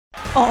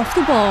Off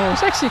the ball.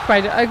 It's actually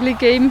quite an ugly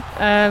game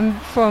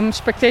from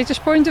spectators'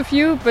 point of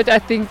view, but I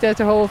think that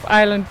the whole of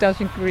Ireland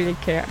doesn't really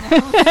care.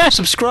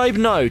 Subscribe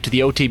now to the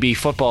OTB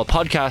Football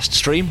Podcast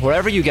stream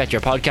wherever you get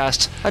your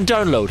podcasts and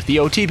download the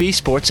OTB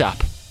Sports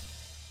app.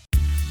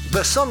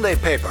 The Sunday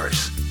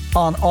Papers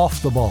on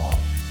Off the Ball.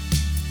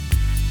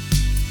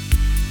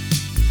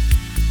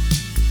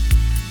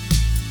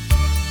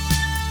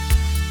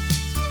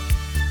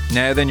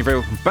 Now then, you're very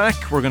welcome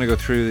back. We're going to go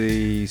through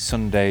the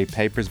Sunday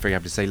Papers. Very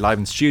happy to say live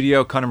in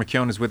studio. Conor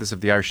McKeown is with us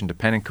of the Irish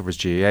Independent, covers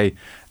GAA,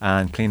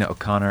 and Cliona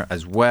O'Connor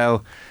as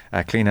well.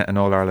 Cliona, an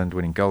All-Ireland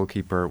winning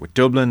goalkeeper with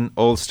Dublin,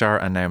 All-Star,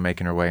 and now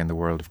making her way in the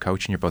world of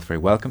coaching. You're both very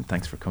welcome.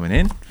 Thanks for coming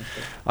in.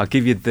 I'll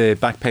give you the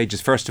back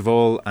pages first of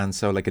all. And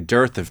so, like a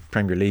dearth of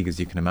Premier League, as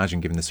you can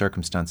imagine, given the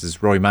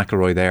circumstances. Rory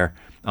McIlroy there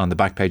on the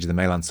back page of the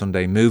Mail on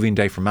Sunday. Moving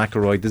day for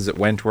McIlroy. This is at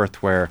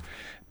Wentworth, where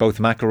both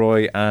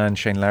McIlroy and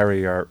Shane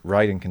Lowry are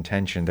right in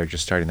contention. They're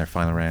just starting their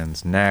final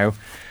rounds now.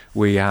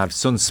 We have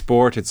Sun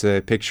Sport. It's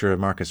a picture of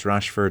Marcus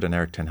Rashford and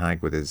Eric Ten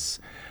Hag with his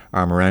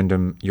arm around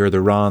him. You're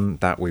the Ron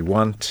that we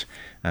want.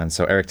 And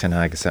so Eric Ten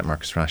Hag has set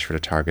Marcus Rashford a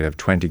target of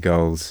 20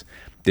 goals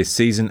this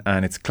season.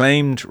 And it's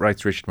claimed,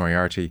 writes Richard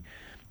Moriarty,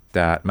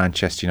 that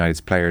Manchester United's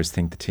players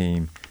think the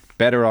team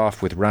better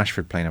off with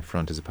Rashford playing up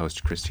front as opposed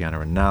to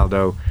Cristiano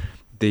Ronaldo.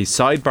 The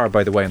sidebar,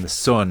 by the way, in the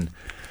Sun,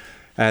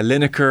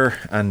 Lineker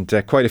and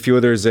quite a few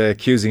others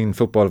accusing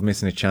football of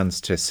missing a chance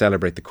to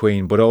celebrate the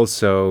Queen, but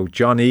also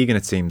John Egan,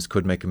 it seems,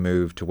 could make a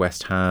move to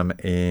West Ham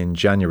in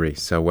January.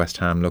 So West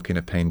Ham looking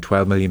at paying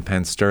 £12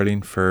 million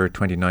sterling for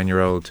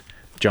 29-year-old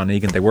John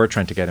Egan. They were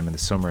trying to get him in the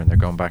summer and they're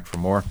going back for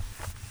more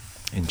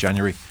in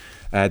January.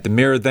 The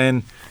Mirror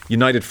then,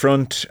 United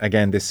front.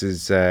 Again, this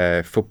is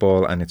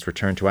football and its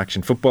return to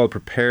action. Football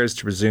prepares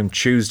to resume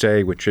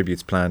Tuesday with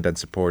tributes planned and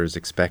supporters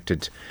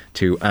expected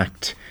to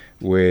act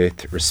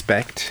with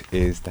respect,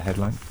 is the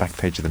headline, back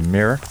page of the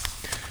Mirror.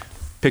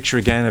 Picture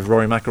again of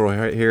Rory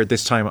McIlroy here,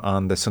 this time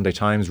on the Sunday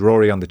Times.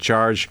 Rory on the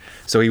charge.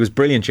 So he was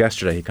brilliant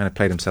yesterday. He kind of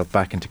played himself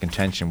back into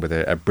contention with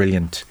a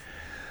brilliant,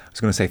 I was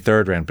going to say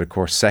third round, but of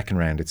course second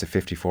round. It's a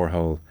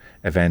 54-hole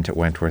event at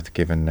Wentworth,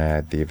 given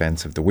the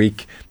events of the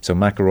week. So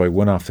McIlroy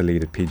won off the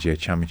lead at PGA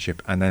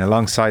Championship. And then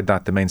alongside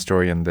that, the main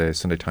story on the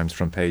Sunday Times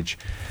front page,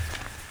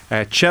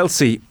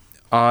 Chelsea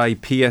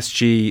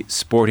PSG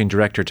sporting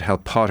director to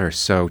help Potter.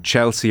 So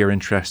Chelsea are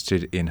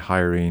interested in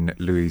hiring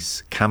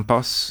Luis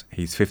Campos.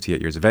 He's 58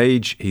 years of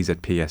age. He's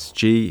at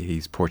PSG.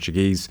 He's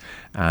Portuguese,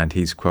 and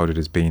he's quoted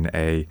as being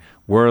a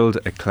world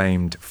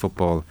acclaimed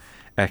football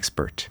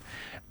expert.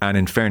 And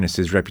in fairness,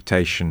 his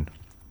reputation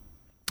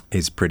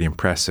is pretty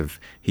impressive.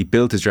 He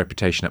built his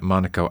reputation at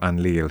Monaco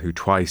and Lille, who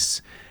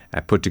twice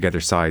put together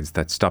sides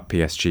that stopped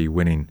PSG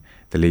winning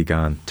the Ligue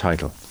 1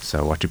 title.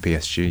 So what do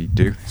PSG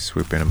do?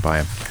 Swoop in and buy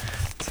him.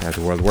 That's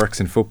how the world works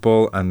in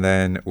football. And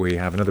then we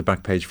have another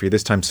back page for you,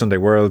 this time Sunday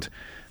World.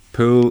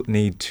 Pool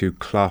need to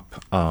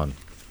Klopp on.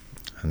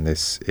 And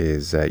this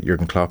is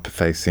Jurgen Klopp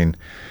facing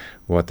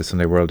what the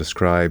Sunday World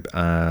describe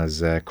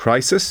as a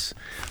crisis.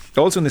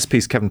 Also in this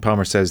piece, Kevin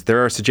Palmer says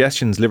there are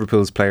suggestions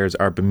Liverpool's players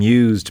are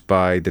bemused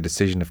by the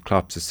decision of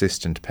Klopp's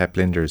assistant Pep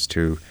Lijnders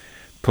to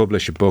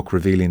publish a book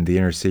revealing the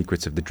inner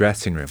secrets of the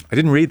dressing room. I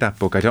didn't read that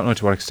book. I don't know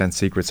to what extent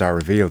secrets are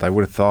revealed. I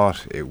would have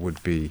thought it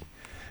would be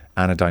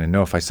anodyne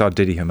enough. I saw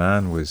Didi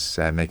Hamann was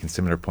making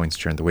similar points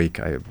during the week.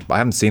 I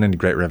haven't seen any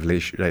great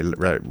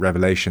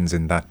revelations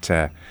in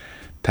that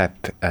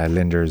Pep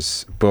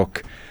Lijnders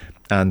book.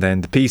 And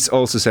then the piece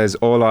also says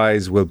all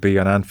eyes will be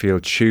on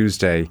Anfield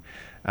Tuesday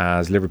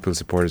as Liverpool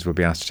supporters will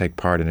be asked to take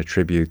part in a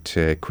tribute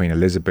to Queen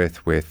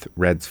Elizabeth, with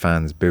Reds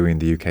fans booing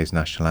the UK's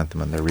national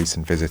anthem on their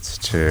recent visits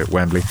to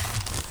Wembley.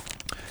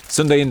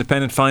 Sunday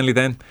Independent finally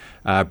then.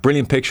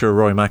 Brilliant picture of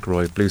Rory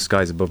McIlroy, blue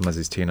skies above him as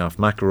he's teeing off.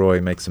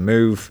 McIlroy makes a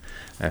move,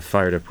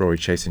 fired up Rory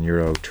chasing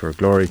Euro Tour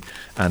glory,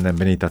 and then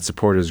beneath that,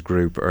 supporters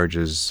group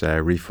urges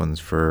refunds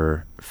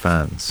for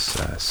fans.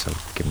 So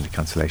given the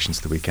cancellations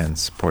of the weekend,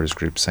 supporters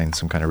group saying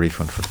some kind of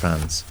refund for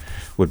fans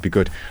would be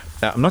good.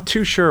 I'm not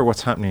too sure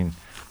what's happening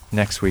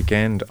next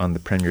weekend on the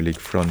Premier League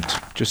front.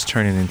 Just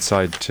turning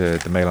inside to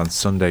the Mail on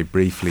Sunday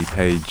briefly,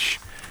 page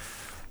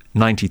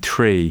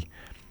 93.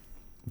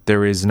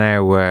 There is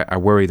now a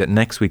worry that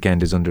next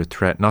weekend is under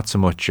threat, not so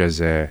much as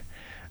a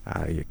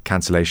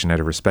cancellation out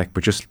of respect,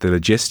 but just the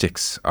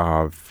logistics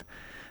of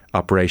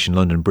Operation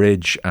London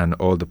Bridge and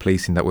all the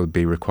policing that will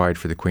be required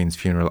for the Queen's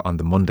funeral on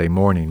the Monday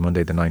morning,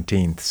 Monday the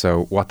 19th.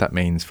 So what that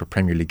means for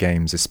Premier League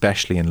games,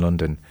 especially in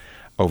London,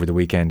 over the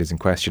weekend is in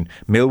question.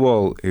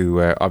 Millwall,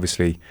 who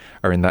obviously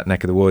are in that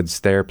neck of the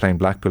woods, they're playing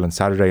Blackpool on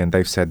Saturday, and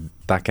they've said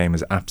that game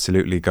is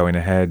absolutely going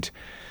ahead.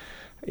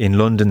 In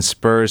London,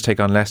 Spurs take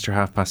on Leicester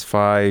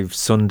 5:30.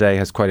 Sunday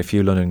has quite a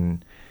few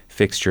London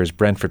fixtures.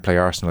 Brentford play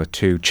Arsenal at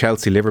 2.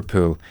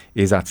 Chelsea-Liverpool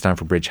is at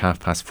Stamford Bridge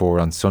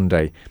 4:30 on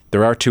Sunday.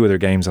 There are 2 other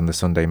games on the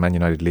Sunday, Man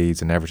United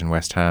Leeds and Everton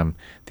West Ham.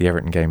 The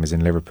Everton game is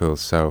in Liverpool,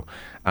 so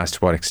as to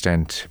what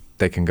extent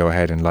they can go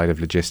ahead in light of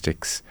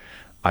logistics,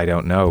 I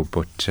don't know,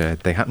 but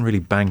they hadn't really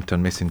banked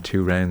on missing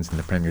 2 rounds in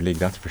the Premier League,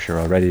 that's for sure.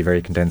 Already a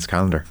very condensed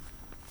calendar.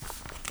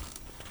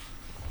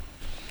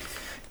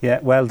 Yeah,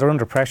 well, they're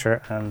under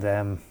pressure, and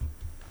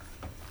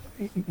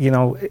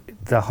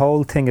the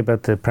whole thing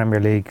about the Premier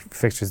League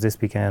fixtures this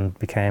weekend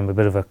became a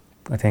bit of a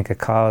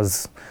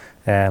cause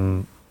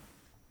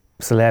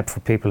celeb for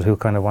people who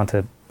kind of want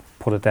to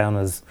put it down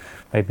as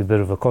maybe a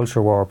bit of a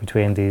culture war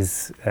between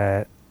these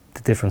the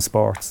different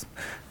sports,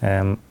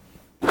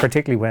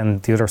 particularly when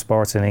the other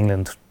sports in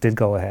England did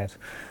go ahead.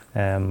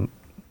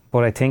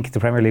 But I think the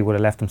Premier League would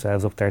have left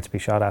themselves up there to be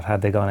shot at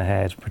had they gone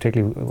ahead.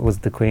 Particularly was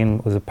the Queen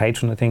was a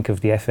patron, I think,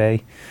 of the FA.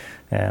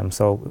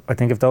 So I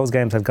think if those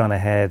games had gone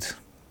ahead,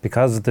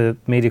 because of the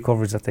media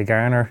coverage that they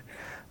garner,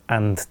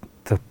 and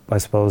I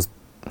suppose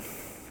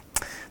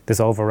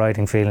this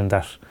overriding feeling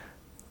that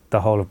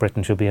the whole of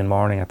Britain should be in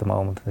mourning at the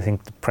moment, I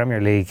think the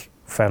Premier League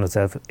found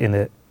itself in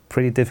a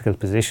pretty difficult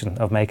position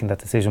of making that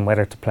decision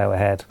whether to plough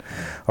ahead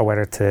or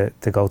whether to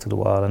go to the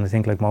wall. And I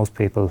think, like most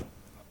people,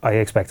 I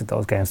expected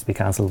those games to be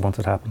cancelled once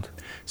it happened.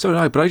 So did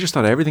I, but I just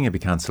thought everything would be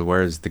cancelled,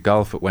 whereas the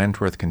golf at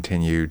Wentworth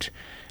continued,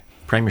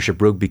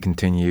 Premiership Rugby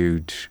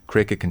continued,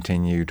 cricket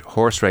continued,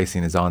 horse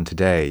racing is on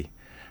today.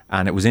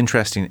 And it was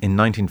interesting, in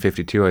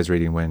 1952 I was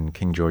reading, when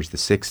King George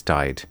VI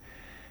died,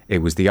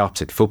 it was the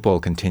opposite. Football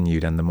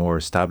continued and the more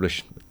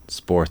establishment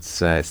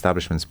sports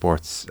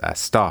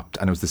stopped,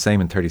 and it was the same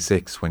in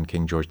 36 when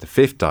King George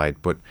V died.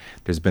 But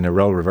there's been a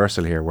role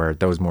reversal here where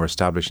those more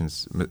establishment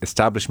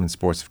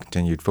sports have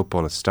continued,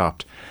 football has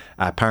stopped.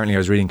 Apparently I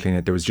was reading,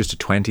 Cliona, there was just a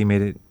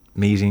 20-minute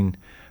meeting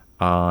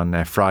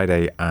on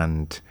Friday,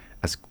 and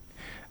as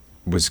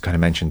was kind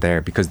of mentioned there,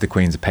 because the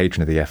Queen's a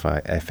patron of the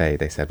FA,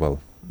 they said, well,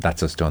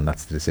 that's us done,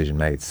 that's the decision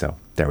made. So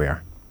there we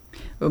are.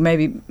 Well,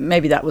 maybe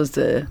that was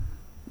the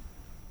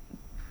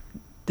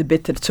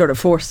bit that sort of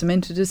forced them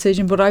into the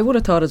decision, but I would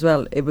have thought as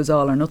well it was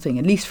all or nothing,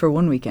 at least for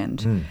one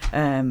weekend.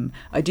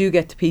 I do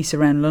get the piece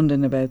around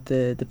London about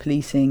the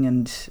policing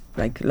and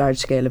like large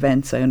scale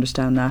events, I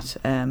understand that,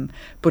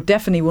 but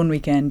definitely one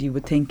weekend you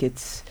would think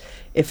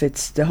if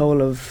it's the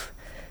whole of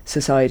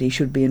society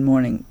should be in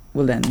mourning,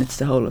 well then it's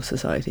the whole of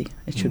society,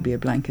 it should be a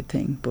blanket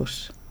thing.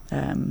 But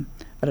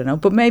I don't know,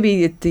 but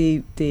maybe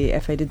the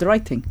FA did the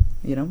right thing,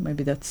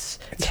 maybe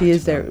she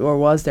is their, or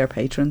was their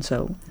patron,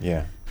 so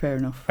yeah, fair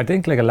enough. I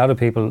think, like a lot of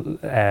people,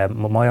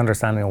 my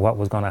understanding of what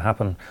was going to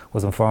happen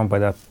was informed by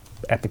that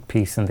epic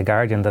piece in The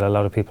Guardian that a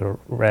lot of people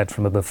read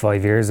from about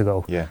 5 years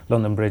ago,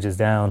 London Bridge is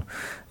down,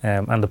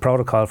 and the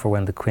protocol for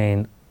when the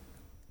Queen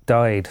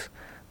died.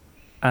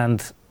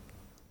 And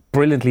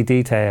brilliantly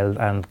detailed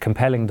and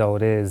compelling though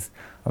it is,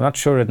 I'm not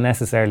sure it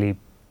necessarily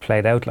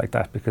played out like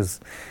that, because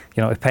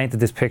it painted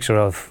this picture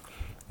of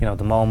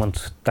the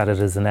moment that it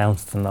is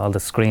announced and all the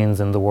screens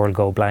in the world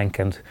go blank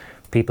and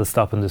people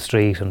stop in the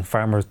street and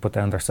farmers put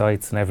down their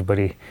sights and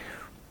everybody.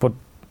 But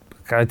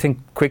I think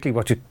quickly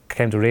what you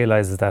came to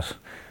realise is that,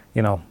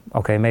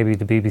 okay, maybe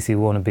the BBC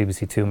One and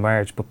BBC Two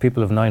merged, but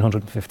people have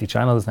 950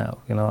 channels now,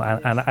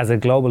 and as a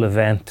global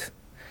event,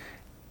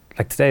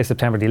 like today is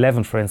September the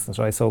 11th, for instance,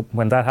 right? So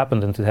when that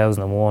happened in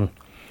 2001,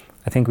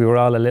 I think we were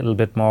all a little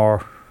bit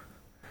more,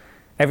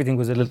 everything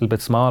was a little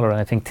bit smaller, and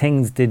I think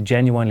things did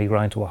genuinely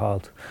grind to a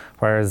halt.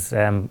 Whereas,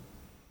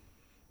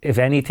 if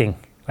anything,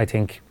 I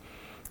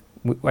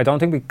don't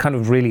think we kind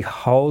of really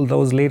hold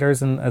those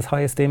leaders in as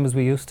high esteem as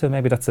we used to.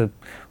 Maybe that's a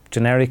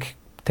generic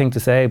thing to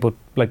say, but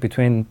like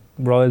between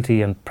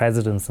royalty and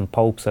presidents and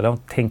popes, I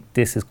don't think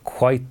this is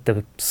quite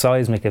the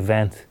seismic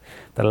event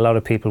that a lot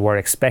of people were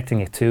expecting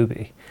it to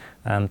be.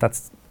 And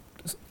that's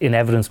in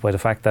evidence by the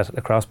fact that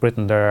across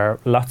Britain there are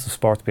lots of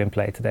sports being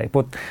played today.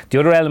 But the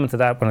other element of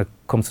that when it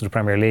comes to the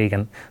Premier League,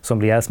 and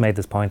somebody else made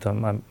this point,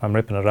 I'm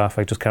ripping it off,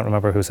 I just can't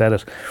remember who said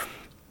it,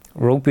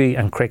 rugby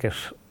and cricket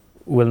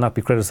will not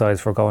be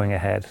criticised for going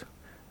ahead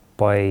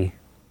by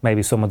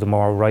maybe some of the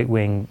more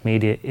right-wing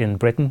media in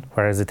Britain,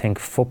 whereas I think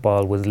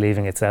football was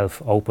leaving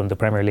itself open, the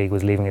Premier League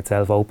was leaving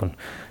itself open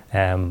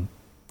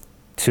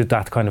to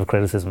that kind of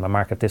criticism and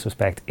market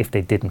disrespect if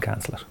they didn't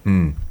cancel it.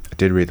 I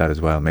did read that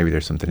as well. Maybe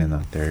there's something in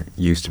that. They're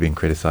used to being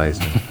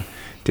criticised and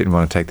didn't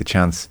want to take the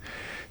chance.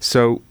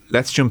 So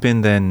let's jump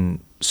in then.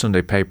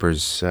 Sunday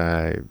papers.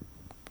 I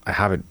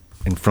have it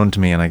in front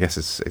of me, and I guess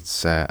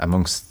it's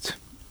amongst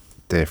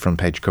the front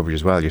page coverage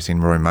as well. You're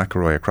seeing Rory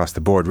McIlroy across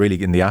the board.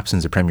 Really, in the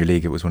absence of Premier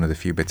League, it was one of the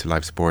few bits of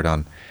live sport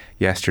on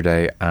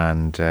yesterday,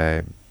 and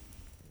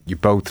you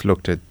both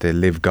looked at the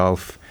Live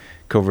Golf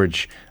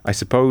coverage. I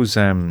suppose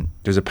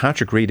there's a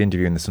Patrick Reed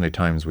interview in the Sunday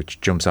Times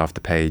which jumps off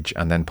the page,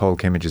 and then Paul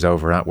Kimmage is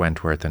over at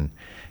Wentworth, and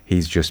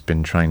he's just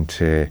been trying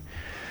to,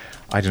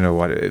 I don't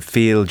know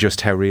feel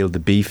just how real the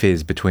beef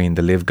is between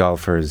the live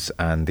golfers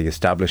and the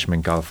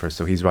establishment golfers.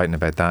 So he's writing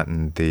about that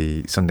in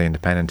the Sunday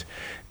Independent.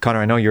 Conor,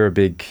 I know you're a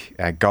big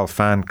golf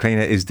fan.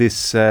 Cliona, is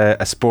this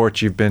a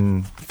sport you've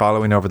been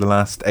following over the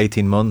last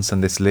 18 months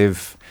and this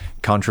live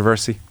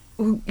controversy?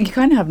 You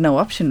kind of have no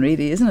option,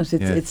 really, isn't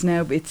it?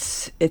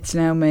 It's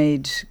now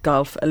made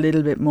golf a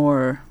little bit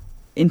more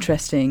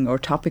interesting or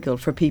topical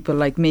for people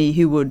like me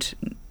who would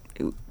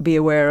be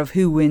aware of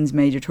who wins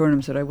major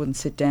tournaments, that I wouldn't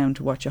sit down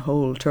to watch a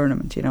whole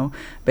tournament,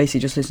 basically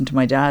just listen to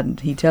my dad and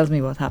he tells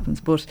me what happens.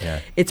 But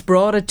it's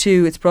brought it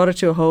to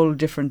a whole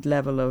different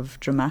level of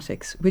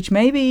dramatics, which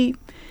maybe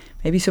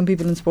maybe some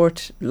people in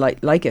sport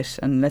like it,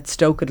 and let's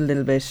stoke it a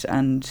little bit.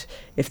 And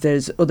if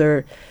there's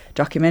other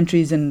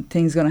documentaries and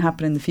things going to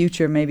happen in the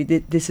future, maybe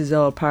this is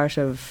all part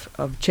of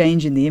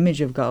changing the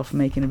image of golf,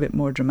 making it a bit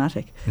more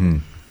dramatic.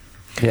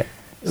 Yeah.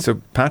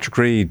 So Patrick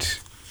Reed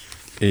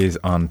is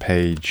on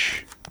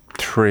page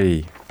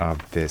 3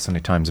 of the Sunday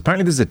Times.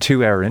 Apparently there's a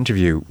 2-hour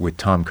interview with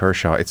Tom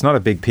Kershaw. It's not a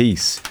big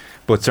piece,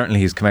 but certainly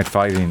he's come out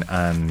fighting,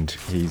 and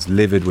he's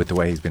livid with the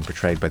way he's been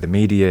portrayed by the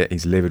media.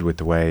 He's livid with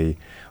the way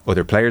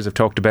other players have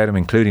talked about him,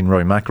 including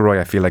Rory McIlroy.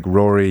 I feel like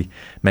Rory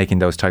making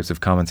those types of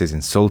comments is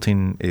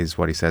insulting, is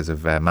what he says of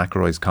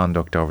McIlroy's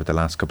conduct over the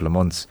last couple of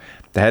months.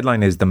 The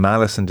headline is, "The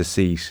malice and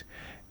deceit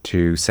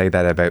to say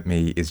that about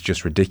me is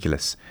just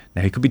ridiculous."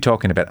 Now, he could be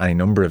talking about any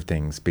number of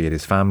things, be it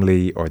his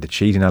family or the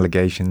cheating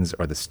allegations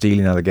or the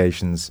stealing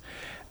allegations.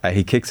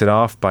 He kicks it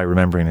off by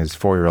remembering his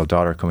 4-year-old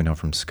daughter coming home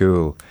from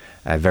school,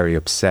 very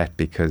upset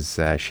because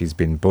she's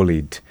been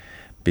bullied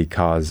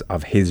because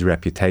of his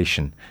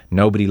reputation.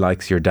 "Nobody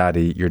likes your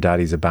daddy. Your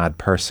daddy's a bad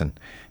person."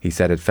 He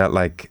said it felt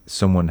like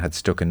someone had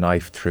stuck a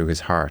knife through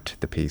his heart,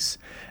 the piece.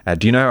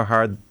 Do you know how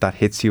hard that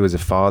hits you as a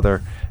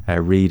father?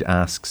 Reed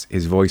asks,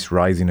 his voice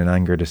rising in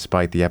anger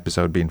despite the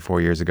episode being 4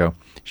 years ago.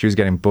 "She was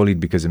getting bullied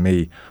because of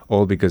me,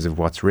 all because of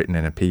what's written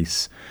in a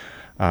piece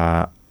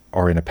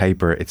or in a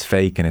paper. It's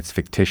fake and it's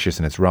fictitious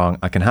and it's wrong.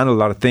 I can handle a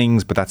lot of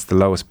things, but that's the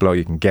lowest blow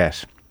you can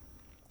get."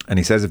 And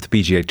he says of the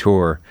PGA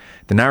Tour,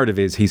 the narrative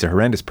is he's a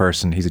horrendous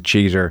person, he's a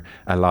cheater,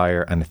 a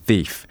liar and a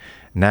thief.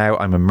 "Now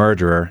I'm a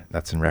murderer,"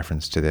 that's in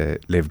reference to the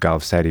Live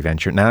Golf Saudi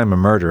venture. "Now I'm a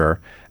murderer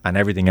and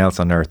everything else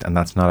on earth, and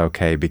that's not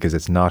okay because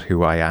it's not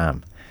who I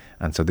am."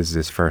 And so this is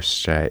his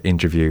first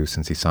interview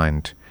since he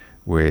signed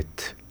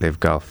with Live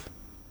Golf.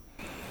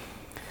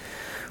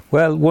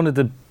 Well, one of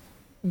the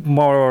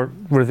more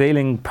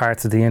revealing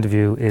parts of the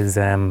interview is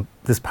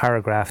this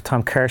paragraph.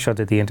 Tom Kershaw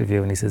did the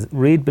interview, and he says,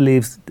 "Reed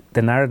believes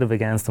the narrative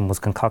against him was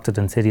concocted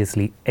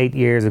insidiously 8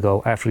 years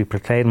ago after he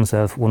proclaimed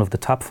himself one of the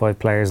top 5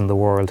 players in the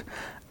world,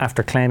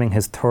 after claiming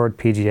his 3rd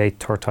PGA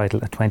Tour title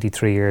at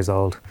 23 years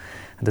old."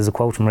 And there's a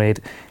quote from Reed,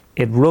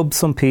 "It rubbed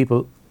some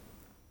people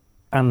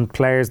and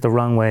players the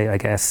wrong way, I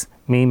guess.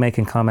 Me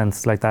making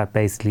comments like that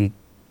basically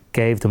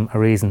gave them a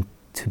reason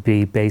to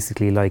be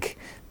basically like,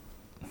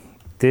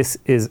 this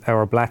is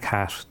our black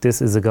hat.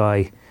 This is a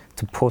guy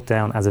to put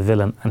down as a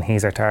villain, and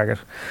he's our target,"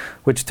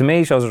 which to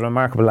me shows a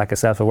remarkable lack of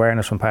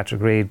self-awareness from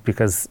Patrick Reed,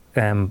 because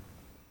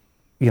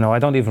I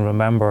don't even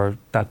remember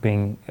that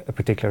being a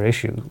particular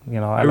issue.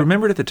 I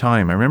remember it at the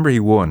time. I remember he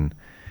won,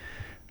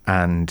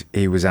 and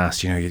he was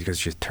asked,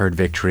 because your 3rd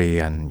victory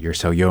and you're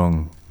so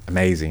young,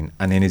 amazing.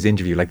 And in his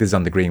interview, like this is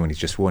on the green when he's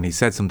just won, he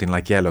said something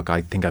like, "Yeah, look,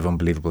 I think I've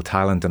unbelievable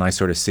talent, and I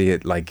sort of see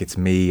it like it's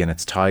me and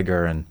it's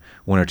Tiger and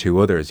one or two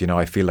others.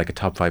 I feel like a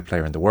top 5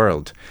 player in the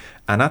world."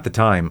 And at the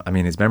time,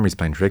 his memory's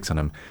playing tricks on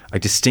him. I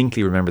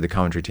distinctly remember the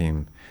commentary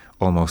team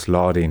almost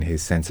lauding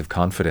his sense of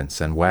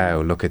confidence and,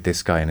 wow, look at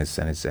this guy and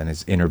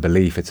his inner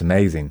belief. It's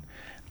amazing.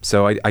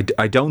 So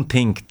I don't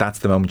think that's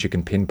the moment you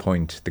can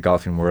pinpoint the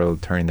golfing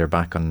world turning their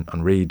back on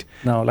Reed.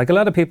 No, like a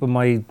lot of people,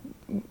 my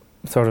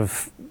sort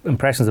of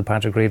impressions of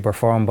Patrick Reed were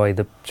formed by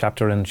the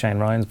chapter in Shane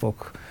Ryan's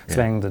book,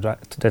 Slaying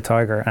the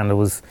Tiger, and it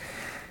was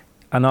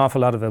an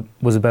awful lot of it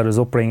was about his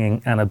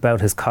upbringing and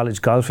about his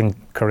college golfing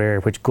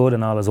career, which, good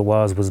and all as it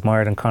was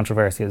mired in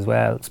controversy as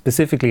well,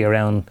 specifically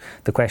around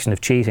the question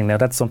of cheating. Now,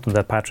 that's something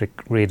that Patrick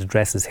Reed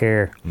addresses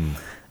here.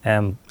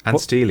 And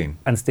stealing.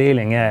 And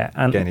stealing, yeah.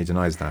 And again, he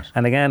denies that.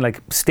 And again, like,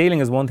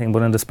 stealing is one thing,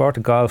 but in the sport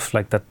of golf,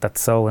 like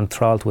that's so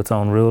enthralled to its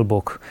own rule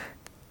book,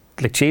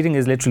 like, cheating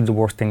is literally the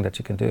worst thing that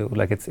you can do.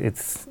 Like, it's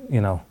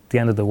the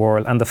end of the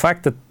world. And the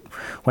fact that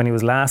when he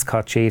was last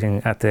caught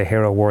cheating at the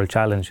Hero World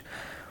Challenge,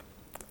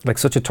 like,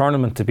 such a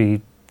tournament to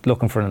be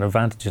looking for an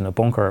advantage in a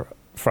bunker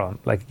from,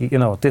 like,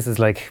 this is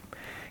like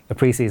a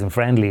pre-season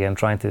friendly and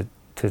trying to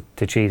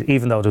cheat,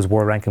 even though there's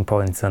world ranking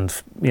points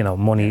and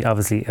money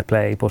obviously at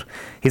play. But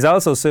he's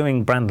also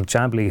suing Brandon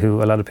Chambly,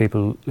 who a lot of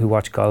people who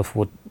watch golf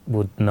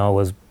would know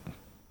as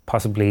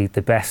possibly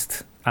the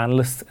best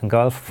analyst in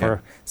golf,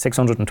 for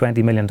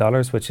 $620 million,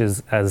 which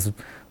is as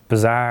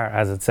bizarre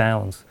as it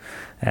sounds.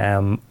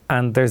 And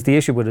there's the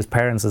issue with his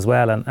parents as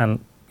well, and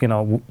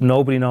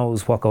nobody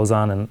knows what goes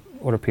on in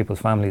other people's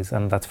families,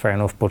 and that's fair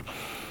enough. But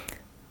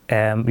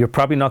you're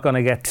probably not going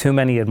to get too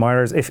many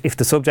admirers. If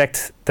the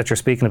subject that you're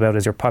speaking about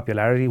is your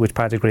popularity, which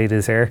Patrick Reed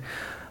is here,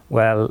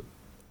 well,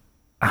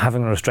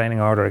 having a restraining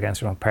order against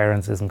your own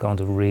parents isn't going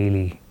to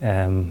really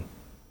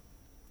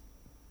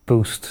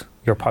boost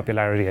your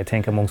popularity, I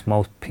think, amongst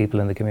most people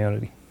in the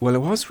community. Well,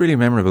 it was really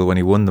memorable when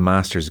he won the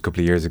Masters a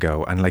couple of years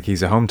ago, and like,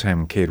 he's a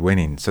hometown kid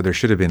winning, so there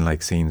should have been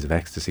like scenes of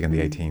ecstasy on the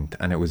 18th,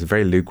 and it was a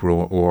very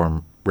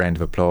lukewarm round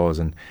of applause,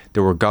 and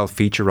there were golf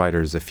feature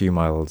writers a few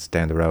miles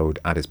down the road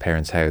at his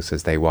parents' house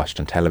as they watched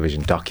on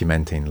television,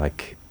 documenting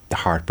like the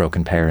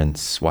heartbroken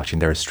parents watching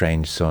their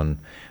estranged son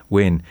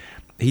win.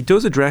 He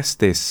does address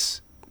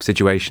this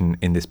situation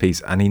in this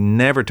piece, and he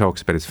never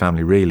talks about his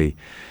family really.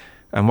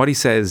 And what he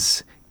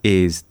says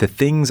is, the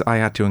things I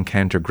had to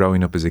encounter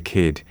growing up as a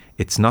kid,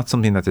 it's not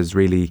something that there's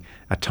really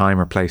a time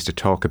or place to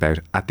talk about.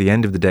 At the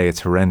end of the day, it's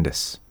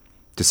horrendous.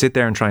 To sit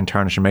there and try and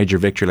tarnish a major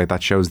victory like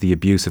that shows the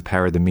abuse of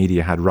power the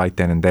media had right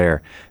then and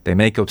there. They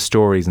make up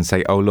stories and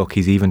say, oh look,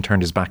 he's even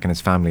turned his back on his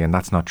family, and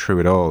that's not true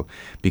at all,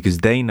 because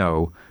they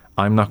know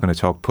I'm not going to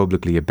talk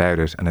publicly about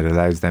it, and it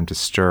allows them to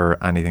stir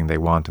anything they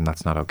want, and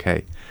that's not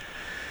okay.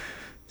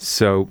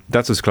 So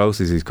that's as close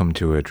as he's come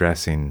to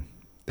addressing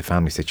the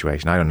family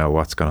situation. I don't know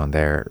what's going on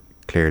there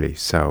clearly.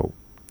 So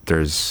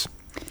there's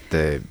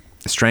the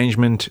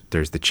estrangement,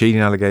 there's the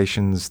cheating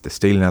allegations, the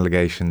stealing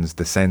allegations,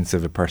 the sense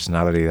of a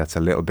personality that's a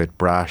little bit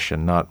brash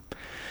and not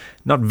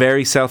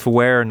very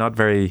self-aware, not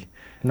very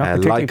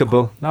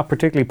likeable. Not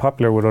particularly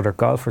popular with other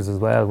golfers as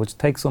well, which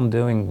takes some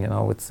doing, you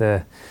know. It's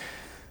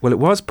well, it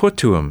was put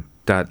to him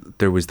that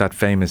there was that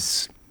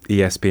famous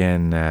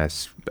ESPN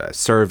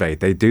survey.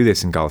 They do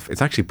this in golf.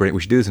 It's actually brilliant.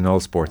 We should do this in all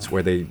sports,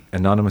 where they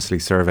anonymously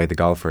survey the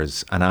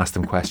golfers and ask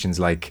them questions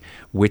like,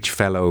 which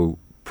fellow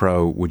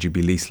pro would you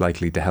be least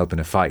likely to help in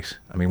a fight?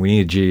 I mean, we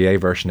need a GAA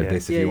version of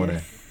this if you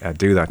want to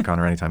do that,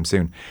 Conor, anytime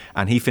soon.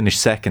 And he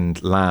finished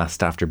second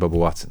last after Bubba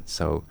Watson.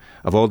 So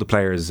of all the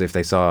players, if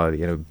they saw,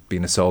 you know,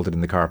 being assaulted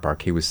in the car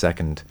park, he was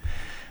second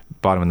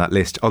bottom on that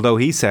list. Although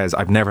he says,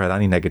 I've never had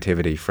any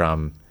negativity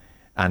from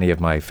any of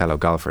my fellow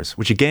golfers,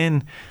 which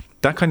again,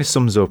 that kind of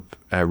sums up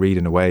Reid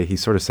in a way.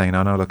 He's sort of saying,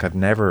 oh no, look, I've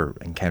never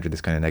encountered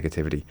this kind of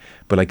negativity.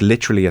 But like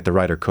literally at the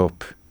Ryder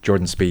Cup,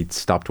 Jordan Spieth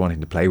stopped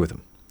wanting to play with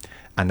him.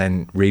 And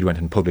then Reid went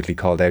and publicly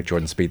called out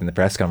Jordan Spieth in the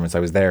press conference. I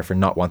was there for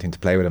not wanting to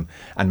play with him,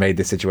 and made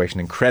this situation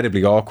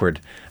incredibly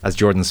awkward as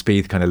Jordan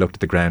Spieth kind of looked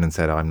at the ground and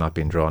said, oh, I'm not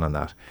being drawn on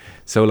that.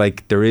 So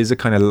like there is a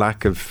kind of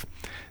lack of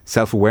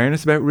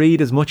self-awareness about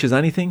Reid as much as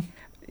anything.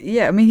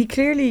 Yeah, I mean, he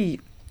clearly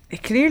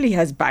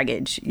has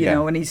baggage, you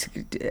know, and he's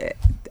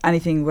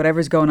anything,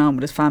 whatever's going on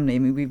with his family. I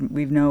mean,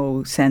 we've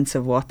no sense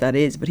of what that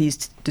is, but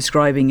he's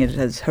describing it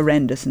as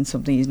horrendous and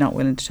something he's not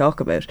willing to talk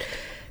about.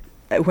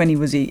 When he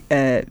was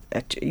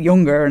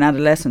younger, an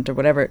adolescent or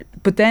whatever.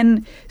 But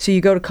then, so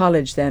you go to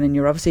college then, and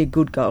you're obviously a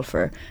good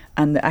golfer,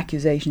 and the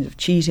accusations of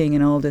cheating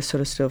and all this sort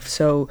of stuff.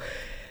 So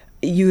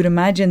you would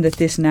imagine that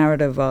this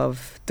narrative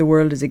of the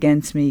world is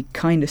against me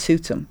kind of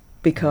suits him,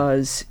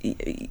 because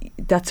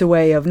that's a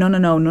way of, no,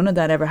 none of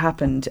that ever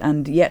happened,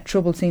 and yet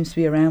trouble seems to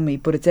be around me,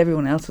 but it's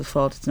everyone else's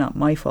fault, it's not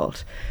my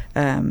fault.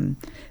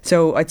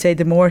 So I'd say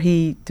the more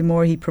he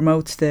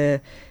promotes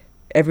the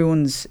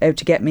everyone's out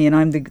to get me and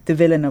I'm the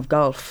villain of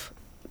golf,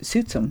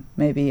 suits him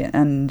maybe,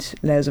 and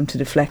allows him to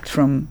deflect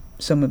from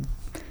some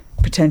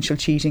potential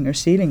cheating or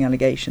stealing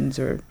allegations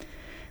or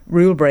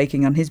rule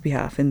breaking on his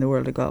behalf in the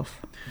world of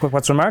golf. But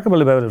what's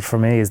remarkable about it for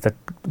me is that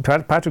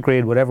Patrick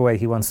Reid, whatever way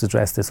he wants to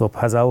dress this up,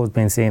 has always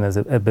been seen as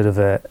a bit of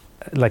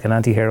like an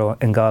anti-hero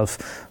in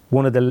golf.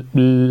 One of the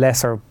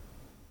lesser,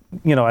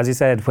 you know, as you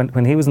said,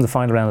 when he was in the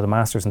final round of the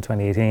Masters in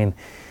 2018,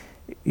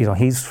 you know,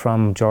 he's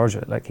from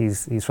Georgia, like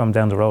he's from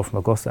down the road from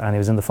Augusta, and he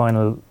was in the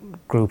final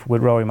group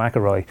with Rory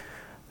McIlroy,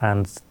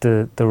 and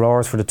the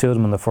roars for the two of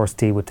them on the first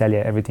tee would tell you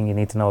everything you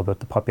need to know about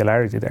the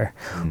popularity there.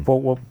 But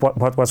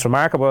what's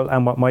remarkable,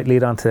 and what might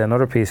lead on to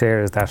another piece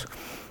here, is that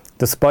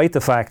despite the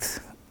fact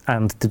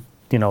and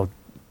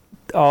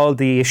all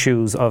the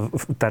issues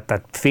of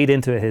that feed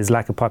into his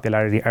lack of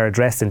popularity are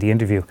addressed in the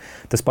interview,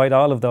 despite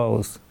all of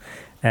those,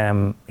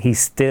 he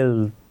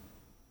still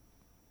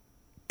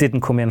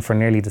didn't come in for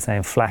nearly the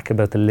same flack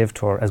about the LIV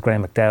Tour as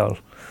Graeme McDowell,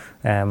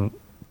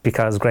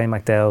 because Graeme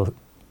McDowell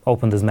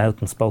opened his mouth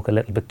and spoke a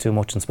little bit too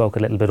much and spoke a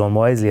little bit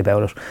unwisely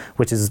about it,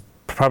 which is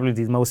probably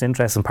the most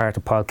interesting part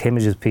of Paul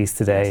Kimmage's piece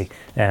today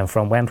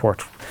from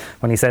Wentworth,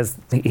 when he says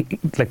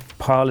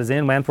Paul is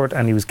in Wentworth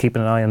and he was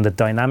keeping an eye on the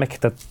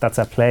dynamic that's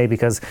at play,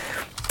 because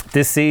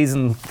this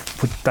season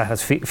that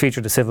has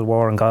featured the civil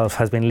war in golf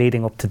has been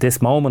leading up to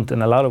this moment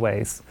in a lot of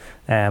ways,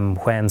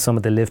 when some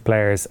of the LIV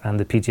players and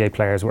the PGA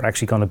players were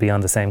actually going to be on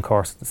the same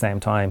course at the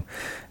same time,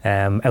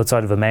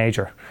 outside of a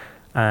major.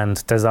 And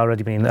there's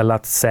already been a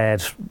lot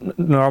said.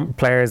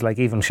 Players like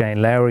even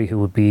Shane Lowry, who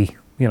would be,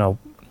 you know,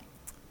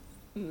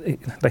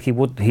 like he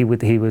would,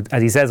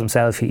 as he says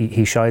himself,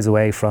 he shies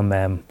away from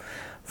not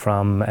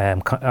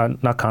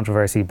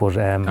controversy, but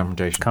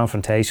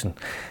confrontation.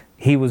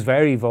 He was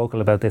very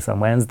vocal about this on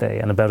Wednesday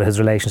and about his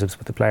relationships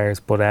with the players.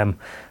 But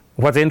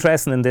what's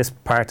interesting in this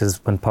part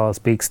is when Paul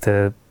speaks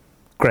to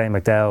Graeme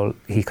McDowell,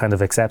 he kind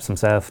of accepts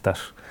himself that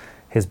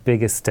his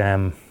biggest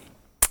sin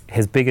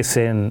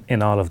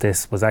in all of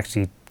this was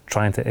actually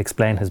trying to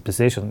explain his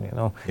position, you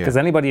know. Because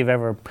anybody you've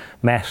ever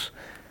met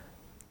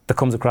that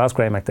comes across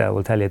Graeme McDowell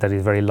will tell you that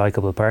he's a very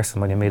likeable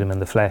person when you meet him in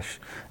the flesh.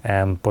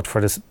 But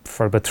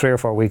for about 3 or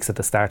 4 weeks at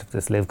the start of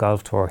this LIV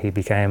Golf Tour, he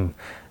became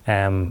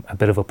a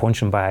bit of a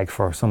punching bag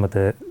for some of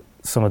the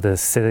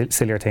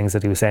sillier things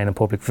that he was saying in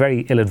public.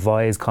 Very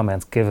ill-advised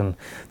comments given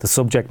the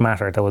subject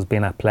matter that was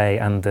being at play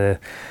and the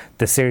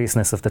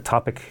seriousness of the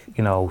topic,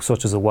 you know,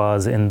 such as it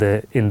was in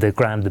the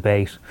grand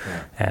debate.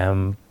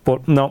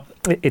 But no,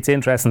 it's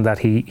interesting that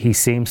he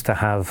seems to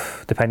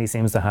have, the penny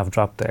seems to have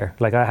dropped there.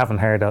 Like, I haven't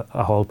heard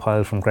a whole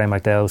pile from Graeme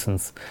McDowell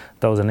since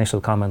those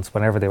initial comments,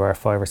 whenever they were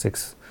 5 or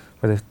 6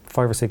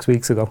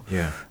 weeks ago.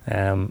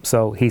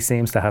 So he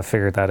seems to have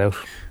figured that out.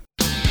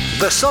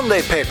 The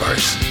Sunday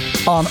Papers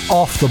on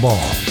Off the Ball.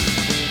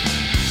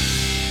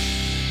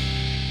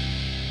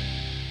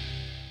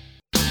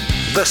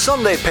 The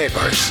Sunday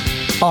Papers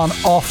on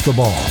Off the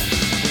Ball.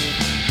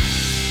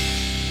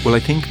 Well, I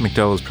think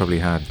McDowell's probably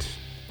had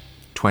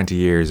 20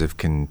 years of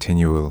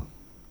continual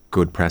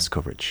good press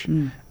coverage.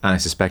 And I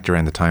suspect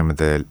around the time of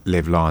the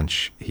Live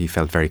launch, he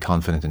felt very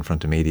confident in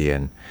front of media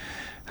and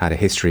had a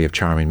history of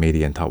charming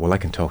media and thought, well, I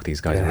can talk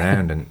these guys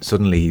around. And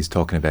suddenly he's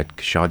talking about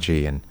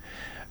Khashoggi and,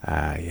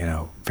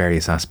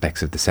 various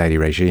aspects of the Saudi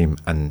regime.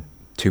 And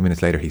 2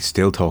 minutes later, he's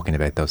still talking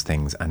about those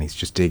things and he's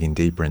just digging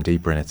deeper and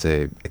deeper. And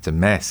it's a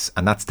mess.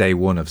 And that's day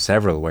one of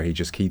several where he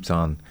just keeps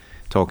on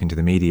talking to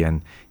the media.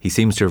 And he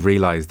seems to have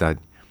realised that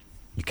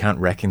you can't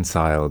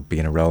reconcile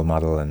being a role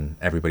model and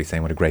everybody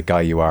saying what a great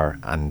guy you are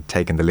and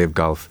taking the Live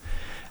Golf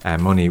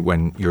money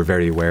when you're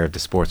very aware of the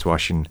sports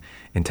washing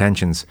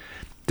intentions.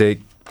 The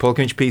Paul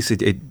Kimmage piece,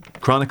 it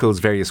chronicles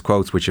various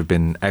quotes which have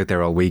been out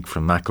there all week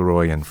from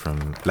McIlroy and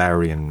from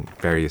Lowry and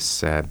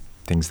various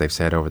things they've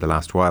said over the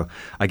last while.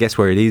 I guess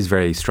where it is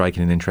very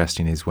striking and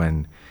interesting is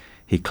when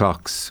he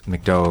clocks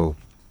McDowell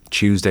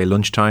Tuesday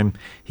lunchtime.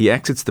 He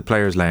exits the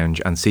Players' Lounge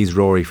and sees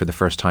Rory for the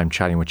first time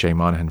chatting with Jay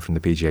Monahan from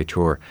the PGA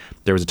Tour.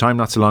 There was a time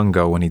not so long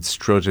ago when he'd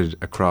strutted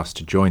across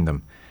to join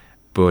them,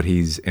 but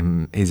his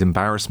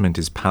embarrassment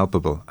is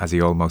palpable as he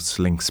almost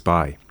slinks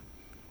by.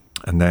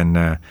 And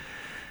then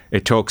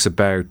it talks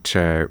about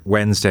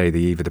Wednesday, the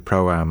eve of the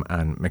Pro-Am,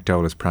 and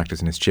McDowell is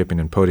practicing his chipping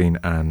and putting,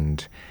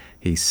 and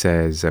he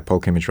says, Paul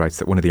Kimmage writes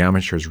that one of the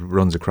amateurs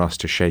runs across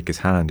to shake his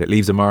hand. It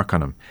leaves a mark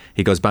on him.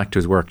 He goes back to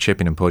his work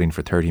chipping and putting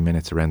for 30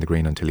 minutes around the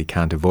green until he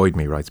can't avoid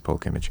me, writes Paul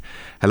Kimmage.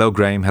 Hello,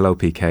 Graham. Hello,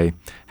 PK.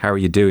 How are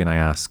you doing, I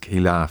ask. He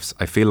laughs.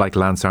 I feel like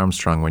Lance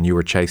Armstrong when you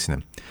were chasing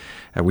him.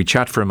 We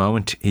chat for a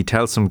moment. He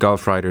tells some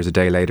golf writers a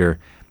day later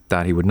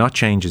that he would not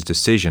change his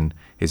decision.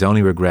 His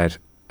only regret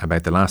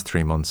about the last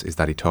 3 months is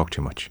that he talked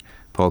too much.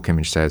 Paul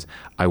Kimmage says,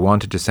 I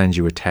wanted to send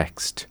you a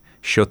text.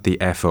 Shut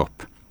the F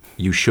up.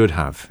 You should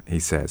have, he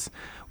says.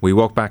 We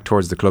walk back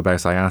towards the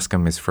clubhouse. I ask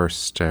him his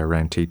first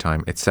round tee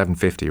time. It's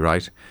 7:50,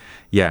 right?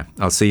 Yeah,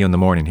 I'll see you in the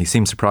morning. He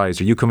seems surprised.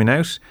 Are you coming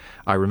out?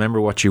 I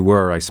remember what you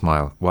were, I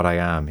smile. What I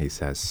am, he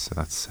says. So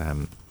that's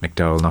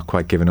McDowell not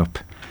quite giving up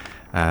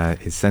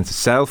his sense of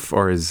self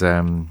or his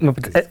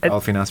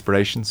golfing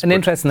aspirations. An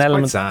interesting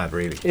element. It's quite sad,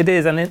 really. It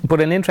is, but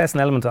an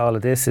interesting element to all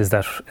of this is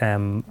that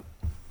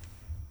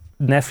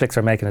Netflix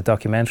are making a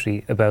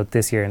documentary about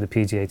this year in the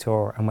PGA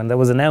Tour, and when that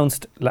was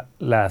announced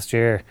last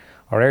year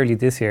or early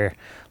this year,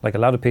 like a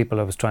lot of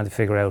people, I was trying to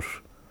figure out,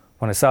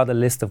 when I saw the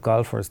list of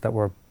golfers that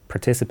were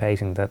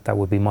participating that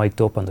would be mic'd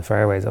up on the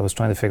fairways, I was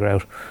trying to figure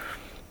out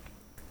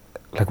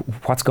like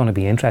what's going to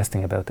be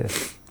interesting about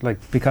this, like,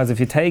 because if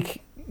you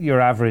take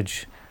your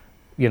average,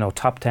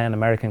 top 10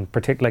 American,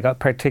 particularly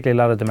a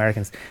lot of the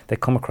Americans, they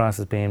come across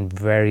as being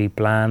very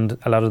bland.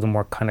 A lot of them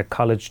were kind of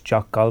college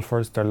jock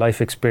golfers. Their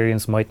life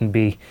experience mightn't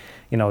be,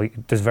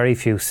 there's very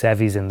few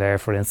sevies in there,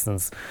 for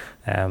instance.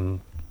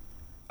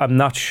 I'm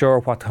not sure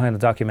what kind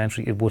of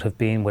documentary it would have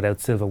been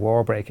without Civil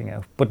War breaking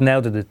out. But now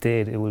that it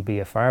did, it will be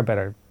a far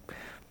better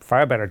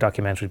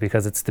documentary,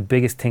 because it's the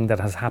biggest thing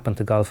that has happened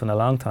to golf in a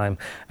long time.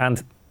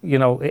 And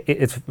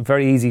it's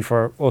very easy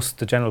for us,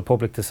 the general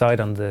public, to side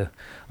on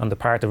the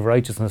part of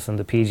righteousness and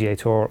the PGA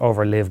Tour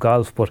over Live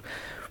Golf. But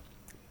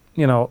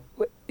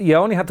you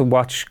only had to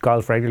watch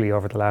golf regularly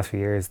over the last few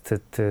years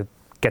to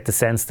get the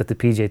sense that the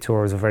PGA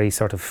Tour is a very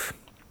sort of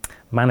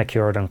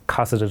manicured and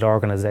cosseted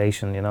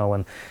organisation.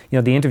 And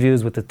the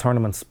interviews with the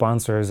tournament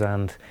sponsors,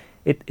 and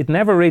it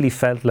never really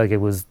felt like it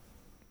was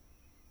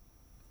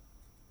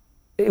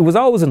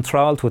always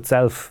enthralled to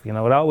itself. It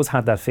always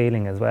had that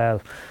feeling as well.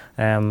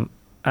 And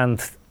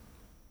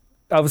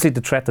obviously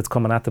the threat that's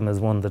coming at them is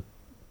one that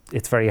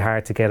it's very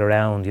hard to get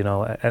around,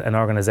 an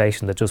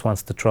organisation that just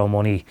wants to throw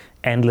money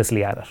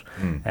endlessly at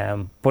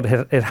it. But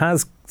it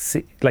has,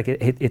 like,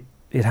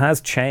 it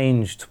has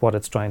changed what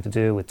it's trying to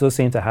do. It does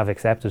seem to have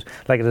accepted,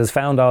 like, it has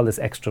found all this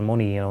extra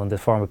money, in the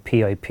form of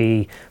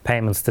PIP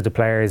payments to the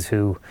players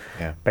who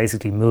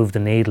basically move the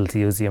needle, to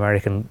use the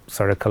American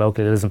sort of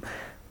colloquialism.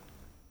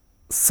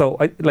 So,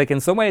 in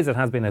some ways, it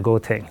has been a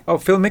good thing. Oh,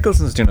 Phil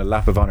Mickelson's doing a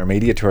lap of honour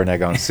media tour now,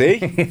 going,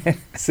 see?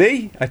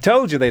 See? I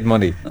told you they'd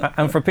money.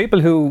 And for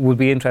people who would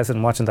be interested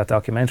in watching that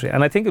documentary,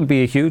 and I think it'll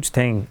be a huge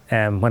thing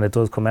when it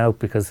does come out,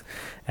 because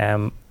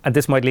and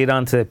this might lead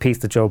on to a piece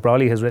that Joe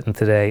Brawley has written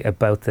today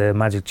about the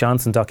Magic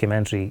Johnson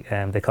documentary,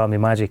 They Call Me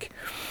Magic.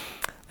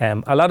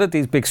 A lot of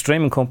these big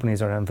streaming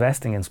companies are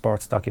investing in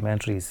sports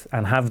documentaries,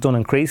 and have done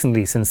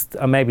increasingly since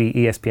maybe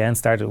ESPN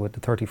started with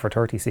the 30 for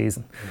 30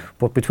 season.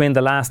 But between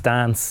The Last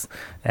Dance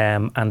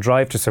and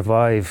Drive to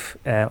Survive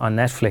on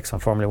Netflix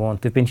on Formula One,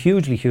 they've been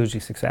hugely, hugely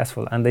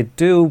successful. And they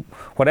do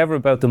whatever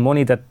about the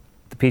money that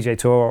the PGA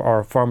Tour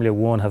or Formula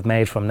One have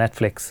made from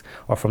Netflix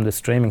or from the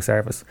streaming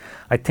service.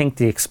 I think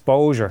the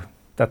exposure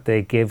that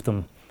they give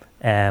them,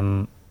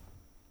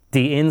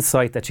 the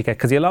insight that you get,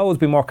 because you'll always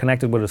be more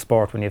connected with a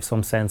sport when you have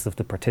some sense of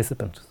the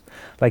participant.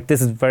 Like,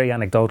 this is very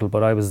anecdotal,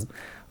 but I was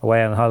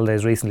away on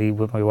holidays recently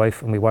with my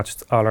wife and we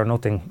watched All or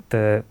Nothing,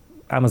 the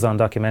Amazon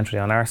documentary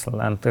on Arsenal,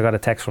 and I got a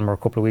text from her a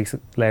couple of weeks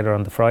later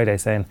on the Friday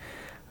saying,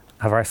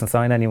 have Arsenal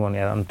signed anyone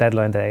yet on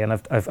deadline day, and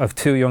I've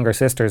two younger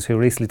sisters who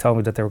recently told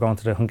me that they were going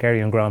to the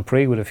Hungarian Grand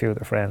Prix with a few of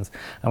their friends,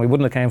 and we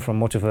wouldn't have came from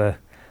much of a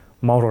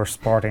motor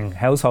sporting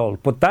household,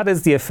 but that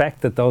is the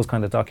effect that those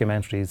kind of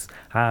documentaries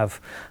have,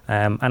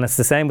 and it's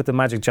the same with the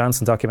Magic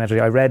Johnson documentary.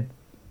 I read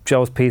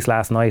Joe's piece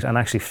last night and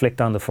actually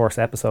flicked on the first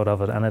episode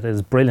of it, and it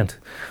is brilliant.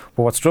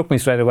 But what struck me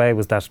straight away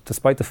was that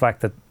despite the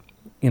fact that,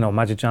 you know,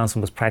 Magic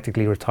Johnson was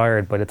practically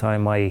retired by the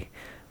time my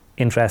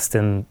interest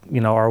in,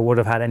 you know, or would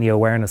have had any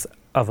awareness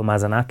of him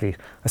as an athlete,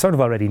 I sort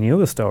of already knew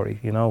his story,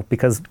 you know,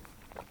 because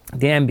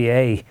the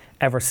NBA,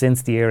 ever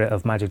since the era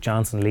of Magic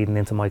Johnson leading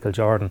into Michael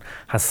Jordan,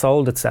 has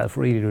sold itself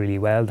really, really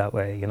well that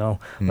way, you know.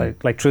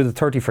 Like through the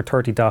 30 for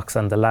 30 docs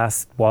and the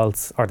Last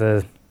Waltz, or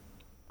the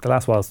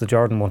Last Waltz, the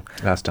Jordan one.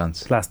 Last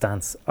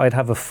Dance. I'd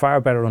have a far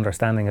better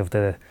understanding of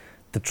the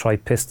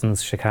Detroit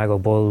Pistons, Chicago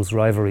Bulls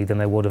rivalry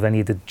than I would of any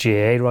of the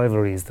GAA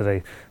rivalries that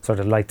I sort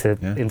of like to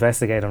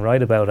investigate and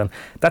write about. And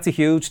that's a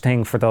huge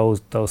thing for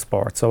those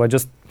sports. So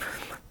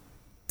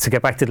to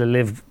get back to the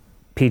Live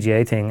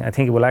PGA thing, I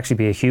think it will actually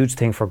be a huge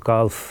thing for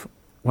golf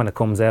when it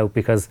comes out,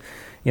 because,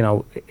 you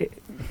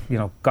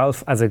know,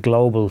 golf as a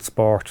global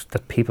sport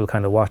that people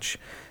kind of watch,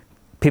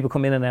 people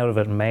come in and out of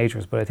it in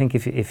majors, but I think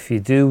if you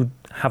do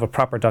have a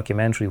proper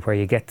documentary where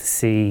you get to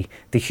see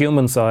the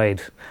human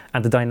side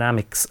and the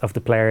dynamics of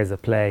the players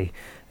that play,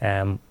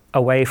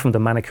 away from the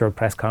manicured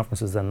press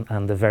conferences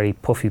and the very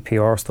puffy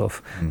PR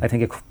stuff, I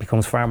think it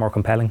becomes far more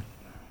compelling.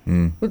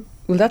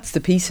 Well, that's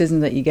the piece,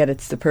 isn't it? You get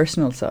it's the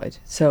personal side.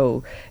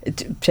 So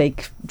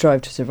take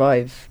Drive to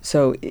Survive.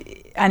 So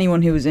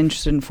anyone who is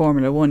interested in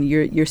Formula One,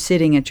 you're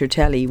sitting at your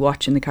telly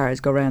watching the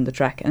cars go around the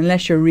track, and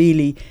unless you're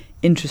really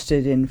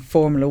interested in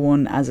Formula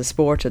One as a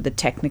sport or the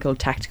technical,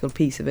 tactical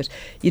piece of it,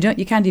 you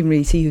can't even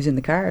really see who's in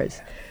the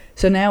cars.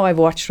 So now I've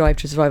watched Drive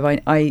to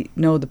Survive, I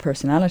know the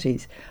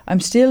personalities.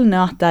 I'm still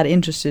not that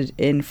interested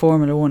in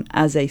Formula One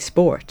as a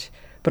sport,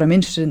 but I'm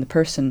interested in the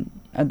person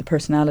and the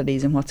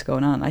personalities and what's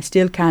going on. I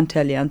still can't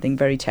tell you anything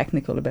very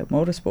technical about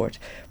motorsport,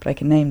 but I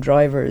can name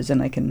drivers,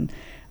 and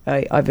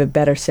I have a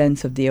better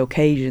sense of the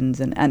occasions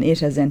and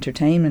it as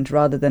entertainment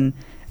rather than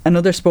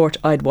another sport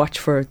I'd watch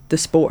for the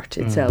sport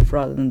itself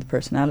rather than the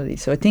personality.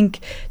 So I think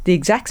the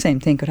exact same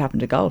thing could happen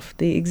to golf.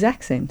 The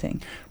exact same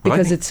thing.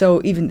 Because it's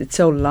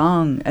so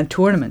long a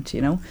tournament,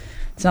 you know.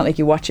 It's not like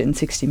you watch it in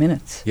 60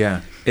 minutes.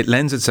 Yeah, it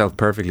lends itself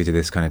perfectly to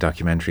this kind of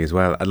documentary as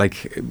well.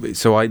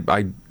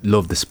 I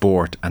love the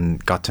sport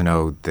and got to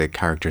know the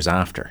characters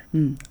after,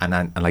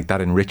 and like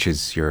that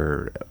enriches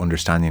your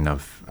understanding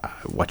of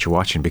what you're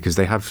watching, because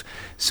they have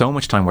so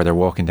much time where they're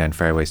walking down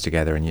fairways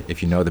together, and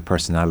if you know the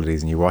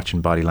personalities and you're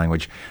watching body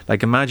language,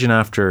 like imagine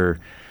after,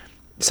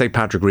 say,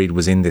 Patrick Reed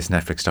was in this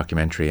Netflix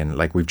documentary, and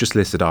like we've just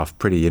listed off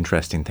pretty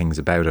interesting things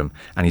about him,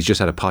 and he's just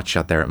had a pot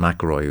shot there at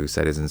McIlroy who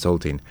said is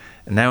insulting.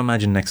 And now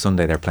imagine next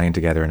Sunday they're playing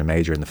together in a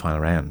major in the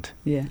final round.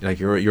 Yeah, like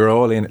you're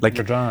all in. Like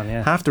you're drawn.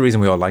 Yeah. Half the reason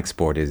we all like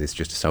sport is it's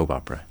just a soap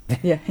opera.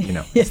 Yeah, you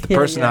know, it's the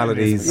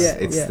personalities,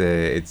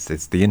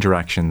 it's the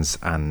interactions,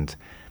 and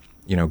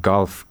you know,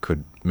 golf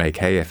could make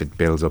hay if it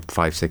builds up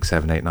 5, 6,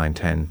 7, 8, 9,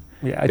 10.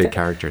 Big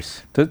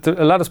characters.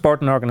 A lot of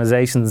sporting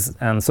organisations,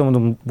 and some of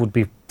them would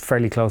be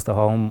fairly close to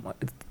home,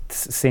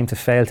 seem to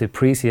fail to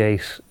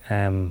appreciate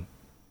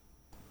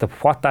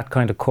what that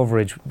kind of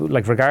coverage,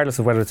 like regardless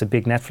of whether it's a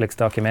big Netflix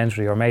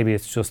documentary or maybe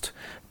it's just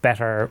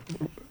better,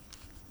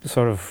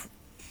 sort of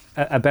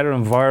a better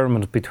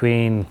environment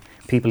between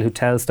people who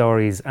tell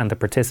stories and the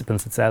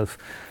participants itself.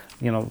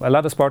 You know, a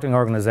lot of sporting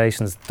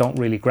organisations don't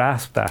really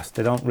grasp that.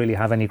 They don't really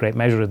have any great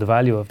measure of the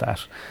value of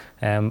that.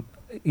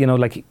 You know,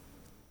 like,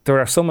 there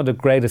are some of the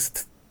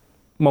greatest,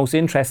 most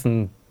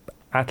interesting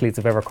athletes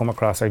I've ever come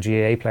across are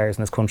GAA players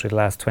in this country the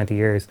last 20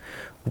 years.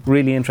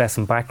 Really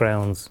interesting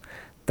backgrounds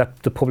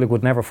that the public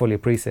would never fully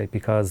appreciate,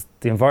 because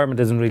the environment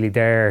isn't really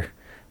there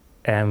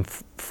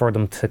for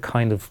them to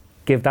kind of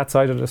give that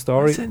side of the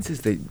story. My sense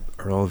is they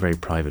are all very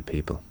private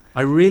people.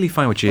 I really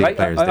find with GAA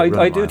players,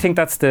 I do think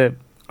that's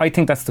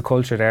the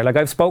culture there. Like,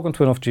 I've spoken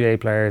to enough GAA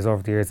players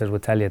over the years that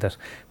would tell you that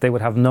they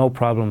would have no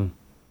problem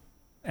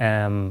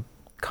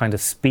kind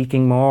of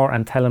speaking more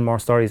and telling more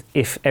stories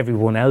if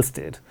everyone else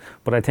did.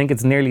 But I think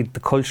it's nearly the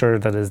culture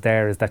that is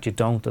there is that you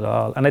don't at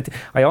all. And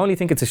I only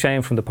think it's a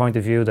shame from the point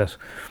of view that,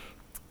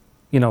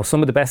 you know,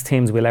 some of the best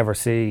teams we'll ever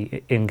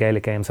see in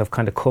Gaelic games have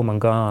kind of come and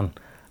gone,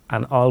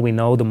 and all we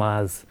know them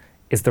as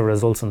is the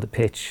results on the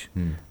pitch.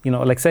 You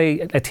know, like, say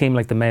a team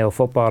like the Mayo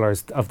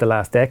footballers of the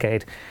last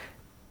decade,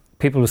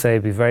 people would say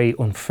it'd be very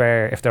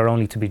unfair if they're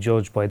only to be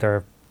judged by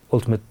their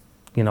ultimate,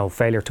 you know,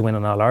 failure to win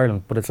in All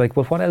Ireland. But it's like,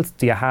 well, what else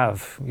do you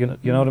have? You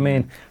know what I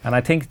mean? And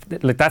I think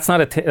like that's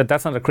not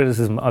a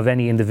criticism of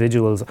any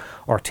individuals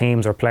or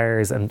teams or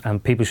players,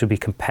 and people should be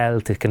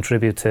compelled to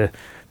contribute to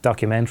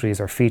documentaries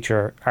or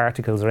feature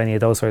articles or any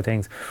of those sort of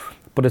things.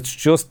 But it's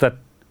just that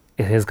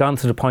it has gone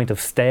to the point of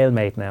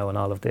stalemate now in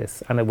all of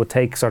this, and it would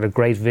take sort of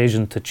great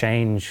vision to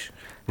change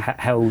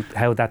how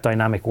that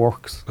dynamic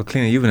works. Well,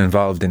 Cliona, you've been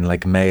involved in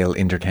like male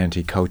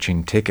inter-county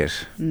coaching ticket,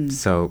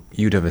 so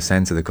you'd have a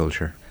sense of the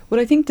culture. Well,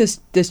 I think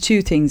there's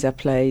two things at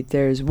play.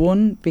 There's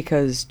one,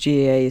 because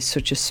GAA is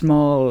such a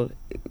small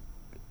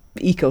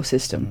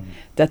ecosystem,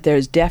 that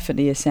there's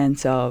definitely a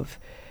sense of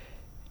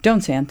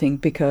don't say anything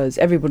because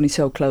everybody's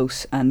so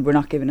close and we're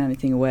not giving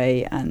anything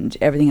away and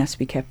everything has to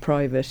be kept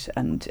private,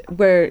 and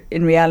where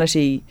in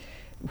reality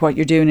what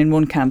you're doing in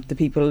one camp, the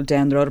people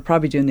down the road are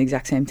probably doing the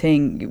exact same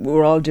thing.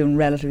 We're all doing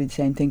relatively the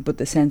same thing, but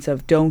the sense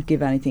of don't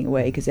give anything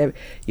away, because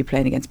you're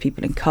playing against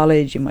people in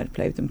college, you might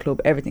play with them club,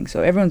 everything.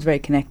 So everyone's very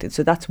connected.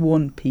 So that's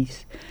one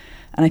piece.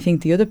 And I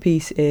think the other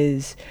piece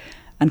is,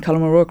 and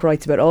Colin O'Rourke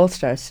writes about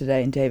All-Stars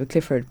today and David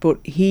Clifford, but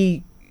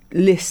he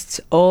lists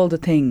all the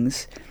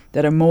things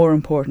that are more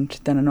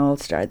important than an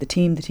All-Star. The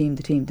team,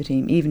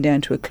 even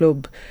down to a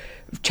club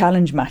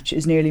challenge match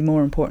is nearly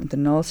more important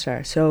than an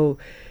All-Star. So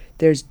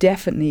there's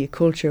definitely a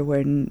culture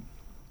where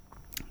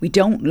we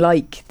don't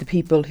like the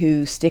people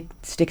who stick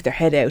their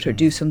head out or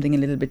do something a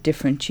little bit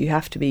different. You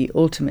have to be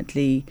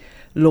ultimately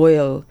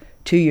loyal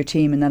to your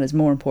team, and that is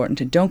more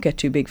important. And don't get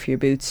too big for your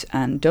boots,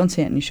 and don't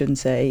say anything you shouldn't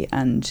say,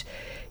 and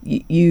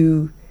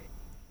you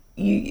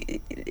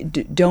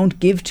don't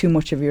give too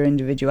much of your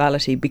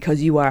individuality,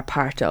 because you are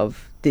part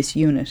of this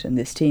unit and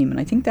this team. And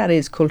I think that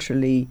is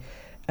culturally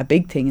a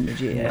big thing in the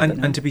GAA.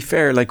 And to be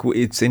fair, like,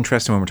 it's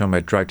interesting when we're talking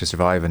about Drive to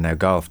Survive and now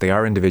golf, they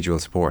are individual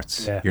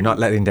sports. You're not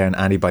letting down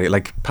anybody.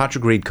 Like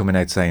Patrick Reed coming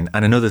out saying,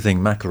 and another thing,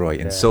 McIlroy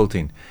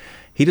insulting.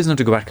 He doesn't have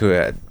to go back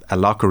to a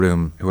locker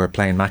room who are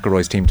playing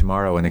McIlroy's team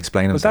tomorrow and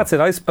explain himself. But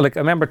that's it. I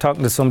remember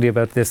talking to somebody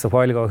about this a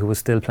while ago who was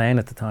still playing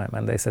at the time,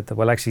 and they said that,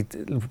 well, actually,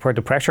 where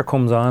the pressure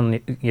comes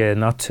on,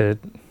 not to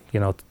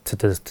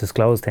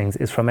disclose things,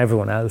 is from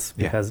everyone else,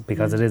 because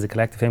it is a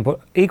collective thing.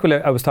 But equally,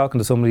 I was talking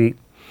to somebody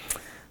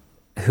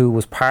who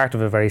was part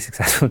of a very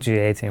successful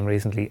GAA team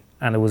recently,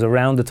 and it was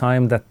around the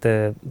time that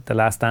the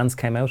Last Dance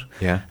came out.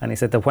 And he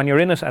said that when you're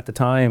in it at the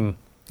time,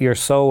 you're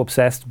so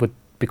obsessed with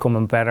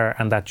becoming better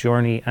and that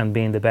journey and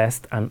being the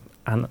best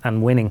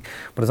and winning.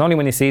 But it's only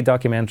when you see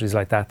documentaries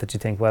like that you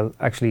think, well,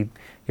 actually,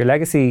 your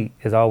legacy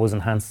is always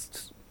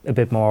enhanced a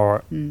bit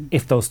more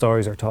if those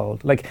stories are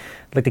told. Like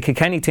the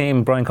Kilkenny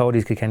team, Brian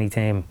Cody's Kilkenny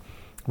team,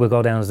 will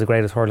go down as the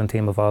greatest hurling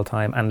team of all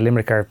time, and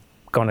Limerick are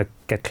going to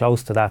get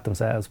close to that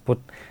themselves. But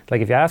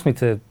like, if you ask me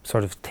to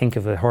sort of think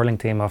of a hurling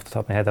team off the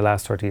top of my head the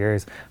last 30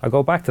 years, I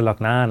go back to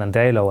Loughnane and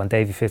Dalo and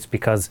Davy Fitz,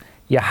 because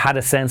you had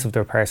a sense of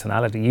their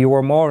personality. You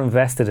were more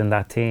invested in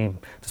that team,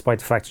 despite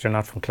the fact that you're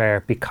not from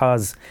Clare,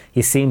 because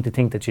you seemed to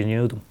think that you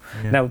knew them.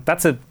 Now,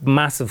 that's a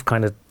massive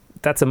kind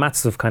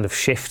of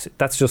shift.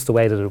 That's just the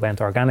way that it went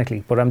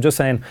organically. But I'm just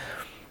saying,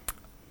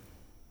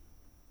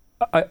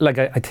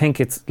 I think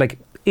it's like,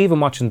 even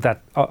watching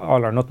that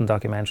All or Nothing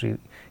documentary,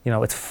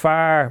 it's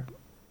far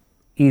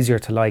easier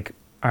to like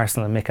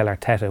Arsenal and Mikel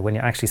Arteta when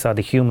you actually saw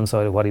the human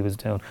side of what he was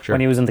doing.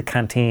 When he was in the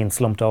canteen,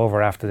 slumped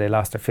over after they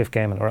lost their 5th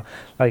game in a row.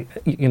 Like,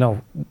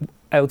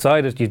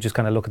 outside it, you just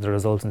kind of look at the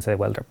results and say,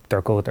 well,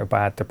 they're good, they're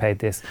bad, they're paid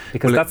this,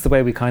 because that's the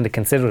way we kind of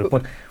consider it.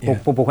 But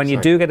when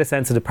you do get a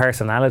sense of the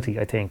personality,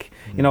 I think,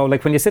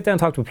 like when you sit down and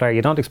talk to a player,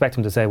 you don't expect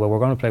them to say, well, we're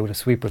going to play with a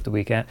sweeper at the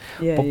weekend.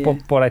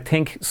 But I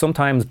think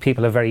sometimes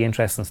people have very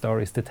interesting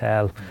stories to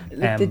tell.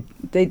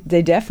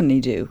 They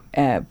definitely do.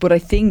 But I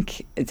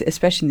think,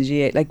 especially in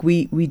the GAA, like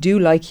we do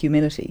like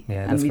humility,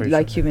 and we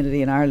like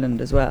humility in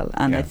Ireland as well.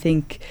 And I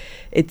think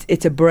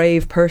it's a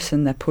brave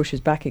person that pushes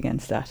back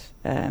against that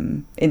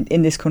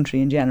in this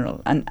country in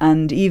general,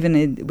 and even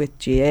with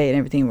GAA and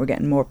everything, we're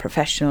getting more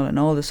professional and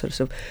all this sort of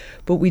stuff.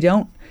 But we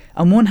don't.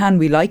 On one hand,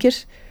 we like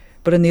it,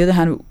 but on the other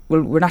hand,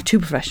 well, we're not too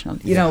professional,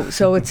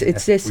 So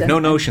it's this. No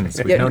notions.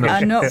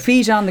 And no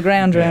feet on the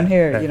ground around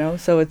here,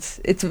 So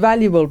it's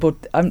valuable, but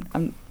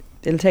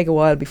it'll take a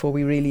while before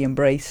we really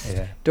embrace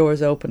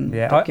doors open.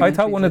 I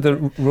thought one of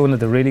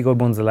the really good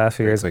ones the last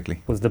few years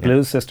was the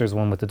Blues Sisters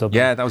one with the Dublin.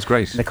 Yeah, that was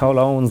great. Nicole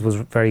Owens was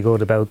very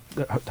good about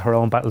her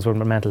own battles with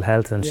mental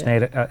health, and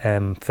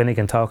Sinead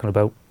Finnegan talking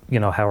about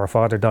how her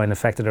father died and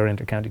affected her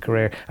inter-county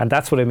career. And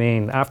that's what I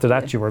mean. After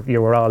that, you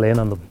were all in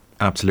on them.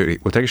 Absolutely.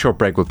 We'll take a short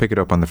break. We'll pick it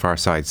up on the far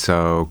side.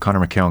 So Conor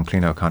McKeown,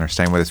 Cliona O'Connor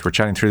staying with us. We're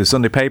chatting through the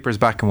Sunday papers.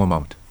 Back in one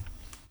moment.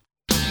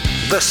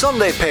 The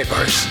Sunday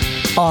papers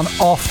on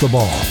Off the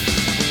Ball.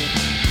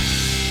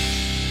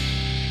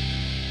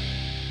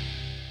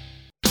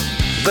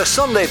 The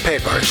Sunday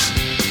papers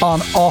on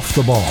Off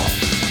the Ball.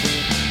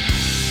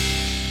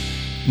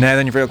 Now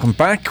then, you're welcome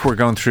back. We're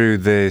going through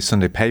the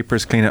Sunday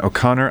papers. Cliona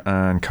O'Connor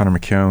and Conor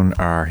McKeown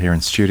are here in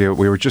studio.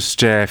 We were just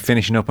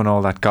finishing up on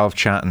all that golf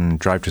chat and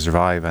Drive to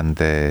Survive and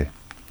the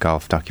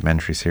golf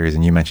documentary series,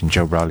 and you mentioned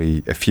Joe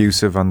Brolly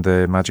effusive on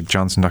the Magic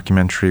Johnson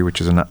documentary,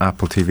 which is on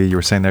Apple TV. You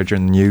were saying there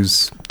during the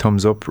news,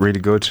 thumbs up, really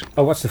good.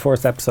 I watched the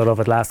first episode of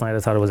it last night. I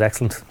thought it was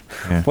excellent.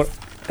 But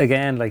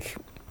again, like,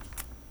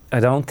 I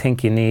don't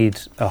think you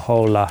need a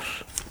whole lot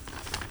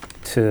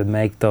to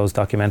make those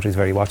documentaries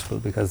very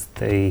watchable, because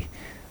they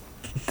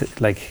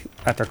like,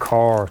 at their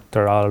core,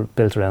 they're all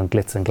built around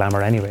glitz and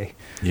glamour anyway.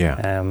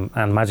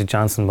 And Magic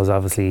Johnson was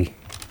obviously,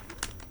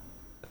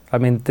 I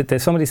mean,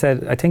 somebody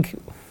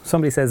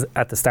says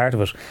at the start of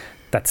it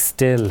that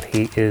still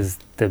he is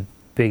the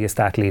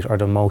biggest athlete or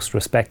the most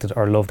respected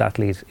or loved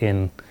athlete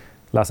in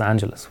Los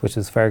Angeles, which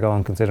is fair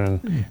going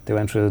considering they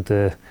went through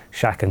the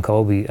Shaq and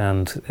Kobe,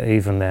 and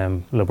even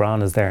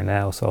LeBron is there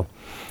now. So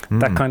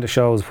that kind of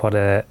shows what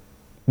a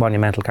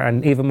monumental car.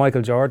 And even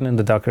Michael Jordan in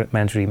the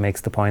documentary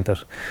makes the point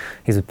that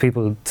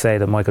people say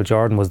that Michael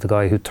Jordan was the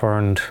guy who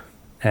turned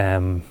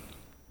the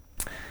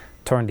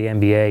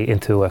NBA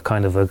into a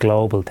kind of a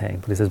global thing.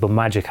 But he says, but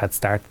Magic had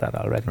started that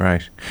already.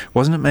 Right.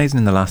 Wasn't it amazing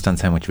in The Last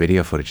Dance how much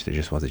video footage there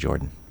just was of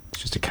Jordan?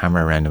 It's just a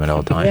camera around him at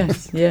all times.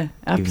 Yes, yeah,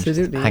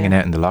 absolutely. Hanging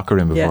out in the locker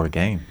room before a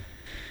game.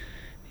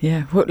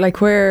 Yeah,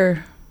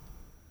 where...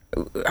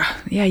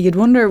 Yeah, you'd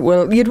wonder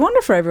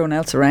for everyone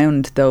else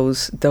around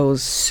those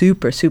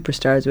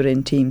superstars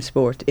within team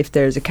sport if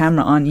there's a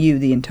camera on you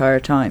the entire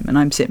time and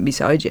I'm sitting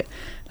beside you,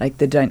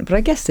 but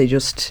I guess they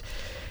just...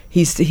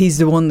 He's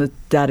the one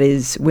that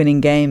is winning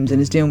games and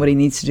is doing what he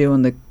needs to do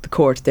on the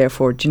court.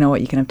 Therefore, do you know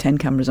what? You can have 10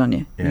 cameras on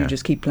you. And you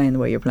just keep playing the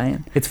way you're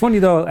playing. It's funny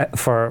though,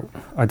 for,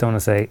 I don't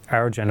want to say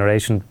our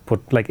generation,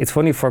 but it's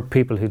funny for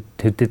people who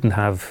didn't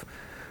have,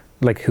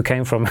 who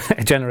came from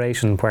a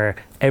generation where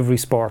every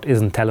sport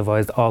isn't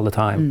televised all the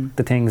time.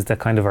 The things that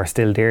kind of are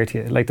still dear to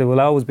you. There will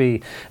always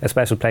be a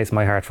special place in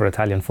my heart for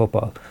Italian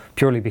football,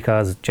 purely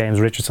because James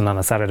Richardson on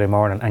a Saturday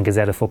morning and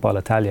Gazzetta Football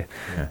Italia.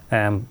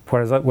 Yeah.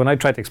 Whereas when I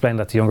try to explain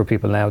that to younger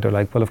people now, they're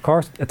like, well, of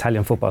course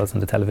Italian football is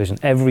on the television.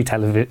 Every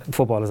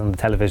football is on the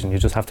television. You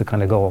just have to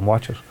kind of go and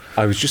watch it.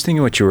 I was just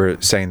thinking what you were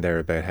saying there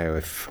about how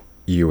if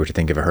you were to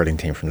think of a hurling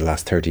team from the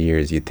last 30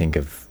 years, you'd think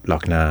of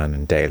Loughnane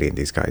and Daly and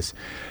these guys.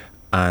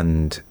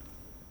 And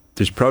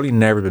there's probably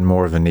never been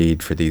more of a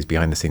need for these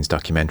behind-the-scenes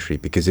documentary,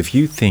 because if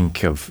you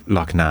think of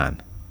Loughnane,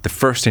 the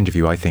first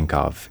interview I think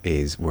of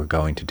is, we're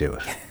going to do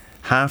it.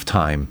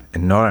 Half-time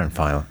in Northern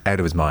final, out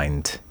of his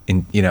mind,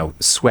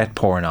 sweat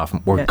pouring off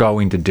him, we're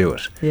going to do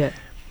it. Yeah.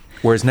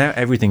 Whereas now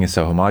everything is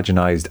so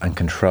homogenised and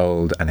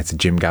controlled, and it's a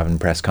Jim Gavin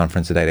press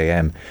conference at 8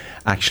 a.m.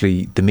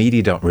 Actually, the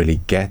media don't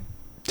really get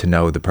to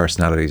know the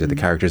personalities of the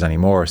characters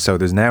anymore. So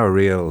there's now a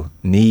real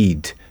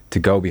need to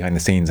go behind the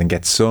scenes and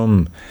get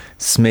some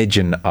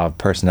smidgen of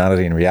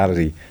personality and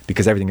reality,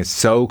 because everything is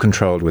so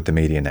controlled with the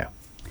media now.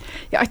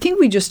 Yeah, I think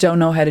we just don't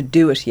know how to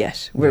do it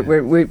yet. We're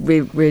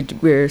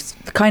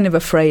kind of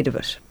afraid of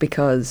it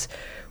because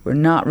we're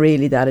not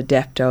really that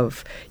adept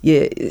of.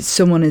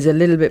 Someone is a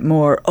little bit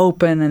more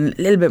open and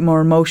a little bit more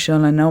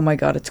emotional, and oh my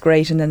God, it's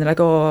great, and then they're like,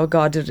 oh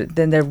God,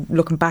 then they're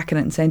looking back at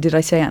it and saying, did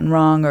I say anything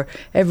wrong? Or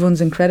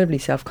everyone's incredibly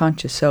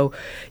self-conscious. So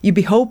you'd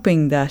be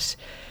hoping that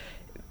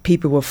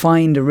people will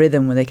find a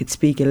rhythm where they could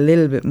speak a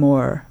little bit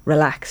more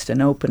relaxed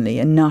and openly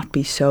and not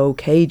be so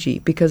cagey,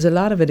 because a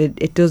lot of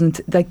it doesn't,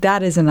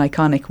 that is an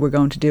iconic we're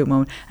going to do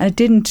moment, and it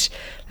didn't,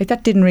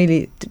 that didn't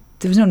really,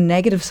 there was no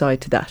negative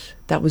side to that.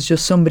 That was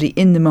just somebody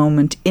in the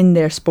moment, in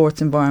their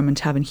sports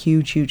environment, having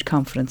huge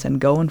confidence and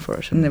going for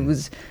it. And it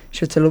was,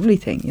 it's a lovely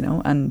thing,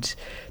 and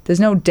there's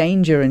no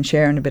danger in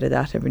sharing a bit of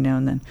that every now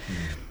and then.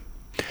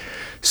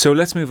 So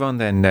let's move on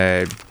then.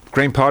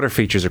 Graham Potter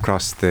features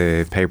across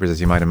the papers,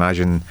 as you might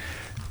imagine.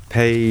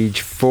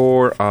 Page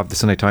 4 of the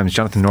Sunday Times,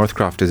 Jonathan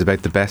Northcroft is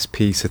about the best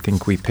piece I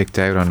think we picked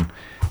out on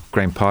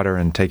Graham Potter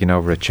and taking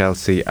over at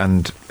Chelsea.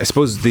 And I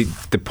suppose the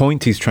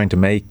point he's trying to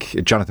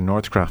make, Jonathan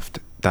Northcroft,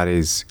 that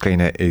is,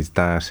 Cliona, is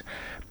that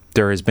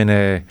there has been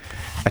a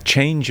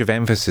change of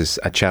emphasis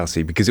at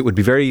Chelsea, because it would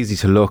be very easy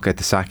to look at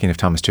the sacking of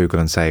Thomas Tuchel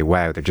and say,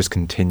 wow, they're just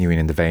continuing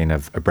in the vein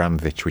of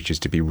Abramovich, which is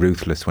to be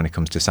ruthless when it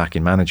comes to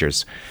sacking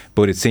managers.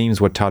 But it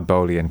seems what Todd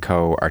Boehly and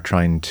co are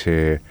trying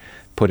to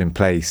put in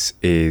place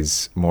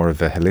is more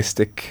of a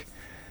holistic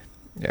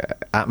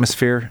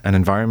atmosphere and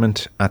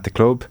environment at the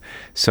club.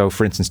 So,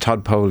 for instance,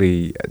 Todd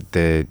Boehly,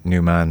 the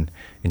new man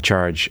in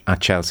charge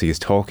at Chelsea, is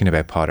talking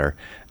about Potter,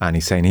 and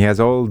he's saying he has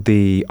all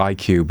the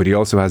IQ, but he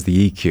also has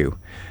the EQ.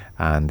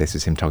 And this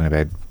is him talking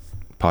about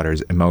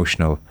Potter's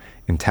emotional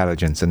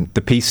intelligence. And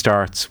the piece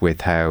starts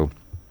with how,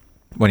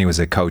 when he was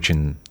a coach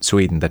in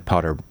Sweden, that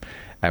Potter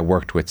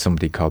worked with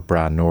somebody called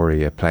Brad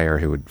Norrie, a player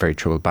who had very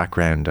troubled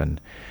background,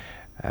 and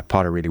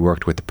Potter really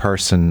worked with the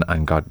person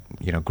and got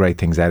great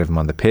things out of him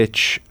on the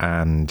pitch.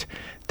 And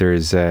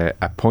there's a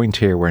point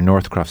here where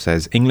Northcroft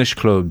says English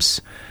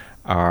clubs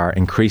are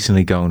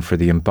increasingly going for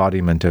the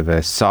embodiment of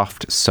a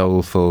soft,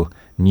 soulful,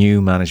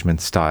 new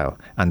management style,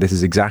 and this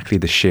is exactly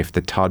the shift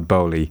that Todd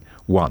Boehly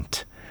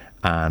want.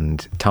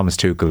 And Thomas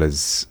Tuchel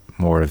is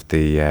more of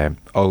the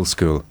old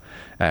school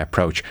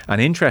approach.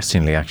 And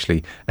interestingly,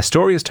 actually, a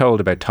story is told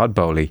about Todd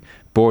Boehly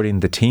boarding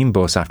the team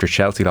bus after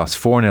Chelsea lost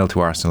 4-0 to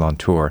Arsenal on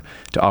tour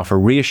to offer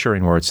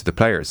reassuring words to the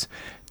players.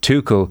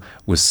 Tuchel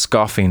was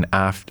scoffing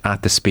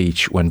at the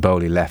speech when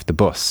Boehly left the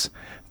bus.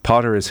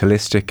 Potter is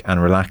holistic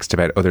and relaxed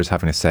about others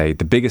having a say.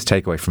 The biggest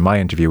takeaway from my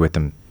interview with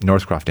him,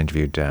 Northcroft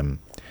interviewed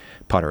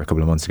Potter a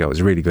couple of months ago. It was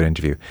a really good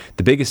interview.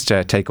 The biggest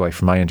takeaway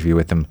from my interview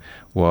with him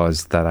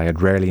was that I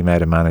had rarely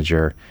met a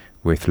manager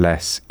with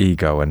less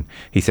ego. And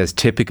he says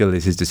typical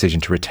is his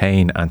decision to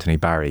retain Anthony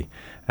Barry,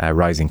 a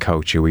rising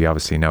coach who we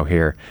obviously know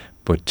here.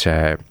 But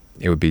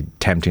it would be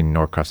tempting,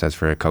 Northcroft says,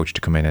 for a coach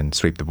to come in and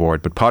sweep the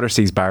board. But Potter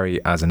sees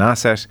Barry as an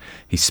asset.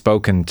 He's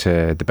spoken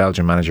to the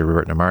Belgian manager,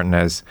 Roberto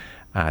Martinez,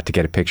 to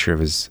get a picture of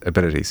his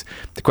abilities.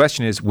 The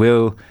question is,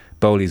 will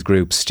Bowley's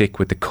group stick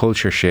with the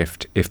culture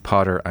shift if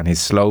Potter and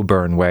his slow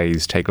burn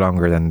ways take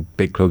longer than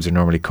big clubs are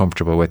normally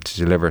comfortable with to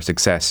deliver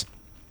success.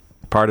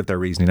 Part of their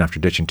reasoning after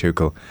ditching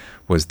Tuchel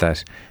was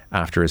that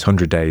after his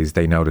 100 days,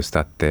 they noticed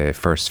that the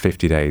first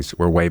 50 days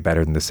were way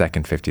better than the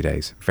second 50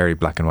 days. Very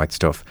black and white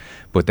stuff.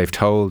 But they've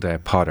told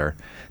Potter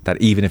that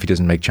even if he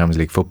doesn't make Champions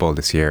League football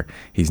this year,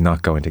 he's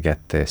not going to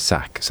get the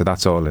sack. So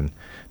that's all in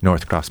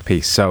Northcross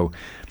piece. So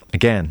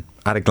again,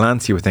 at a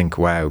glance, you would think,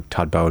 wow,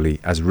 Todd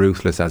Bowley, as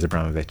ruthless as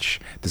Abramovich,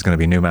 there's going to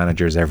be new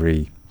managers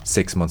every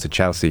 6 months at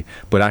Chelsea.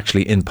 But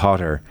actually in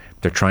Potter,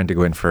 they're trying to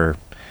go in for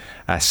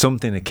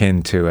something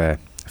akin to a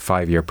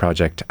 5-year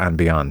project and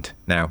beyond.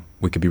 Now,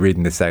 we could be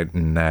reading this out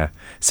in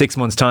 6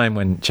 months' time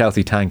when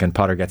Chelsea tank and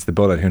Potter gets the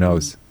bullet. Who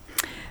knows?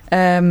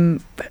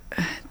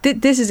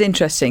 This is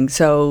interesting.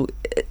 So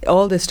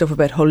all this stuff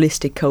about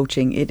holistic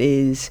coaching, it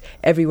is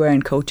everywhere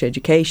in coach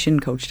education,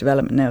 coach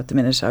development now at the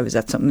minute. I was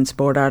at something in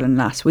Sport Ireland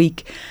last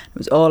week. It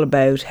was all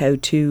about how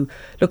to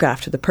look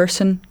after the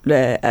person.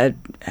 It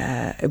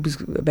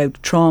was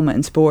about trauma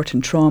in sport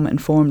and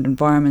trauma-informed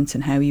environments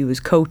and how you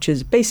as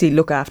coaches basically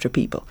look after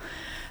people.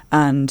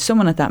 And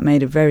someone at that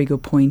made a very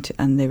good point,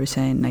 and they were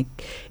saying, like,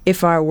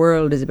 if our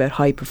world is about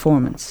high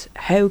performance,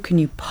 how can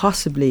you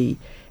possibly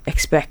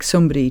expect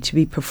somebody to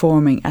be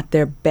performing at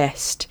their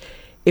best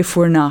if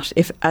we're not,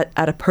 if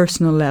at a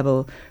personal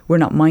level we're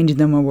not minding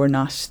them, or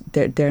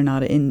they're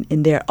not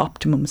in their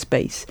optimum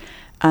space?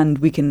 And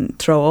we can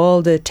throw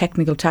all the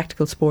technical,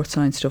 tactical, sports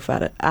science stuff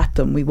at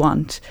them we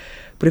want,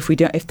 but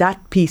if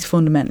that piece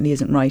fundamentally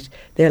isn't right,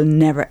 they'll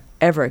never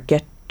ever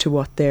get to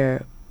what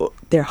their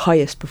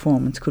highest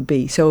performance could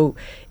be. So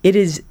it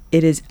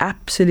is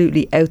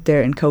absolutely out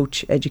there in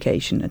coach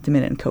education at the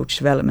minute, and coach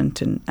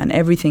development and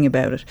everything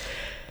about it.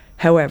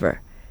 However,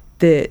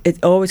 it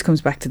always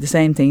comes back to the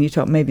same thing. You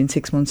thought maybe in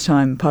 6 months'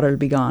 time Potter will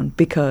be gone,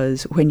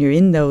 because when you're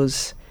in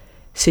those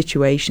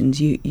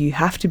situations, you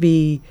have to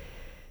be.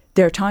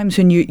 There are times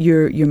when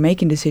you're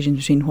making decisions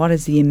between what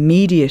is the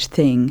immediate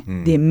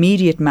thing, the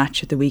immediate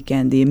match at the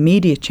weekend, the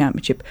immediate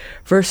championship,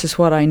 versus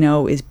what I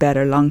know is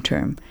better long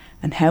term.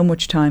 And how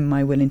much time am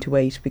I willing to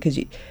wait? Because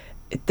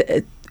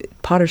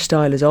Potter's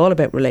style is all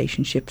about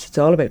relationships. It's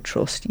all about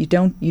trust. You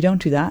don't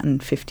do that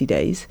in 50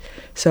 days.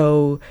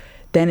 So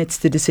then it's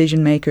the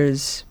decision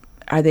makers.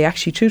 Are they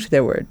actually true to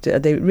their word? Are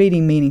they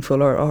really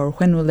meaningful, or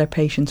when will their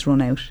patience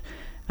run out?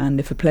 And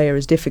if a player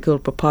is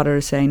difficult, but Potter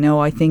is saying, no,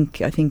 I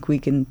think we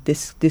can.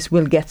 This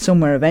will get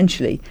somewhere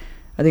eventually.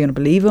 Are they going to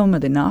believe him? Are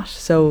they not?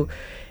 So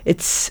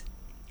it's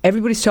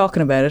everybody's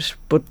talking about it,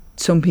 but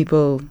some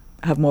people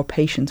have more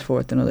patience for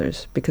it than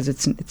others, because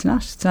it's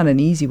not an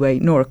easy way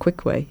nor a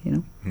quick way, you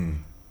know.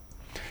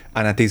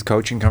 And at these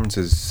coaching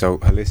conferences, so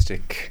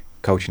holistic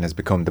coaching has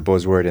become the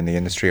buzzword in the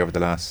industry over the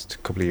last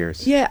couple of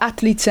years. Yeah,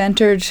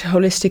 athlete-centred,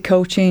 holistic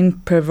coaching,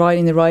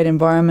 providing the right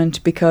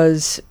environment,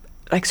 because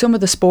like some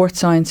of the sports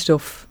science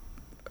stuff,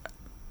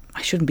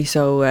 I shouldn't be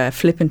so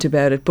flippant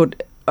about it,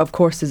 but of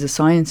course there's a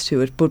science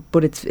to it,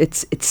 but it's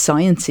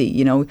sciencey,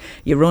 you know.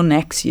 You run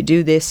X, you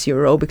do this,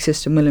 your aerobic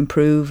system will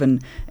improve,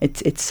 and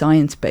it's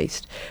science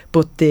based.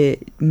 But the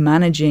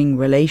managing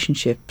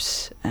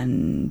relationships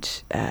and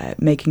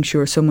making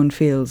sure someone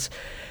feels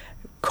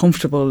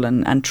comfortable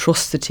and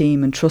trusts the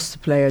team and trusts the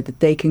player, that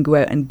they can go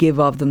out and give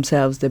of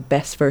themselves the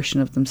best version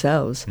of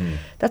themselves.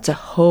 That's a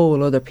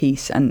whole other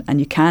piece, and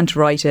you can't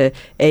write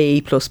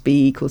A plus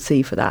B equals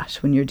C for that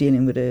when you're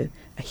dealing with the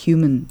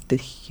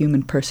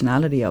human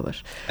personality of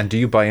it. And do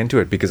you buy into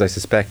it? Because I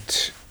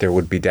suspect there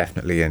would be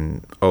definitely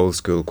an old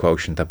school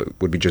quotient that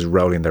would be just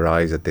rolling their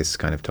eyes at this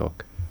kind of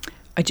talk.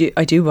 I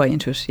do buy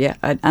into it, yeah,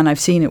 and I've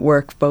seen it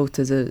work both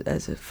as a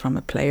from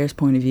a player's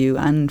point of view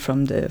and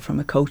from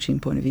a coaching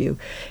point of view.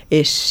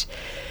 It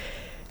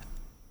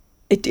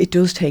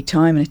does take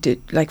time,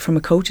 and like from a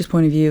coach's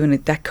point of view, and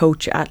that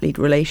coach-athlete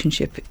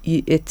relationship,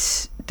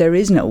 there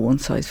is no one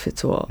size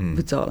fits all.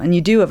 And you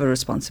do have a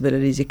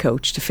responsibility as a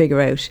coach to figure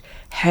out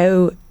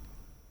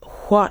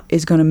what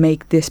is going to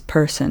make this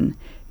person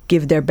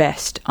give their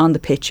best on the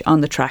pitch, on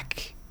the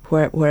track,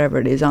 wherever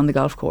it is, on the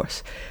golf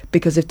course.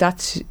 Because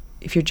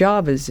if your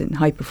job is in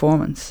high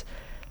performance,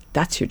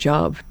 that's your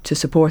job, to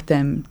support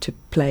them to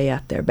play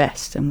at their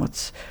best. And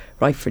what's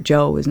right for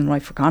Joe isn't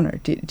right for Connor.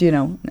 Do you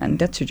know? And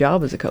that's your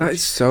job as a coach. That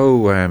is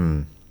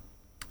so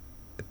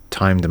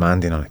time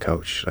demanding on a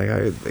coach. Like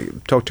I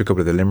talked to a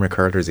couple of the Limerick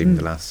hurlers even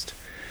the last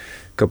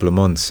couple of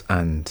months,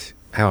 and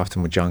how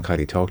often would John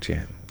Kiely talk to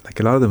you? Like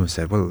a lot of them have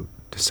said, well,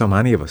 there's so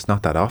many of us,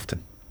 not that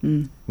often.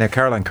 Now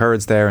Caroline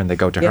Currad's there, and they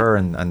go to her,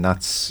 and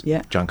that's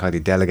John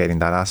Kiely delegating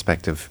that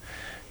aspect of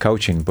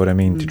coaching. But I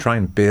mean, to try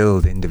and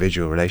build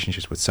individual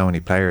relationships with so many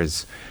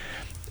players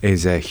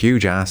is a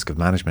huge ask of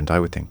management, I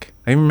would think.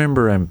 I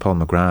remember Paul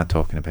McGrath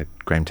talking about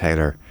Graham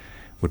Taylor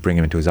would bring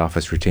him into his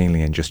office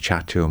routinely and just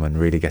chat to him and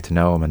really get to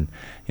know him. And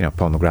you know,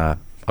 Paul McGrath,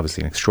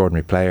 obviously an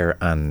extraordinary player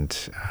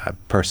and a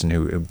person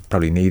who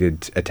probably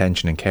needed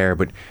attention and care,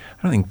 but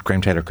I don't think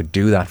Graham Taylor could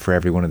do that for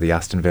every one of the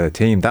Aston Villa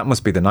team. That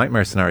must be the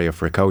nightmare scenario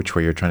for a coach,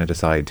 where you're trying to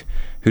decide,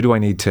 who do I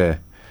need to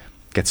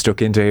get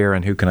stuck into here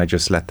and who can I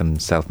just let them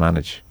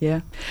self-manage?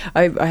 Yeah.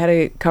 I had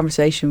a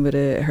conversation with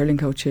a hurling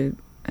coach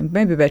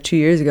maybe about 2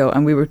 years ago,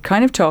 and we were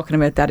kind of talking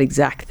about that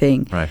exact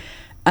thing. Right.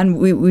 And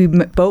we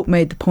both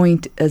made the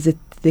point as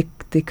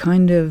the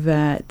kind of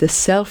the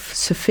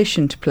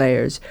self-sufficient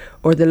players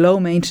or the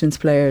low-maintenance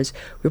players,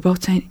 we're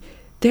both saying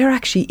they're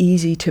actually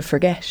easy to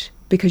forget,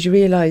 because you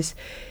realise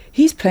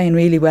he's playing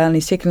really well and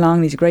he's ticking along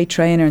and he's a great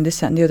trainer and this,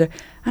 that and the other,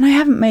 and I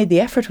haven't made the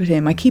effort with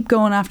him. I keep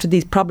going after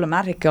these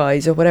problematic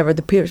guys or whatever,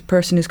 the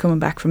person who's coming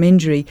back from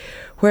injury,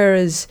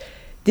 whereas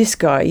this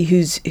guy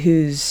who's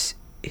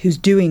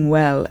doing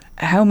well,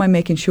 how am I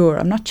making sure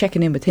I'm not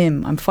checking in with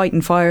him? I'm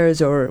fighting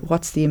fires, or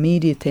what's the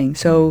immediate thing?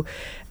 So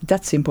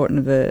that's the importance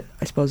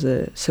of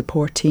a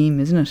support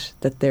team, isn't it?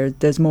 That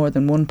there's more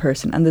than one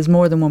person, and there's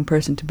more than one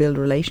person to build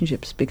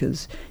relationships,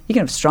 because you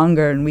can have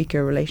stronger and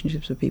weaker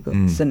relationships with people.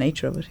 It's the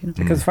nature of it, you know.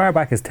 Because as far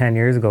back as 10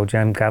 years ago,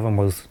 Jem Gavin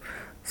was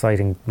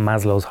citing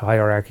Maslow's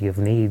hierarchy of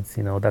needs,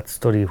 you know, that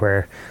study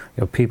where,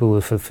 you know, people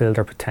will fulfill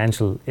their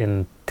potential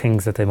in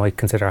things that they might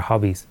consider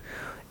hobbies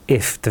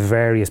if the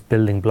various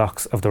building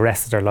blocks of the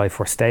rest of their life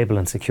were stable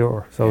and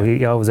secure. So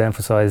he always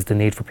emphasised the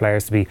need for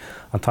players to be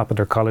on top of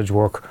their college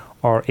work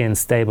or in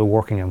stable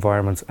working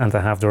environments, and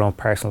to have their own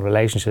personal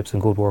relationships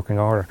in good working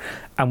order.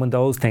 And when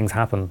those things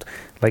happened,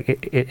 like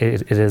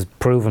it is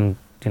proven,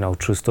 you know,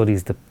 through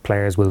studies, that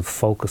players will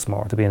focus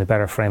more, to be in a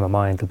better frame of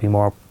mind, to be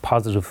more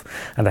positive,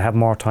 and to have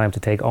more time to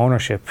take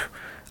ownership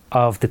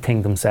of the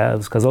thing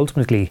themselves. Because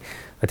ultimately,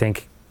 I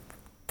think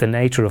the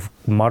nature of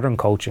modern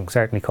coaching,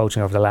 certainly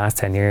coaching over the last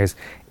 10 years,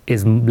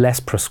 is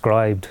less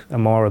prescribed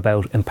and more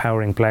about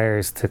empowering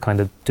players to kind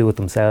of do it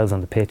themselves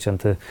on the pitch and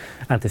to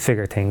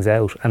figure things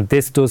out. And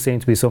this does seem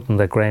to be something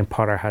that Graham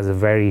Potter has a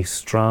very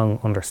strong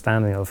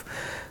understanding of,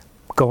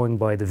 going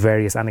by the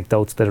various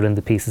anecdotes that are in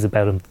the pieces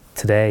about him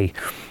today,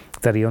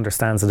 that he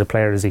understands that a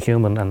player is a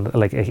human, and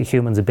like a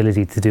human's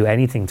ability to do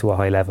anything to a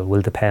high level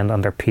will depend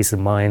on their peace of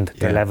mind,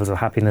 their levels of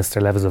happiness,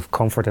 their levels of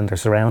comfort in their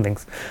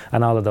surroundings,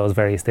 and all of those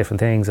various different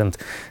things. And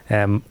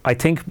I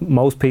think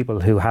most people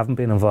who haven't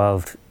been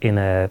involved in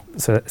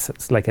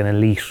like an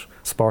elite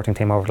sporting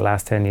team over the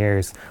last 10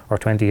 years or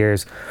 20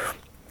 years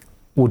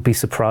would be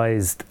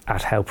surprised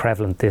at how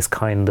prevalent this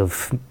kind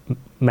of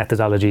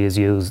methodology is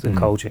used in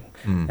coaching.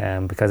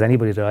 Because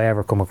anybody that I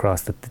ever come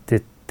across,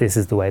 that this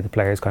is the way the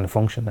players kind of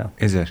function now.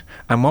 Is it?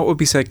 And what would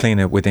be said,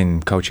 Cliona,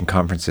 within coaching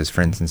conferences,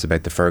 for instance,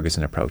 about the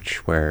Ferguson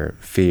approach, where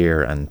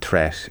fear and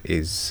threat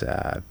is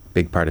a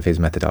big part of his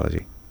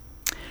methodology?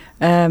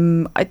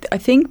 I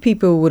think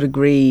people would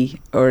agree,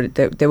 or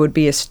there would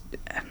be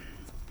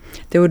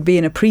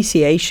an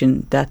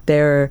appreciation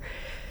that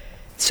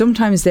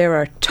sometimes there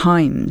are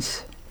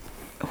times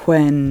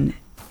when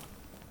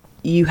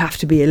you have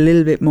to be a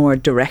little bit more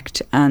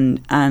direct,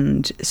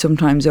 and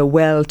sometimes a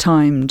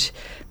well-timed,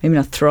 maybe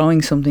not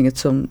throwing something at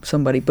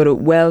somebody, but a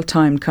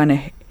well-timed kind of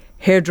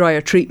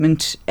hairdryer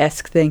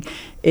treatment-esque thing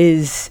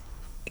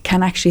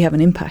can actually have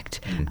an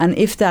impact. And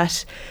if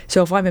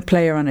I'm a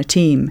player on a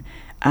team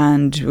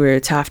and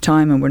it's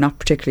half-time and we're not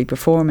particularly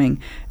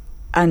performing,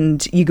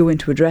 and you go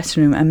into a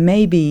dressing room and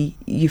maybe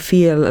you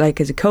feel like,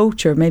 as a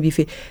coach, or maybe you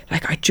feel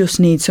like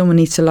someone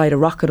needs to light a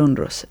rocket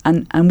under us,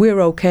 and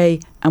we're okay,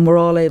 and we're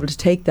all able to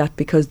take that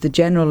because the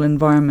general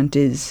environment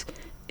is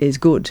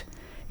good,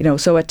 you know.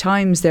 So at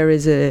times there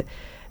is a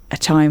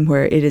time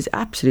where it is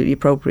absolutely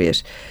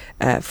appropriate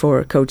for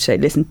a coach to say,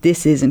 listen,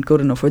 this isn't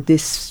good enough, or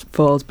this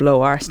falls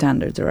below our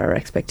standards or our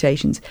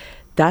expectations.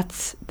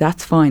 That's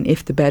fine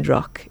if the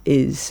bedrock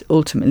is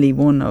ultimately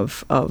one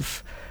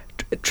of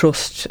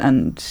trust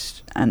and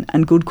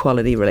good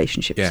quality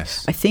relationships.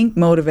 Yes. I think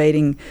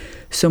motivating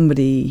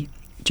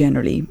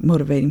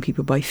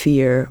people by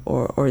fear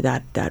or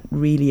that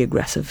really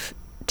aggressive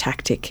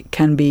tactic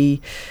can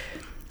be,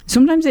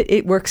 sometimes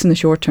it works in the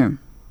short term,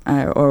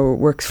 or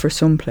works for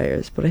some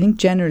players, but I think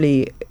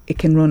generally it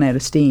can run out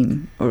of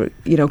steam, or,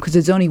 you know, because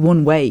there's only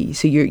one way.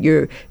 So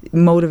you're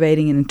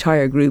motivating an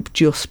entire group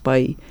just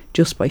by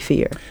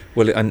fear.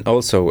 Well, and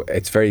also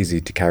it's very easy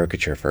to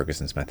caricature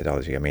Ferguson's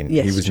methodology. I mean,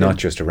 he was not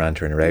just a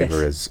ranter and a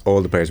raver, as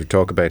all the players would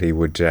talk about. He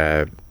would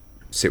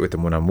sit with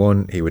them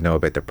one-on-one. He would know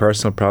about their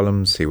personal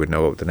problems. He would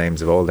know the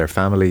names of all their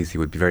families. He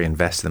would be very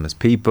invested in them as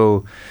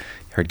people.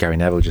 I heard Gary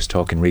Neville just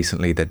talking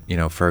recently that, you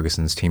know,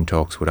 Ferguson's team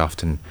talks would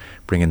often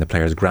bring in the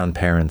players'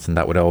 grandparents, and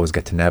that would always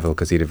get to Neville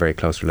because he had a very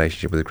close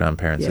relationship with his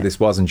grandparents. So this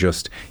wasn't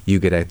just, you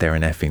get out there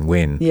and effing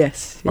win,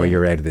 or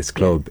you're out of this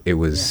club. It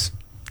was,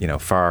 you know,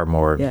 far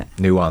more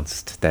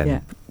nuanced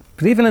than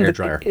But even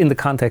in the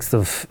context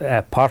of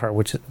Potter,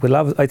 which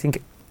I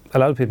think a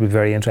lot of people would be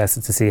very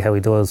interested to see how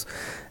he does,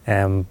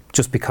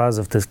 just because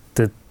of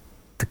the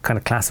kind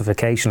of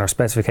classification or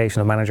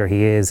specification of manager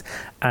he is,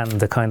 and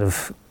the kind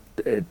of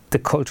the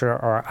culture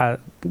or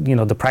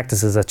the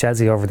practices at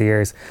Chelsea over the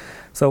years.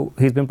 So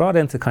he's been brought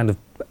in to kind of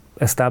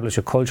establish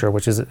a culture,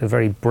 which is a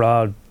very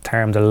broad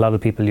term that a lot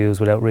of people use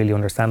without really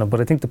understanding.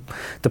 But I think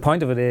the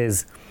point of it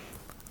is,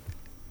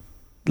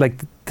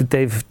 like,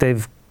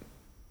 they've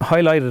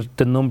highlighted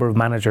the number of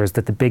managers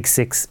that the big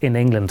six in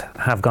England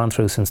have gone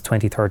through since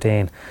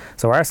 2013.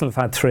 So Arsenal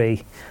have had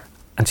 3,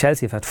 and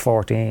Chelsea have had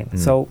 14.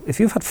 So if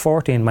you've had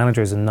 14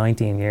 managers in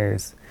 19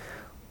 years,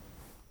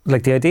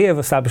 like the idea of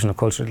establishing a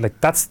culture, like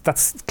that's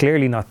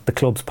clearly not the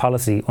club's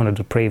policy under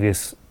the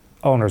previous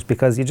owners,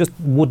 because you just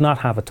would not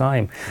have a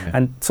time.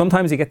 And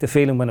sometimes you get the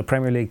feeling when a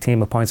Premier League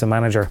team appoints a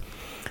manager,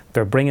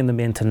 they're bringing them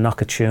in to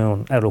knock a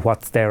tune out of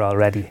what's there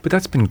already. But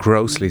that's been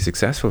grossly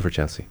successful for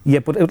Chelsea. Yeah,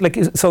 but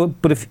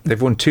if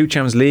they've won 2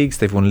 Champions Leagues,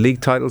 they've won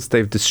league titles,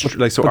 they've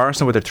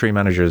Arsenal with their 3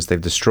 managers, they've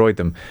destroyed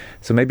them.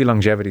 So maybe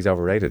longevity is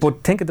overrated.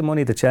 But think of the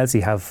money that Chelsea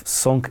have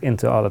sunk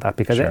into all of that,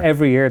 because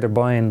every year they're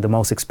buying the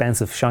most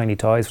expensive shiny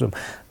toys for them.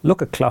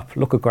 Look at Klopp,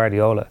 look at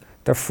Guardiola.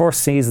 Their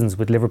first seasons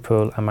with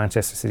Liverpool and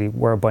Manchester City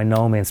were by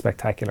no means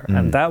spectacular,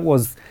 and that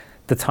was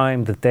the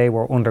time that they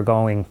were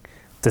undergoing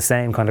the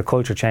same kind of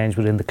culture change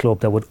within the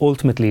club that would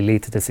ultimately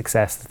lead to the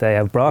success that they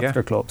have brought to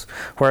their clubs.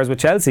 Whereas with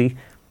Chelsea,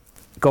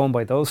 going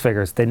by those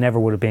figures, they never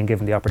would have been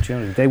given the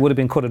opportunity. They would have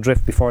been cut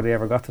adrift before they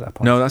ever got to that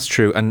point. No, that's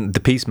true. And the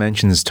piece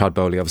mentions Todd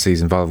Bowley obviously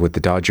is involved with the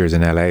Dodgers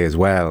in LA as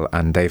well,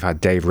 and they've had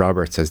Dave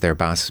Roberts as their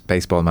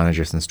baseball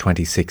manager since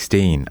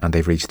 2016, and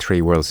they've reached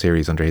 3 World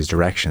Series under his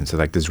direction. So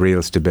like there's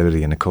real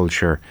stability in a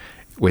culture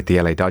with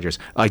the LA Dodgers.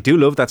 I do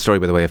love that story,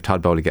 by the way, of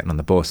Todd Bowley getting on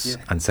the bus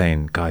and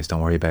saying, guys,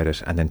 don't worry about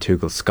it, and then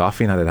Tuchel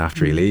scoffing at it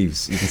after he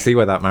leaves. You can see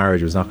why that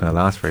marriage was not going to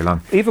last very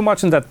long. Even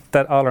watching that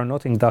All or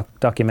Nothing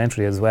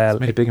documentary as well.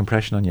 It's made a big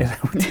impression on you. Yeah,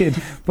 it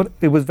did. But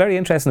it was very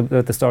interesting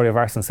about the story of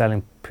Arsenal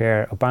selling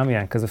Pierre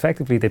Aubameyang, because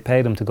effectively they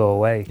paid him to go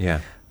away. Yeah.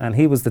 And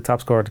he was the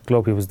top scorer at the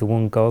club. He was the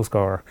 1 goal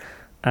scorer.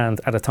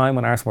 And at a time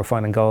when Arsenal were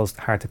finding goals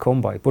hard to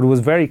come by. But it was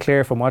very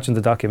clear from watching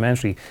the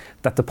documentary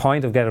that the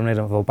point of getting rid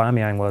of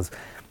Aubameyang was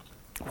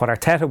what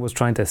Arteta was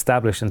trying to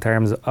establish in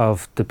terms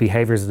of the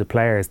behaviours of the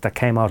players that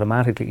came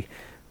automatically.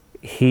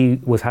 He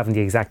was having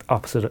the exact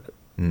opposite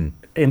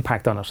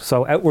impact on it.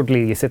 So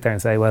outwardly you sit there and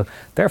say, well,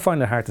 they're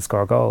finding it hard to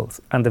score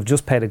goals, and they've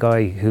just paid a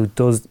guy who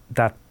does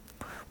that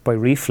by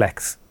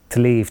reflex to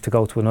leave to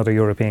go to another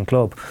European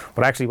club.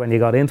 But actually when you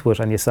got into it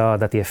and you saw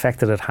that the effect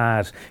that it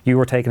had, you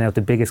were taking out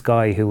the biggest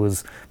guy who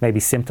was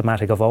maybe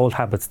symptomatic of old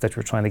habits that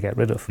you're trying to get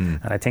rid of.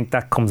 And I think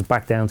that comes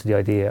back down to the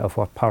idea of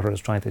what Potter is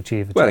trying to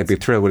achieve. Well, I'd be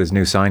thrilled with his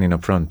new signing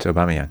up front,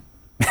 Aubameyang.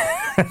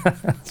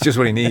 It's just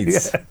what he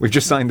needs. We've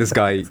just signed this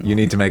guy, you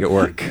need to make it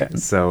work.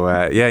 So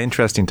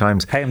interesting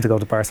times. Pay him to go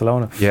to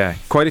Barcelona. Yeah,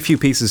 quite a few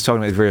pieces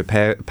talking about Vera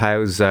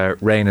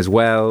Pauw's reign as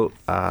well.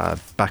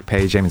 Back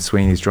page, Eamon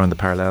Sweeney's drawing the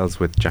parallels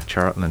with Jack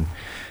Charlton and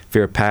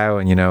Vera Pauw,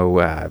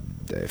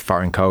 and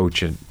foreign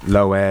coach and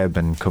low ebb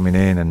and coming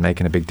in and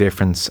making a big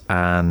difference.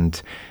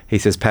 And he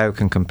says Pauw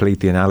can complete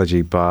the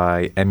analogy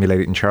by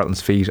emulating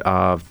Charlton's feat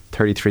of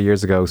 33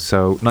 years ago.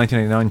 So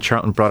 1989,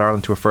 Charlton brought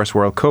Ireland to a first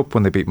World Cup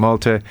when they beat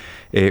Malta.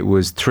 It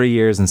was 3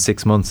 years and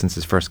 6 months since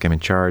his first game in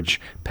charge.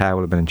 Pauw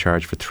will have been in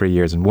charge for 3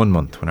 years and 1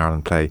 month when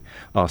Ireland play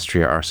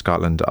Austria or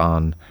Scotland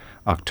on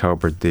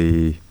October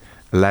the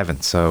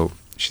 11th. So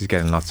she's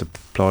getting lots of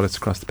plaudits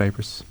across the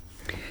papers.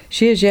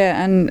 She is,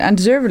 yeah, and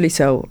deservedly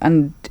so.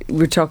 And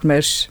we're talking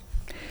about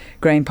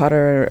Graham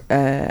Potter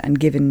and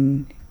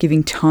giving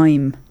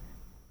time.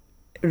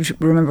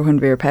 Remember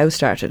when Vera Pauw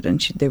started, and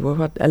they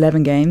were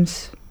 11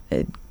 games,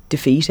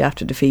 defeat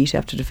after defeat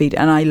after defeat.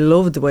 And I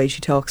loved the way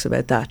she talks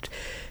about that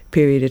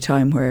period of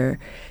time where,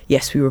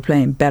 yes, we were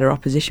playing better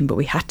opposition, but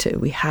we had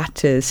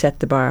to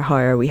set the bar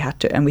higher. We had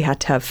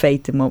to have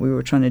faith in what we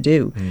were trying to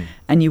do.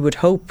 And you would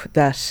hope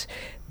that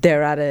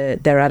they're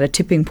at a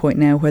tipping point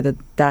now where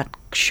that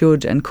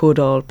should and could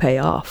all pay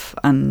off.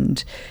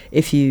 And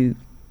if you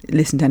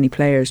listen to any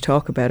players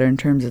talk about it in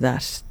terms of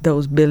that,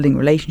 those building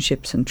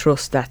relationships and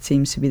trust, that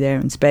seems to be there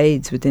in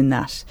spades within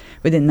that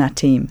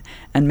team.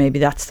 And maybe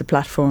that's the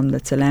platform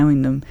that's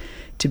allowing them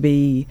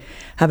to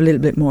have a little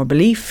bit more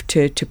belief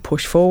to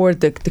push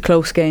forward. The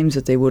close games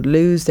that they would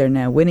lose, they're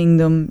now winning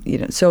them.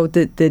 So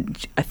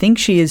I think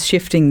she is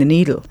shifting the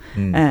needle.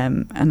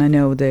 And I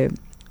know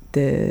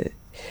the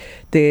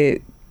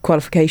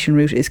qualification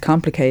route is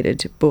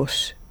complicated,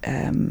 but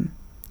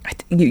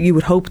you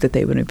would hope that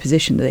they were in a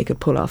position that they could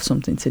pull off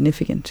something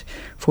significant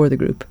for the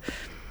group.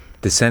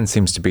 The sense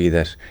seems to be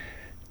that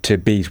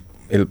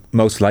it'll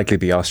most likely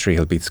be Austria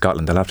who'll beat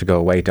Scotland. They'll have to go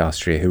away to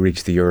Austria, who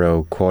reached the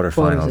Euro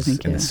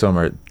quarterfinals in the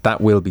summer.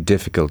 That will be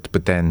difficult,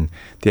 but then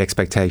the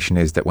expectation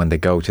is that when they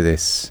go to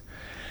this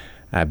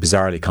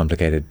bizarrely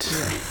complicated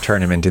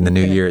tournament in the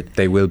new year,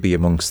 they will be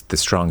amongst the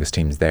strongest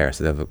teams there,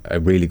 so they have a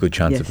really good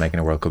chance of making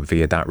a World Cup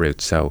via that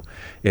route. So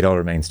it all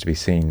remains to be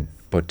seen.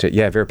 But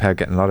Vera Pauw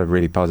getting a lot of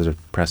really positive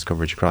press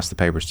coverage across the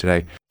papers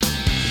today.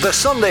 The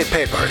Sunday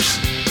Papers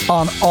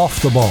on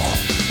Off the Ball.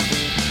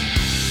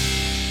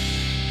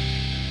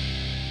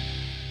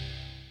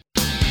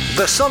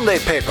 The Sunday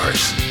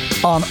Papers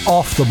on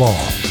Off the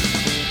Ball.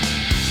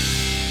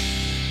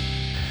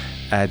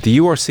 The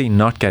URC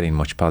not getting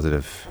much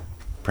positive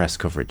press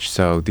coverage.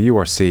 So the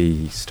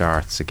URC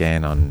starts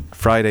again on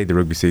Friday. The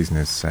rugby season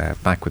is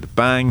back with a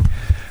bang,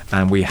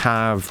 and we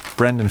have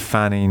Brendan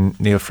Fanning,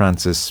 Neil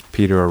Francis,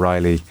 Peter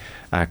O'Reilly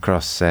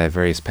across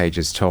various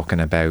pages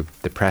talking about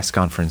the press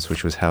conference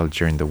which was held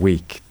during the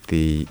week.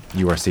 The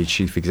URC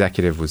chief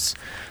executive was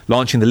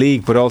launching the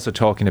league, but also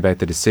talking about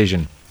the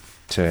decision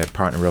to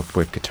partner up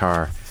with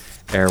Qatar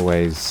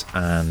Airways.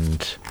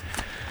 And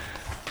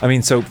I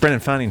mean, so Brendan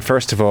Fanning,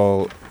 first of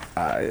all,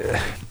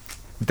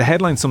 the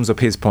headline sums up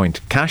his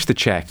point: cash the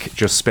check,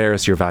 just spare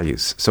us your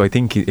values. So I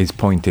think his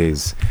point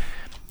is,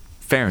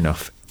 fair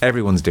enough,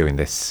 everyone's doing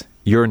this,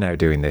 you're now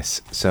doing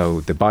this.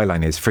 So the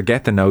byline is,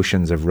 forget the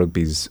notions of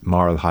rugby's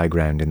moral high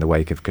ground in the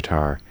wake of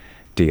Qatar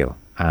deal.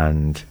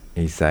 And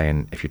he's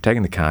saying, if you're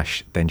taking the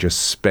cash, then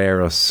just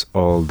spare us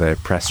all the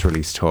press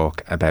release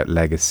talk about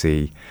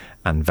legacy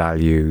and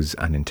values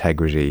and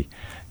integrity.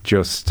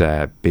 Just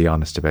be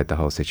honest about the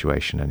whole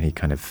situation. And he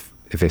kind of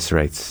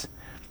eviscerates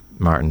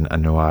Martin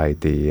Anayi,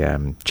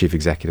 the chief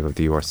executive of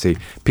the URC.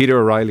 Peter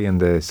O'Reilly in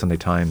the Sunday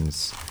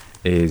Times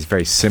is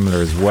very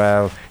similar as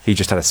well. He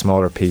just had a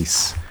smaller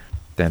piece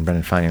than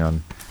Brendan Fanning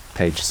on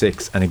page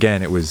 6. And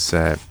again, it was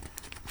a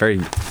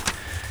very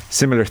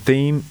similar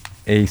theme.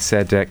 He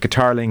said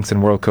Qatar links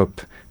and World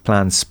Cup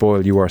plans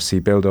spoil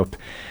URC build-up.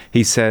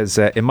 He says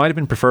it might have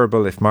been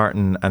preferable if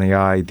Martin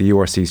Anayi, the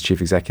URC's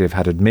chief executive,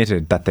 had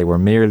admitted that they were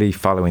merely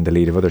following the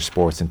lead of other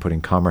sports in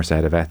putting commerce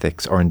ahead of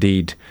ethics, or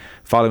indeed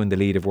following the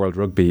lead of World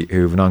Rugby,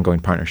 who have an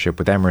ongoing partnership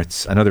with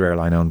Emirates, another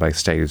airline owned by a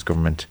state whose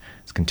government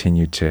has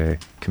continued to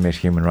commit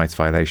human rights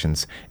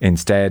violations.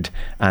 Instead,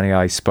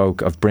 Anayi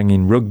spoke of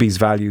bringing rugby's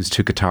values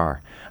to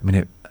Qatar. I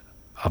mean,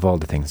 of all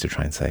the things to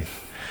try and say.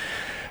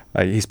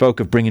 He spoke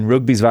of bringing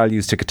rugby's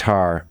values to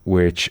Qatar,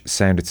 which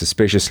sounded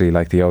suspiciously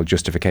like the old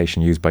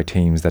justification used by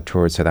teams that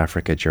toured South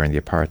Africa during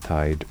the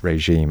apartheid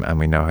regime, and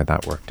we know how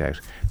that worked out.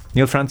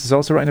 Neil France is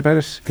also writing about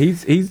it.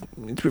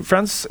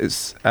 France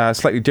is a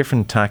slightly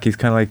different tack. He's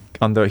kind of like,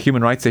 on the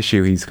human rights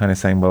issue, he's kind of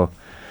saying, well,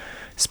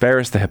 spare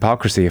us the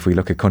hypocrisy if we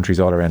look at countries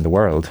all around the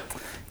world.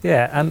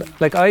 Yeah, and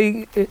like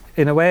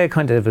in a way, I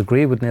kind of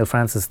agree with Neil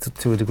Francis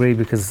to a degree,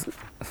 because,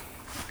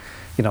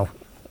 you know,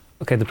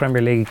 okay, the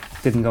Premier League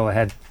didn't go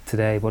ahead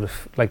today, but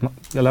if, like,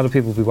 a lot of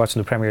people will be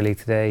watching the Premier League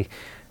today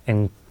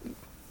in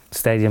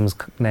stadiums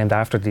named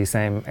after these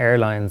same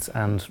airlines,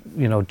 and,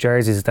 you know,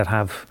 jerseys that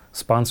have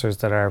sponsors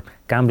that are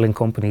gambling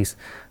companies.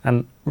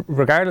 And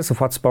regardless of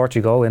what sport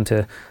you go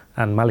into,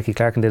 and Malachy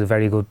Clarkin did a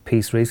very good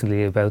piece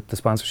recently about the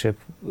sponsorship,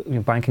 you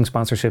know, banking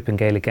sponsorship in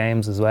Gaelic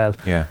games as well.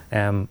 Yeah.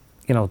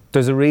 You know,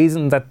 there's a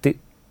reason that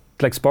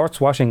sports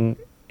washing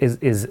is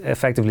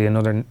effectively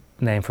another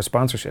name for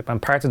sponsorship,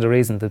 and part of the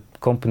reason that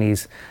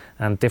companies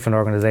and different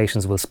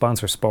organisations will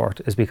sponsor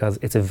sport is because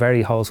it's a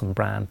very wholesome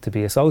brand to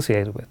be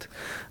associated with.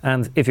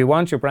 And if you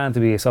want your brand to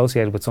be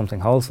associated with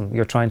something wholesome,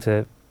 you're trying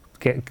to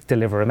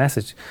deliver a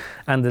message.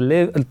 And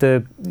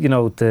the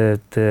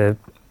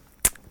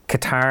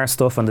Qatar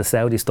stuff and the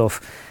Saudi stuff,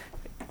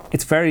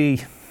 it's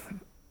very,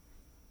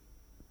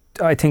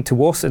 I think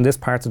to us in this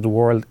part of the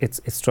world, it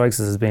strikes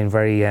us as being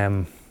very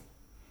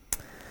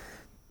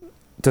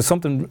there's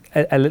something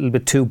a little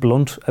bit too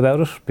blunt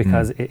about it,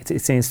 because it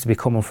seems to be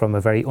coming from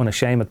a very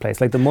unashamed place.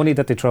 Like the money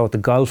that they throw at the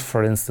golf,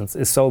 for instance,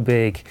 is so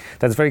big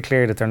that it's very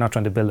clear that they're not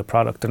trying to build a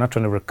product. They're not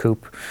trying to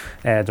recoup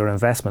their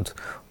investment.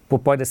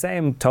 But by the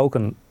same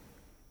token,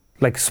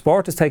 like,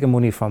 sport is taking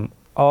money from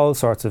all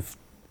sorts of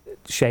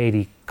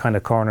shady kind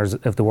of corners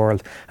of the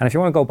world. And if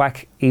you want to go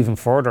back even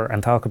further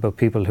and talk about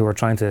people who are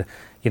trying to,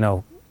 you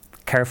know,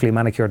 carefully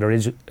manicure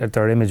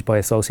their image by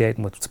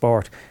associating with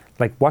sport,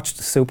 like, watch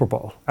the Super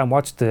Bowl and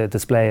watch the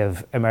display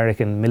of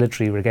American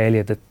military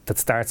regalia that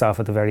starts off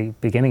at the very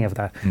beginning of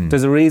that.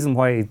 There's a reason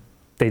why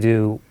they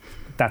do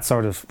that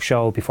sort of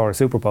show before a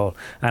Super Bowl,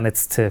 and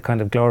it's to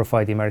kind of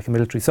glorify the American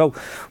military. So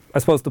I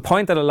suppose the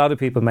point that a lot of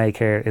people make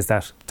here is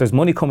that there's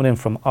money coming in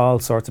from all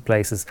sorts of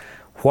places.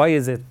 Why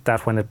is it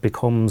that when it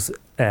becomes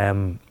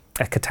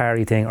a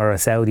Qatari thing or a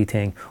Saudi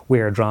thing, we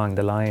are drawing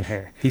the line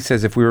here? He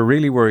says if we were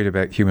really worried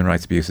about human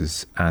rights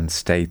abuses and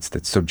states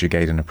that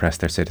subjugate and oppress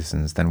their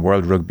citizens, then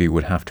World Rugby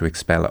would have to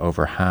expel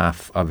over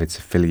half of its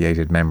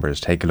affiliated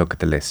members. Take a look at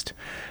the list.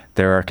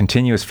 There are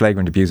continuous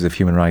flagrant abuses of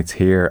human rights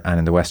here and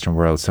in the Western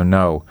world. So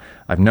no,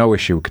 I've no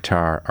issue with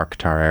Qatar or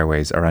Qatar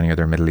Airways or any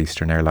other Middle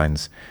Eastern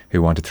airlines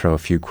who want to throw a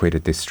few quid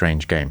at this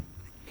strange game.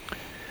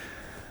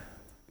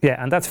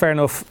 Yeah, and that's fair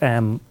enough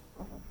to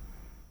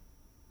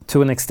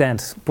an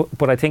extent.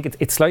 But I think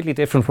it's slightly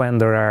different when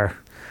there are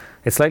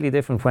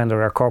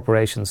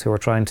corporations who are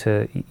trying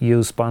to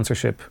use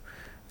sponsorship,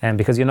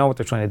 because you know what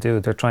they're trying to do.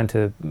 They're trying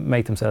to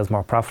make themselves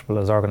more profitable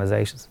as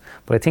organisations.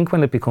 But I think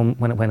when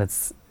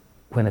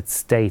it's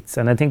states,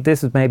 and I think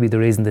this is maybe the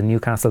reason the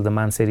Newcastle, the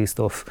Man City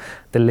stuff,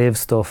 the Live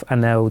stuff,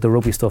 and now the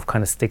rugby stuff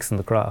kind of sticks in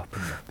the crop,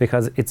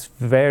 because it's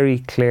very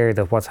clear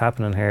that what's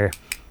happening here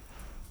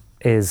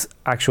is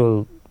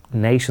actual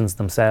nations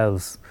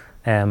themselves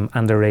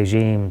and their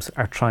regimes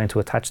are trying to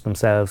attach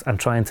themselves and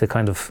trying to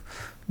kind of,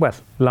 well,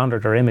 launder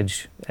their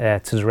image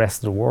to the rest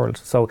of the world.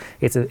 So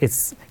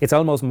it's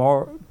almost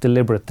more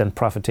deliberate than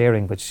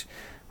profiteering, which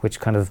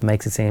kind of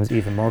makes it seem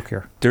even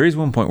murkier. There is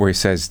one point where he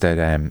says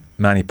that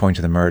Mani point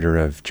to the murder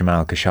of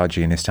Jamal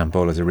Khashoggi in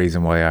Istanbul as a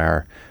reason why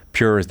our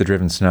pure as the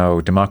driven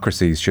snow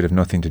democracies should have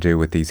nothing to do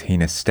with these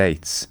heinous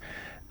states.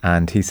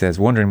 And he says,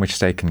 wondering which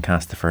state can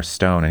cast the first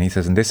stone. And he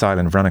says, in this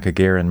island, Veronica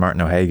Geer and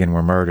Martin O'Hagan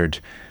were murdered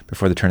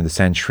before the turn of the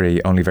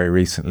century. Only very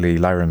recently,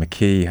 Lyra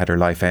McKee had her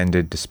life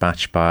ended,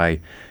 dispatched by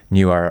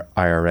new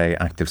IRA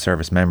active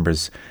service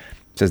members.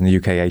 It says in the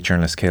UK, 8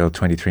 journalists killed,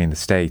 23 in the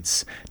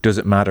States. Does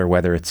it matter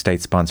whether it's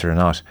state-sponsored or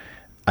not?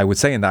 I would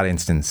say in that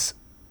instance,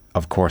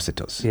 of course it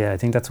does. Yeah, I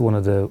think that's one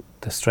of the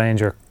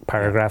stranger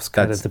paragraphs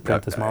kind of to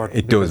print this morning.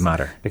 It does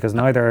matter. Because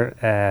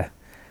neither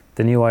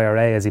the new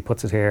IRA, as he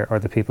puts it here, or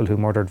the people who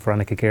murdered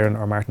Veronica Kieran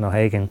or Martin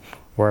O'Hagan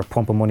were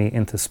pumping money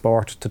into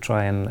sport to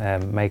try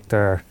and make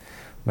their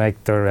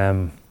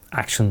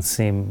actions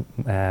seem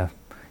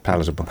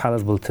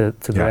palatable to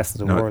the rest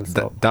of the world.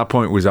 That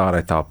point was odd,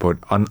 I thought. But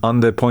on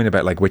the point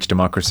about like which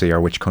democracy or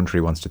which country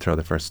wants to throw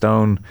the first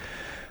stone,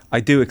 I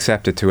do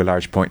accept it to a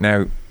large point.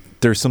 Now,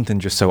 there's something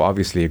just so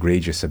obviously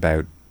egregious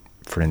about,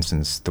 for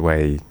instance, the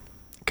way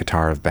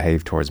Qatar have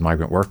behaved towards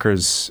migrant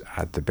workers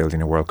at the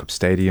building of World Cup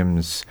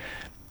stadiums,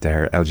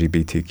 their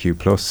LGBTQ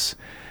plus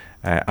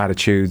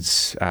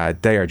attitudes.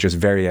 They are just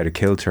very out of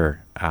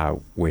kilter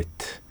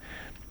with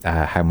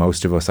how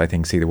most of us, I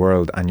think, see the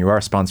world. And you are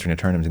sponsoring a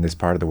tournament in this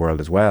part of the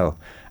world as well.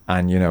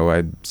 And, you know,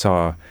 I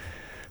saw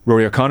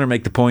Rory O'Connor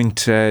make the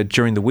point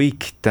during the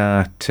week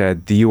that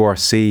the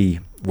URC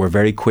were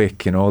very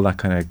quick in all that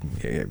kind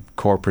of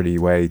corporate-y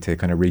way to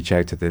kind of reach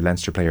out to the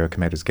Leinster player who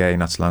came out as gay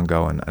not so long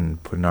ago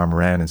and put an arm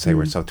around and say,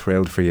 we're so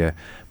thrilled for you.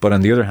 But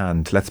on the other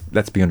hand,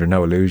 let's be under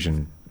no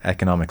illusion.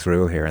 Economics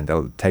rule here, and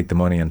they'll take the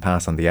money and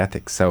pass on the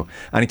ethics. So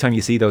anytime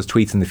you see those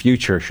tweets in the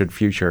future, should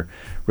future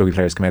rugby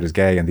players come out as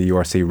gay and the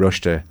URC rush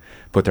to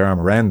put their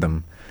arm around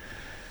them,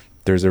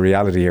 there's a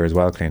reality here as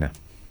well, Cliona.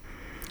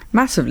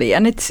 Massively.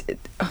 And it's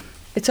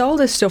all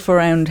this stuff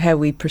around how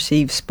we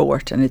perceive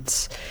sport, and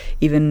it's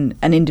even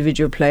an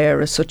individual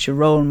player as such a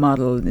role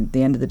model. At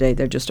the end of the day,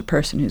 they're just a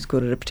person who's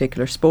good at a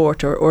particular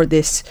sport, or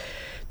this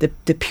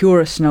the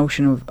purest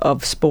notion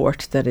of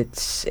sport, that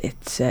it's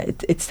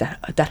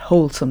that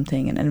wholesome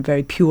thing and a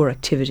very pure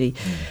activity.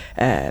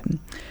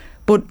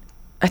 But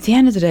at the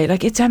end of the day,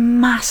 like, it's a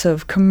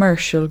massive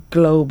commercial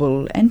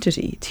global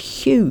entity. It's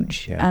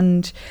huge. Yeah.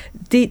 And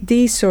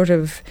these sort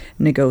of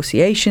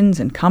negotiations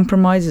and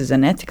compromises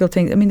and ethical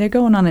things, I mean, they're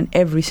going on in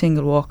every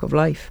single walk of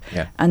life.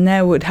 Yeah. And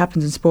now it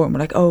happens in sport and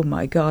we're like, oh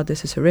my God,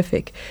 this is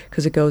horrific,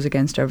 because it goes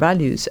against our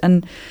values.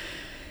 And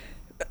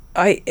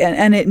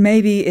it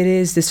maybe it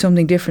is there's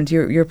something different.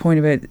 Your point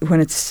about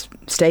when it's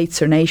states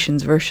or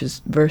nations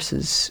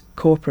versus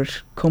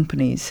corporate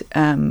companies.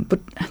 But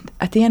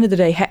at the end of the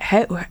day,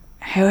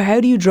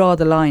 how do you draw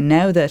the line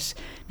now that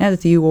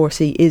the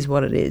URC is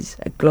what it is,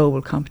 a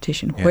global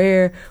competition?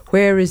 Yeah.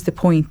 Where is the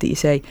point that you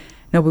say,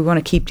 no, we want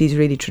to keep these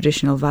really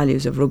traditional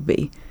values of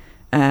rugby,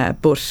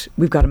 but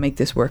we've got to make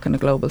this work on a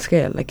global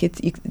scale? Like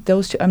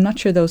those two, I'm not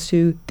sure those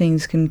two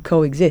things can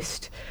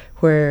coexist.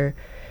 Where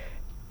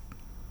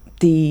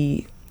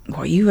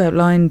what you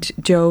outlined,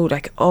 Joe,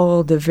 like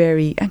all the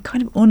very and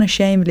kind of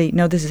unashamedly,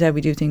 no, this is how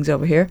we do things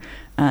over here,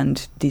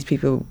 and these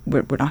people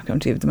we're not going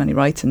to give them any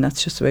rights, and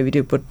that's just the way we do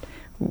it, but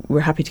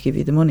we're happy to give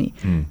you the money.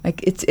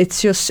 Like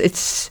it's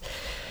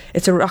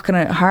a rock and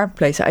a hard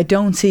place. I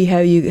don't see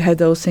how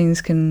those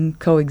things can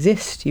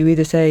coexist. You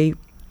either say,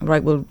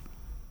 right, well,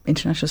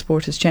 international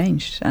sport has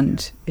changed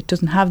and it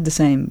doesn't have the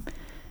same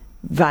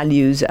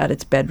values at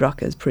its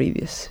bedrock as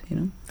previous, you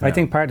know. I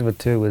think part of it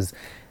too is,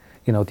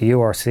 you know, the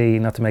URC,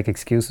 not to make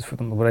excuses for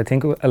them, but I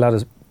think a lot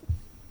of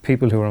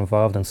people who are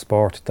involved in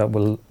sport that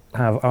will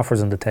have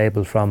offers on the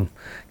table from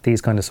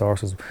these kind of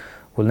sources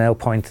will now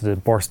point to the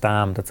burst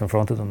dam that's in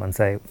front of them and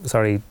say,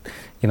 sorry,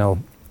 you know,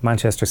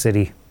 Manchester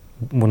City,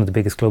 one of the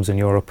biggest clubs in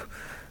Europe,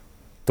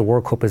 the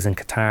World Cup is in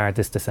Qatar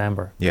this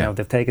December. Yeah. You know,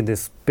 they've taken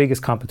this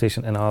biggest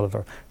competition in all of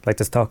it. Like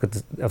there's talk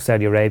of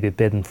Saudi Arabia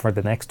bidding for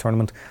the next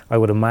tournament. I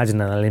would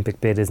imagine an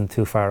Olympic bid isn't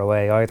too far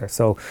away either.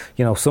 So,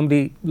 you know,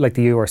 somebody like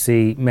the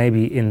URC,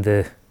 maybe in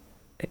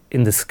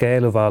the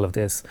scale of all of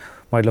this,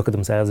 might look at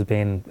themselves as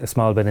being a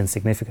small bit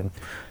insignificant.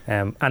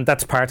 And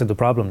that's part of the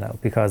problem now,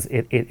 because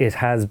it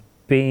has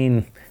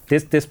been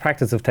this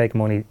practice of taking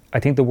money.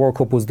 I think the World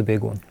Cup was the big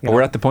one. But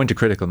we're at the point of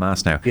critical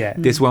mass now. Yeah.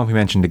 This won't be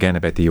mentioned again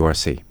about the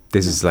URC.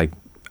 This is like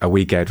a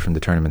week out from the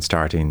tournament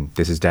starting.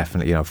 This is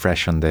definitely, you know,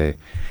 fresh on the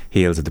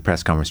heels of the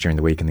press conference during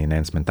the week and the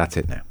announcement. That's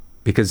it now,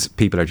 because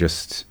people are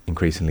just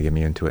increasingly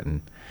immune to it,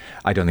 and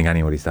I don't think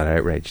anybody's that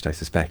outraged. I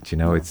suspect, you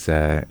know, it's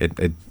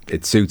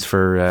it suits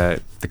for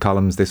the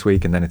columns this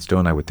week, and then it's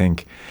done, I would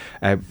think.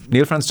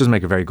 Neil France does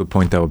make a very good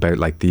point though about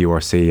like the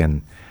URC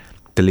and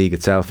the league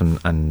itself,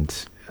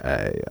 and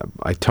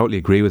I totally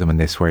agree with him on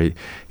this, where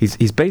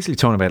he's basically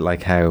talking about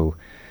like how,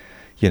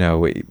 you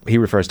know, he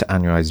refers to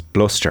annualised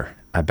bluster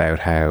about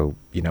how,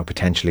 you know,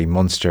 potentially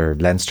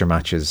Munster-Leinster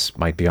matches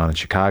might be on in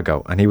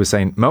Chicago. And he was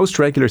saying most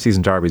regular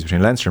season derbies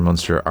between Leinster and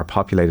Munster are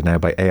populated now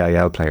by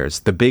AIL players.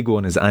 The big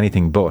one is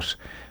anything but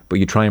but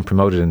you try and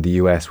promote it in the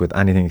US with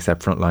anything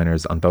except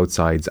frontliners on both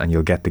sides and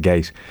you'll get the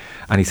gate.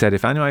 And he said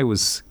if anyone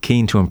was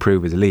keen to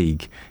improve his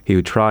league, he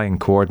would try and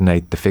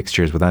coordinate the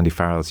fixtures with Andy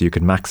Farrell so you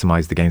could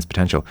maximise the game's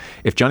potential.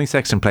 If Johnny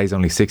Sexton plays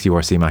only 6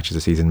 URC matches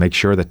a season, make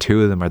sure that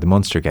 2 of them are the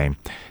Munster game.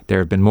 There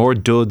have been more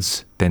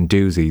duds than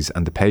doozies,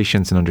 and the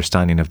patience and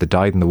understanding of the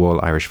dyed-in-the-wool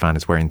Irish fan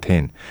is wearing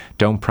thin.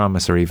 Don't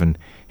promise or even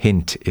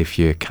hint if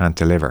you can't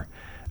deliver.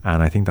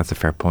 And I think that's a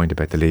fair point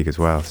about the league as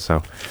well.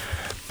 So,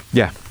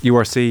 yeah,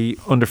 URC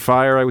under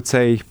fire, I would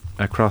say,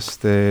 across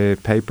the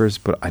papers,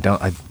 but I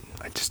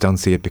just don't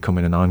see it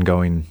becoming an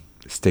ongoing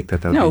stick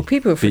that they'll No, be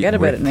people forget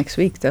about with. it next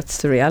week.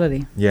 That's the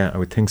reality. Yeah, I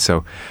would think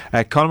so.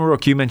 Colin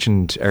O'Rourke, you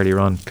mentioned earlier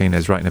on, Cliona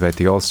is writing about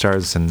the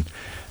All-Stars and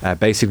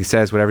basically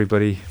says what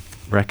everybody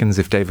reckons: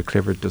 if David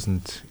Clifford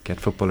doesn't get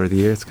Footballer of the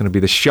Year, it's going to be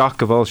the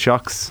shock of all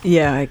shocks.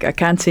 Yeah, I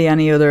can't see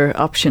any other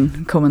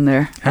option coming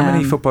there. How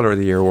many Footballer of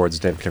the Year awards is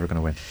David Clifford going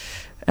to win?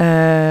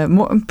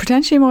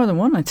 Potentially more than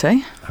one, I'd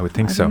say. I would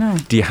think I so. don't know.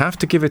 Do you have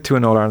to give it to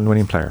an All-Ireland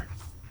winning player?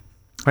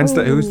 Who's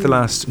the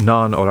last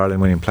non-All-Ireland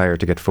winning player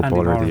to get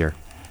Footballer of the Year?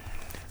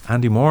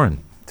 Andy Moran.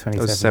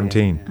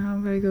 2017. Oh,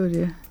 very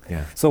good,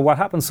 Yeah. So what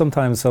happens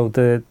sometimes, so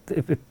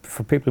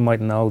for people who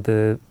might know,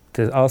 the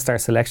All-Star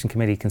Selection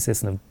Committee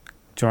consisting of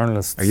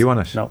journalists. Are you on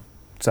it? No.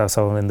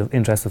 So in the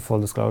interest of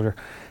full disclosure,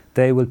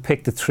 they will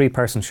pick the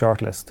 3-person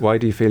shortlist. Why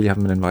do you feel you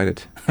haven't been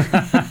invited?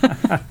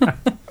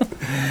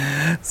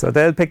 So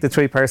they'll pick the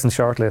 3-person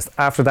shortlist.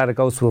 After that, it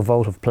goes to a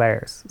vote of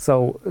players.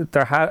 So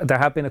there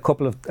have been a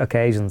couple of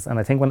occasions, and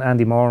I think when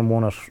Andy Moran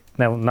won it,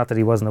 now not that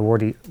he wasn't a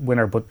worthy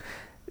winner, but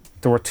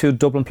there were 2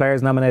 Dublin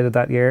players nominated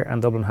that year,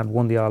 and Dublin had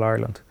won the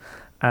All-Ireland.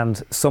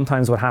 And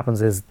sometimes what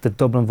happens is the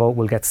Dublin vote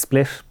will get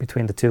split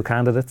between the 2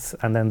 candidates,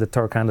 and then the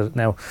third candidate.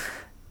 Now,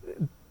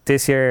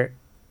 this year,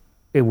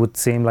 it would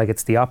seem like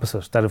it's the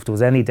opposite, that if there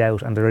was any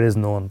doubt, and there is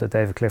none, that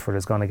David Clifford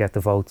is going to get the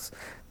votes.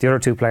 The other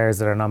 2 players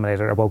that are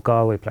nominated are both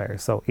Galway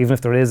players. So even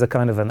if there is a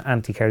kind of an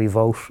anti-Kerry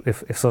vote,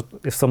 if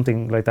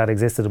something like that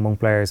existed among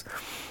players,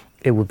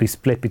 it would be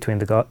split between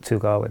the 2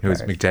 Galway players.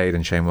 It was McDade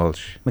and Shane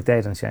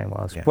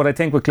Walsh. Yeah. But I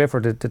think with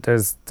Clifford,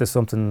 there's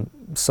something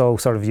so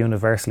sort of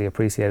universally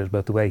appreciated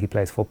about the way he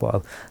plays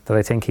football that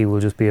I think he will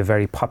just be a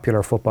very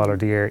popular footballer of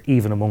the year,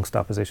 even amongst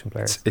opposition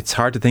players. It's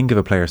hard to think of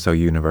a player so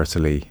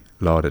universally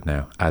lauded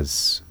now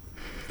as,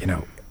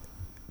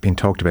 being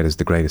talked about as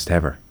the greatest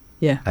ever.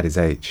 Yeah. At his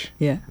age.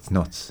 Yeah. It's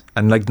nuts.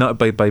 And not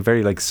by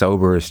very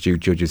sober, astute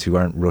judges who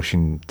aren't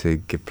rushing to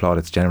give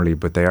plaudits generally,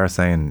 but they are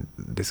saying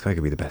this guy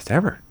could be the best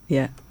ever.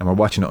 Yeah. And we're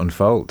watching it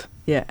unfold.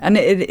 Yeah, and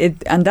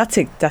and that's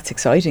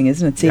exciting,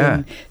 isn't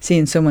it?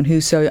 Seeing someone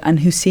who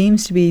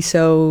seems to be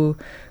so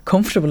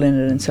comfortable in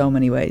it in so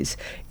many ways.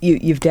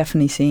 You've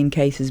definitely seen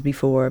cases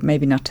before,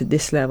 maybe not to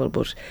this level,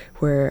 but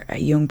where a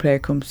young player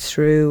comes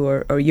through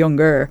or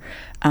younger,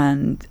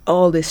 and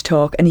all this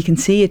talk, and you can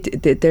see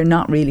it that they're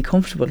not really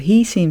comfortable.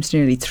 He seems to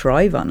nearly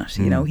thrive on it.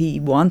 He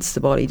wants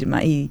the ball.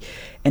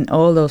 In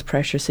all those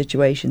pressure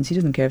situations, he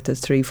doesn't care if there's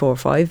 3, 4,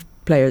 5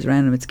 players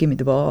around him. It's give me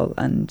the ball,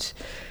 and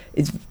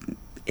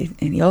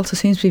and he also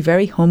seems to be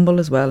very humble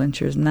as well, and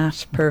sure, isn't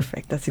that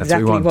perfect? That's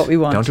exactly what we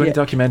want. Don't do any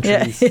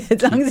documentaries. Yeah.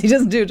 As long as he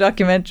doesn't do a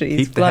documentary,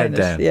 he's keep the head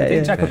down. I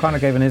think Jack O'Connor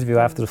gave an interview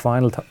after the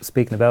final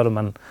speaking about him,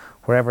 and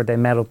wherever they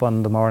met up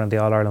on the morning of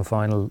the All-Ireland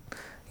final,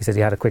 he said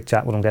he had a quick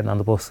chat with him getting on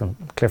the bus, and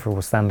Clifford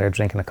was standing there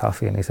drinking a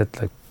coffee, and he said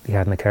he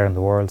hadn't a care in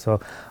the world. So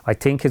I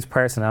think his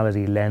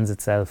personality lends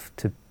itself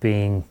to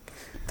being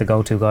the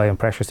go-to guy in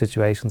pressure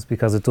situations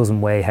because it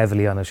doesn't weigh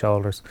heavily on his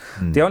shoulders.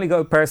 The only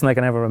person I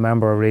can ever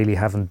remember really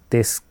having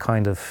this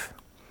kind of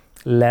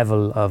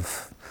level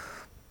of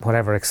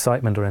whatever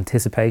excitement or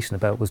anticipation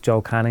about was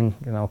Joe Canning,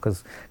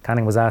 because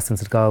Canning was asked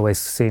into the Galway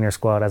senior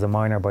squad as a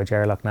minor by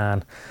Ger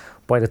Loughnane.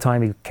 By the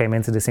time he came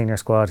into the senior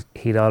squad,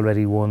 he'd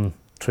already won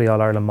 3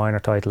 All-Ireland minor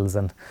titles,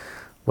 and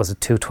was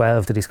it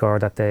 212 that he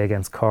scored that day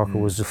against Cork? It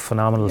was just a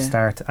phenomenal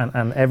start.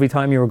 And every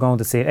time you were going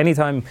to see,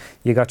 anytime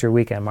you got your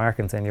weekend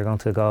marking saying you're going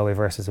to Galway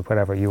versus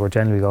whatever, you were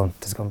generally going,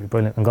 this is going to be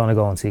brilliant, I'm going to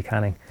go and see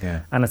Canning.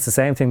 Yeah. And it's the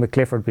same thing with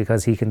Clifford,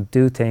 because he can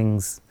do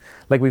things,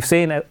 like we've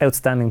seen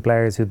outstanding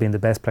players who've been the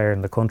best player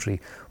in the country,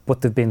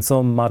 but they've been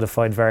some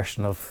modified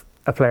version of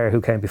a player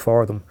who came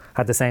before them,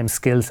 had the same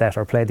skill set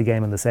or played the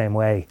game in the same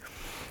way.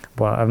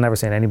 But I've never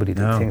seen anybody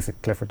do things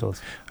that Clifford does.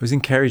 I was in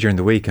Kerry during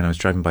the week and I was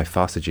driving by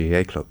Fossa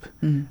GAA Club,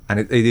 and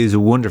it is a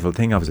wonderful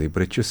thing obviously,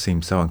 but it just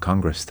seems so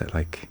incongruous that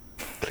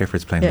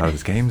Clifford's playing a lot of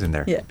his games in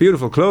there.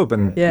 Beautiful club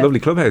and lovely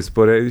clubhouse,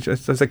 but I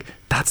was like,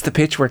 that's the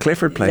pitch where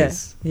Clifford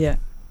plays. Yeah.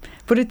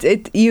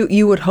 But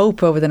you would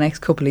hope over the next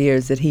couple of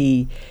years that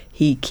he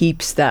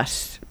keeps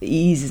that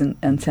ease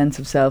and sense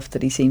of self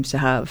that he seems to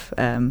have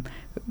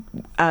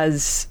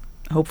as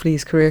hopefully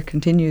his career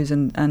continues,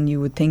 and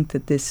you would think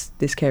that this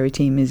Kerry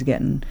team is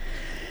getting,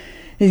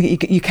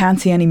 you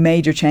can't see any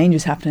major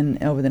changes happening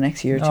over the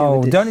next year or two.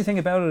 No, the only thing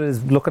about it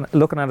is looking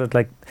at it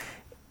like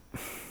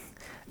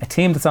a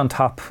team that's on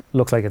top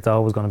looks like it's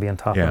always going to be on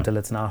top until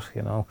it's not,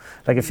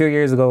 Like a few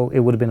years ago, it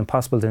would have been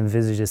impossible to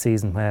envisage a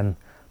season when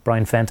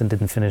Brian Fenton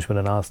didn't finish with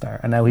an All-Star,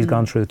 and now he's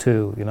gone through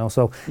 2, you know.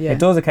 So it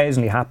does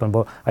occasionally happen,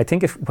 but I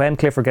think when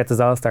Clifford gets his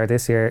All-Star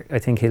this year, I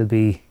think he'll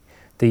be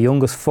the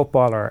youngest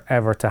footballer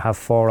ever to have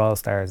 4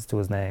 All-Stars to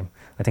his name.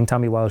 I think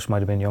Tommy Walsh might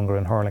have been younger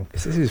in hurling.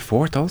 Is this his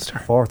 4th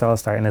All-Star? 4th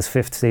All-Star in his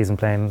 5th season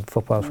playing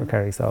football for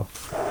Kerry.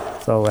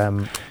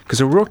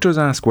 Because O'Rourke does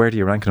ask, where do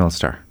you rank an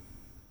All-Star?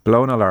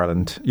 Below an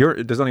All-Ireland.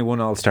 There's only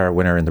one All-Star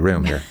winner in the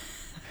room here.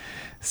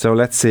 So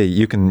let's see.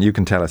 You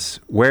can tell us,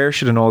 where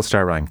should an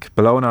All-Star rank?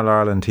 Below an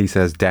All-Ireland, he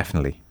says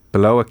definitely.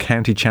 Below a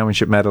county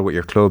championship medal with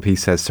your club, he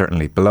says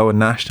certainly. Below a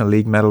National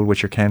League medal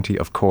with your county,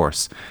 of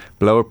course.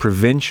 Below a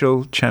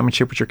provincial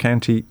championship with your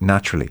county,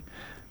 naturally.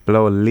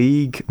 Below a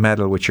league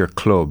medal with your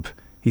club,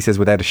 he says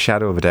without a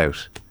shadow of a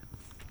doubt.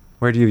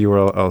 Where do you view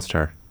your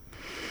All-Star?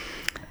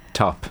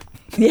 Top.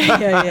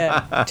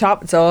 Yeah.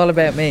 Top. It's all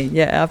about me.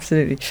 Yeah,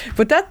 absolutely.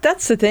 But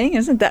that's the thing,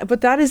 isn't that?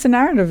 But that is the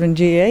narrative in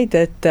GAA.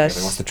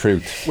 What's the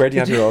truth? Where do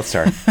you have your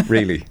All-Star?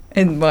 Really?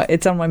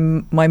 It's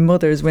on my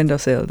mother's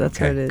windowsill. That's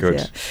where it is.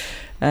 Good.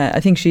 Yeah.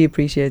 I think she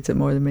appreciates it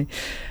more than me.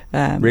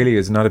 Really,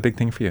 is not a big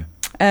thing for you?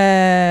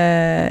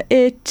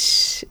 It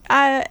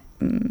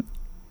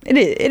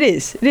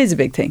is a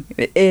big thing.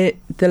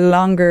 The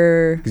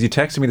longer... Because you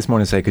texted me this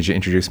morning and say, could you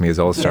introduce me as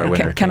All-Star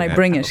winner? Can I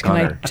bring it? Can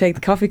I take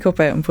the coffee cup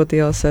out and put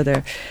the All-Star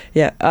there?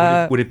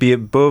 Yeah. Would it be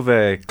above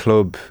a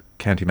club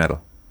county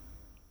medal?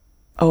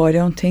 Oh, I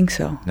don't think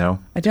so. No?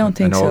 I don't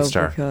think so.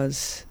 All-Star.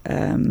 Because...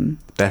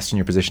 best in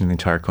your position in the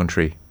entire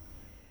country.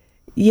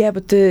 Yeah,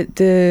 but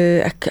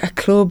a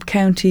club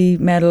county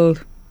medal...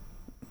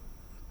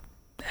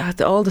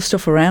 all the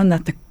stuff around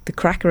that, the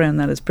crack around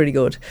that is pretty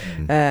good.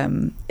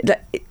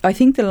 I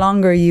think the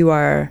longer you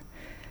are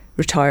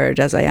retired,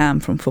 as I am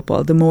from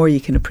football, the more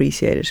you can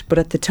appreciate it. But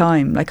at the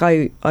time, like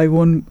I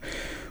won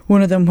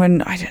one of them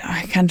when I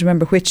can't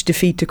remember which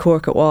defeat to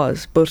Cork it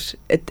was, but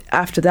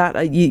after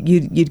that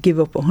you'd give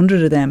up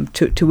 100 of them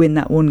to win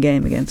that one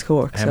game against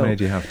Cork. How many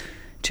do you have?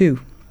 2.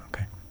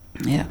 Okay.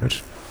 Yeah.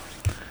 Good.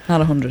 Not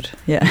 100.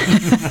 Yeah.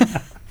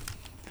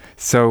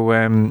 So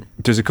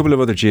there's a couple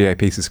of other GAA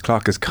pieces.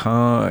 Clock is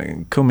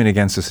coming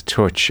against us a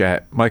touch.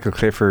 Michael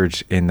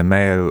Clifford in the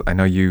Mail. I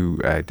know you,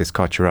 this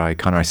caught your eye,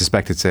 Conor. I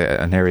suspect it's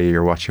an area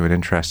you're watching with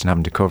interest and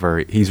having to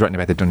cover. He's written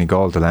about the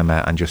Donegal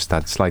dilemma and just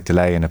that slight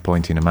delay in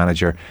appointing a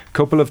manager. A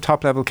couple of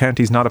top-level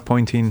counties not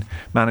appointing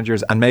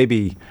managers, and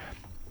maybe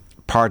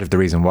part of the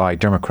reason why.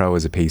 Dermot Crowe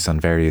has a piece on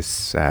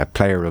various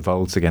player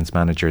revolts against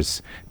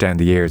managers down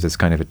the years. It's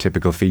kind of a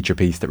typical feature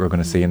piece that we're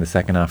going to see in the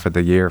second half of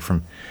the year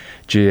from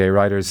GAA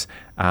writers.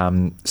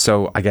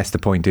 So I guess the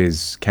point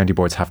is county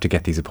boards have to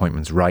get these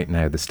appointments right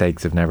now. The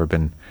stakes have never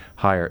been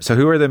higher. So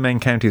who are the main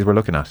counties we're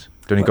looking at?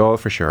 Donegal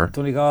for sure.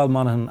 Donegal,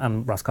 Monaghan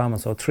and Roscommon.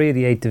 So 3 of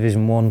the 8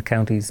 Division 1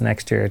 counties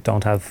next year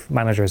don't have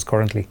managers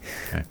currently.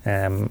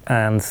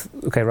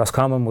 Okay.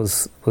 Roscommon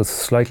was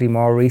slightly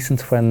more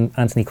recent when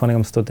Anthony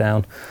Cunningham stood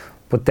down.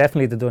 But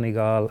definitely the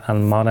Donegal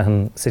and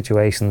Monaghan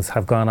situations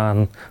have gone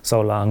on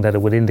so long that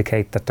it would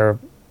indicate that they're,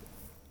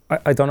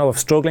 I don't know if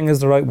struggling is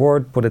the right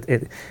word, but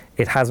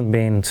it hasn't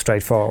been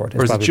straightforward.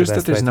 Or is it just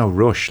that there's no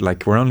rush?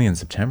 Like, we're only in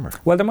September.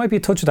 Well, there might be a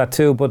touch of that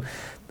too, but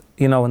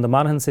you know, in the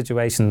Monaghan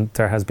situation,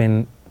 there has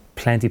been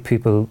plenty of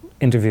people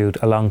interviewed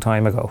a long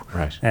time ago.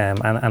 Right.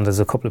 And there's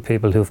a couple of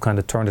people who've kind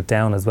of turned it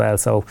down as well.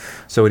 So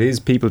it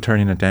is people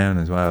turning it down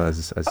as well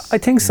as I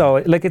think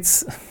so. Like,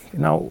 it's, you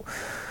know,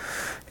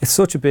 it's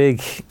such a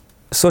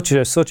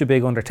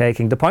big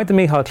undertaking. The point that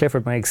Micheál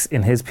Clifford makes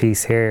in his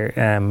piece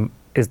here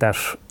is that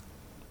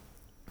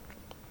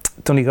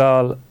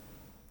Donegal,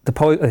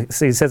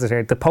 he says it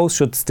here, the post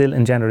should still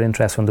engender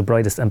interest from the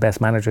brightest and best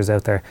managers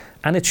out there,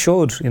 and it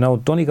should. You know,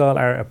 Donegal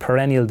are a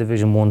perennial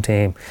Division 1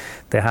 team.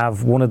 They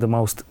have one of the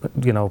most,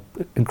 you know,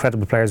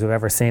 incredible players we've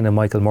ever seen in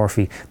Michael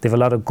Murphy. They have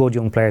a lot of good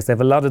young players. They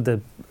have a lot of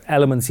the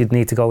elements you'd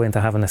need to go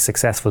into having a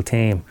successful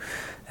team,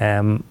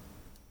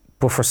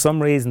 but for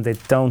some reason they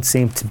don't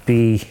seem to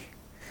be.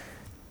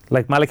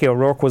 Like, Malachy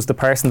O'Rourke was the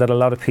person that a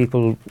lot of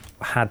people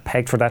had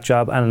pegged for that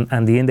job,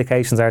 and the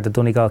indications are the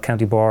Donegal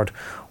County Board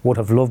would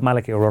have loved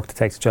Malachy O'Rourke to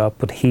take the job,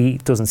 but he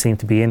doesn't seem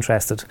to be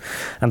interested.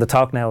 And the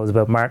talk now is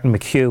about Martin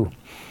McHugh,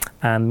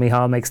 and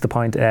Micheál makes the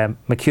point,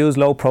 McHugh's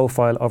low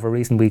profile over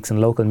recent weeks in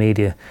local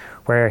media,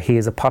 where he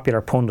is a popular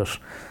pundit,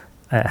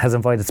 has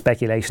invited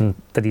speculation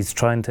that he's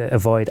trying to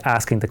avoid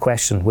asking the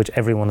question which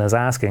everyone is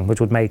asking, which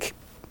would make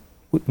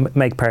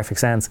perfect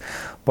sense.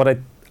 But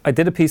I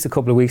did a piece a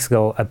couple of weeks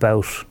ago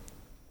about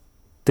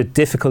the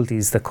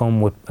difficulties that come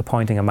with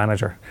appointing a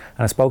manager,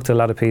 and I spoke to a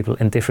lot of people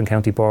in different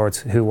county boards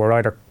who were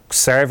either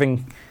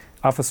serving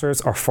officers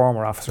or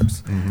former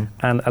officers,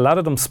 and a lot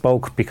of them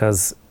spoke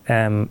because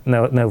now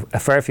a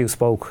fair few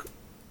spoke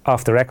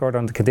off the record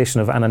on the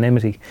condition of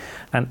anonymity,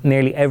 and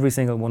nearly every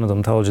single one of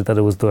them told you that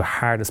it was the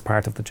hardest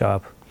part of the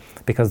job,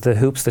 because the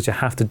hoops that you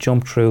have to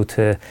jump through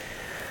to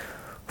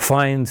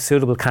find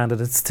suitable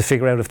candidates, to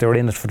figure out if they're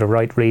in it for the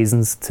right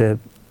reasons, to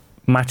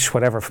match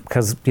whatever,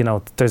 because, you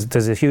know,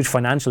 there's a huge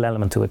financial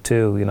element to it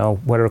too. You know,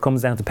 whether it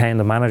comes down to paying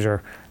the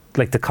manager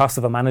like the cost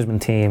of a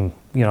management team,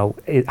 you know,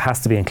 it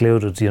has to be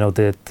included, you know,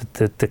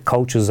 the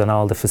coaches and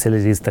all the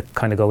facilities that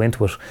kind of go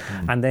into it,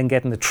 and then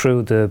getting it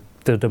through the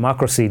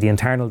democracy, the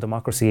internal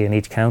democracy in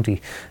each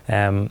county.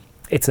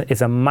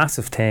 It's a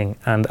massive thing,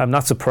 and I'm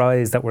not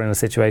surprised that we're in a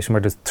situation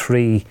where there's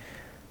three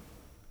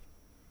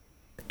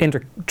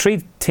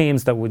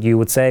teams that you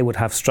would say would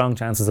have strong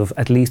chances of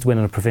at least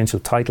winning a provincial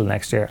title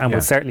next year, and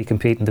will certainly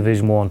compete in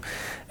Division 1,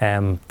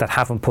 that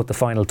haven't put the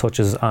final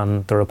touches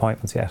on their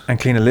appointments yet. And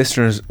Cliona,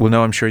 listeners will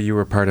know, I'm sure you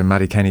were part of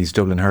Matty Kenny's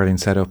Dublin hurling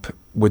setup.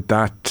 Would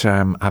that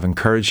have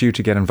encouraged you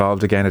to get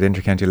involved again at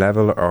intercounty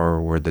level,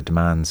 or were the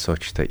demands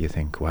such that you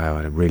think, wow,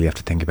 I really have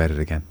to think about it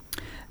again?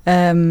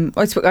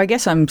 I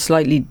guess I'm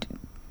slightly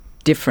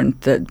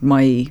different, that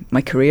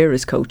my career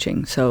is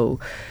coaching, so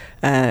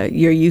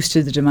you're used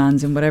to the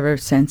demands in whatever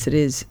sense it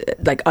is.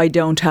 Like,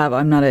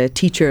 I'm not a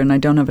teacher, and I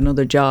don't have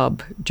another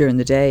job during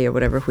the day or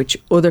whatever, which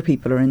other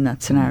people are in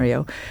that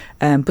scenario.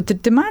 But the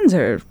demands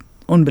are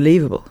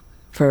unbelievable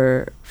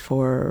for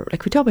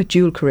like, we talk about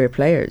dual career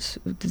players,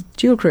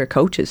 dual career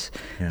coaches.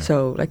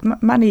 So like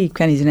Matty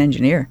Kenny's an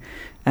engineer,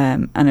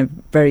 and a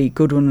very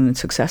good one and a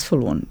successful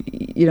one,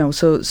 you know,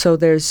 so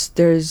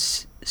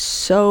there's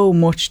so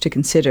much to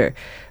consider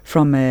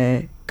from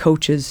a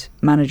coach's,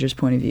 manager's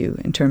point of view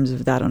in terms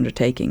of that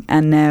undertaking.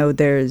 And now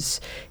there's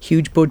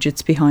huge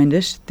budgets behind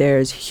it.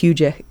 There's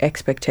huge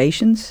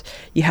expectations.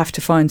 You have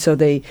to find,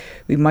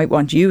 we might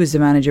want you as the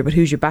manager, but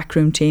who's your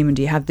backroom team, and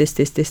do you have this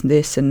and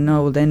this, and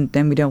no, then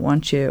we don't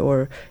want you,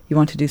 or you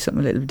want to do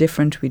something a little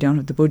different, we don't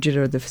have the budget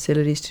or the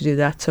facilities to do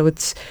that. So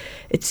it's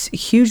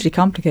hugely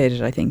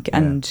complicated, I think,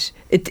 and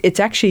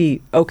it's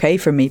actually okay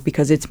for me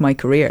because it's my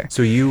career.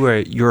 So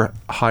you're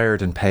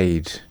hired and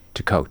paid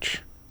to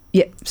coach?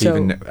 Yeah, so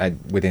even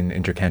within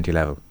intercounty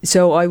level.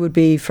 So I would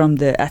be from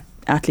the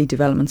athlete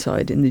development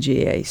side in the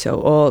GAA. So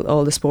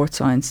all the sports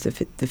science, the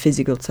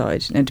physical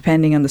side. Now,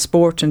 depending on the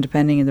sport and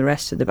depending on the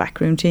rest of the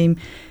backroom team,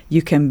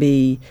 you can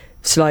be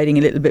sliding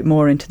a little bit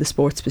more into the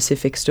sport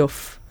specific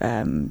stuff,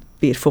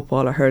 be it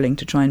football or hurling,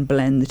 to try and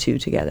blend the two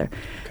together.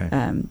 Okay.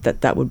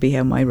 That would be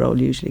how my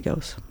role usually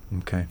goes.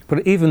 Okay.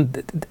 But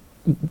even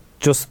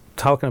just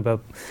talking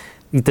about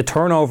the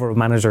turnover of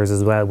managers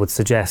as well would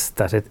suggest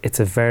that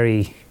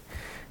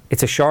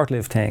it's a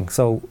short-lived thing.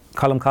 So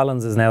Colm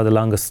Collins is now the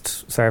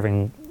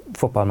longest-serving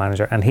football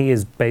manager, and he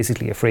is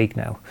basically a freak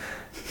now.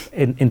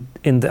 In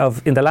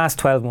the last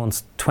 12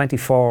 months,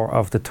 24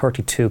 of the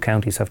 32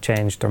 counties have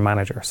changed their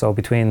manager. So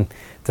between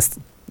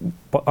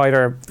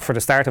either for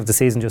the start of the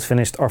season just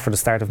finished or for the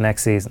start of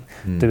next season,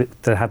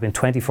 there have been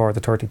 24 of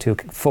the 32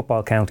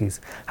 football counties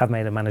have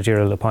made a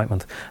managerial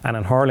appointment. And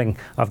in hurling,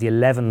 of the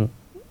 11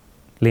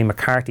 Liam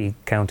McCarthy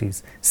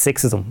counties,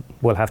 6 of them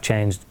will have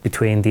changed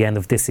between the end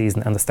of this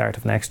season and the start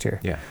of next year.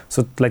 Yeah.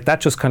 So like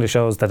that just kind of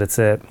shows that it's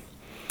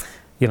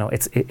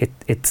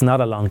it's not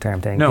a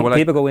long-term thing. No,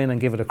 people go in and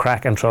give it a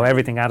crack and throw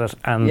everything at it,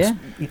 and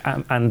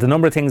the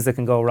number of things that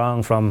can go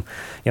wrong from,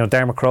 you know,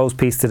 Dermot Crowe's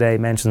piece today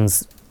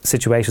mentions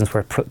situations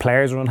where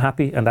players are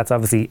unhappy, and that's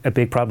obviously a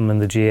big problem in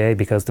the GAA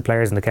because the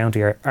players in the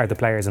county are the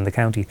players in the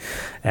county,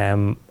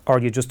 or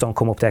you just don't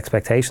come up to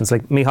expectations.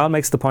 Like Micheál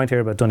makes the point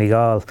here about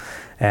Donegal,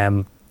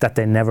 that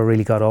they never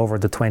really got over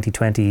the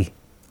 2020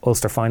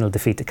 Ulster final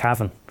defeat to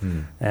Cavan,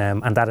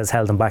 and that has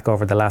held them back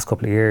over the last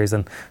couple of years.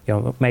 And you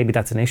know, maybe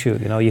that's an issue.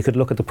 You know, you could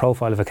look at the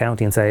profile of a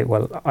county and say,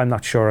 well, I'm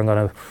not sure I'm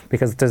going to,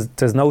 because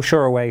there's no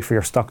surer way for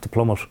your stock to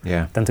plummet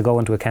than to go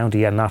into a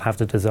county and not have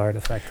the desired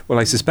effect. Well,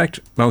 I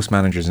suspect most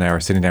managers now are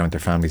sitting down with their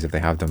families if they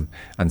have them,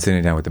 and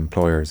sitting down with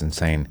employers and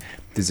saying,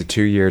 this is a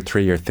 2-year,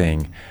 3-year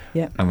thing.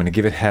 Yeah. I'm going to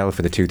give it hell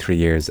for the 2-3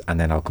 years, and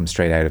then I'll come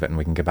straight out of it and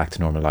we can get back to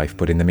normal life.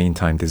 But in the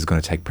meantime, this is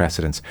going to take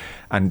precedence.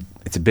 And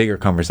it's a bigger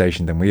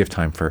conversation than we have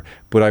time for.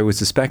 But I would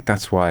suspect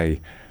that's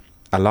why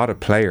a lot of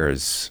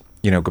players,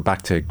 you know, go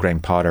back to Graham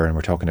Potter, and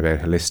we're talking about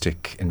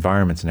holistic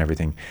environments and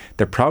everything.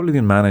 They're probably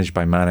being managed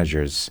by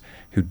managers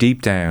who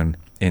deep down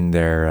in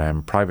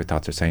their private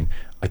thoughts are saying,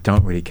 I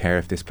don't really care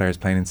if this player is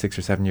playing in 6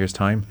 or 7 years'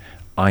 time.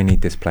 I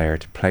need this player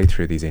to play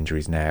through these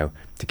injuries now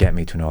to get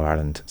me to an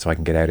All-Ireland so I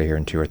can get out of here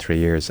in 2 or 3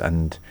 years.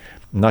 And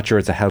I'm not sure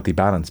it's a healthy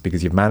balance,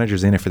 because you've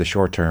managers in it for the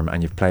short term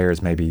and you've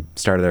players maybe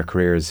started their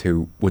careers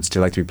who would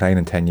still like to be playing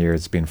in 10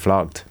 years being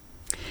flogged.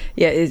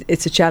 Yeah,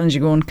 it's a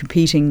challenging one,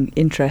 competing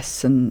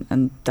interests,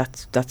 and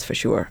that's for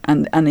sure.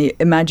 And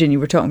imagine, you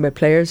were talking about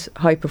players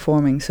high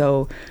performing.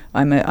 So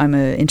I'm a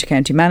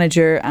intercounty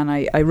manager, and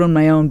I run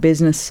my own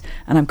business,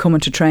 and I'm coming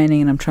to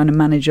training and I'm trying to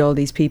manage all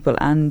these people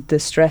and the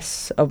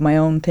stress of my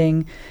own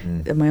thing,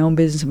 of my own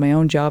business, of my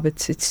own job.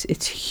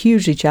 It's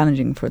hugely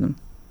challenging for them,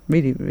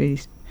 really,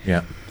 really.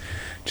 Yeah,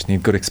 just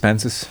need good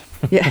expenses.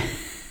 Yeah.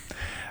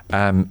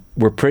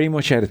 We're pretty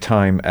much out of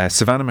time.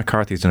 Savannah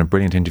McCarthy has done a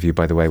brilliant interview,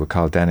 by the way, with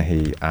Carl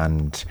Dennehy,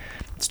 and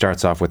it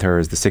starts off with her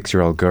as the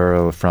 6-year-old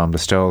girl from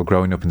Listowel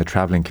growing up in the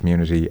travelling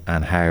community,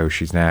 and how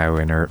she's now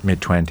in her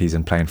mid-20s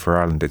and playing for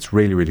Ireland. It's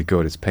really, really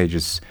good. It's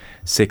pages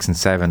 6 and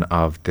 7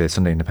 of the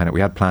Sunday Independent.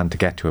 We had planned to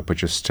get to it, but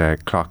just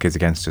clock is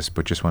against us,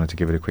 but just wanted to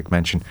give it a quick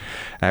mention.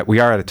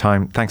 We are out of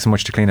time. Thanks so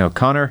much to Cliona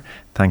O'Connor.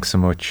 Thanks so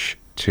much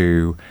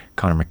to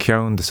Conor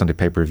McKeown, the Sunday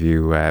Paper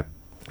Review,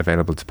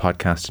 available to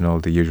podcast in all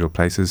the usual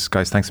places.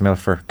 Guys, thanks a million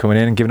for coming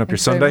in and giving up your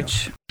Sunday.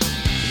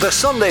 The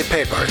Sunday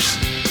Papers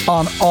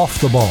on Off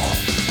the Ball.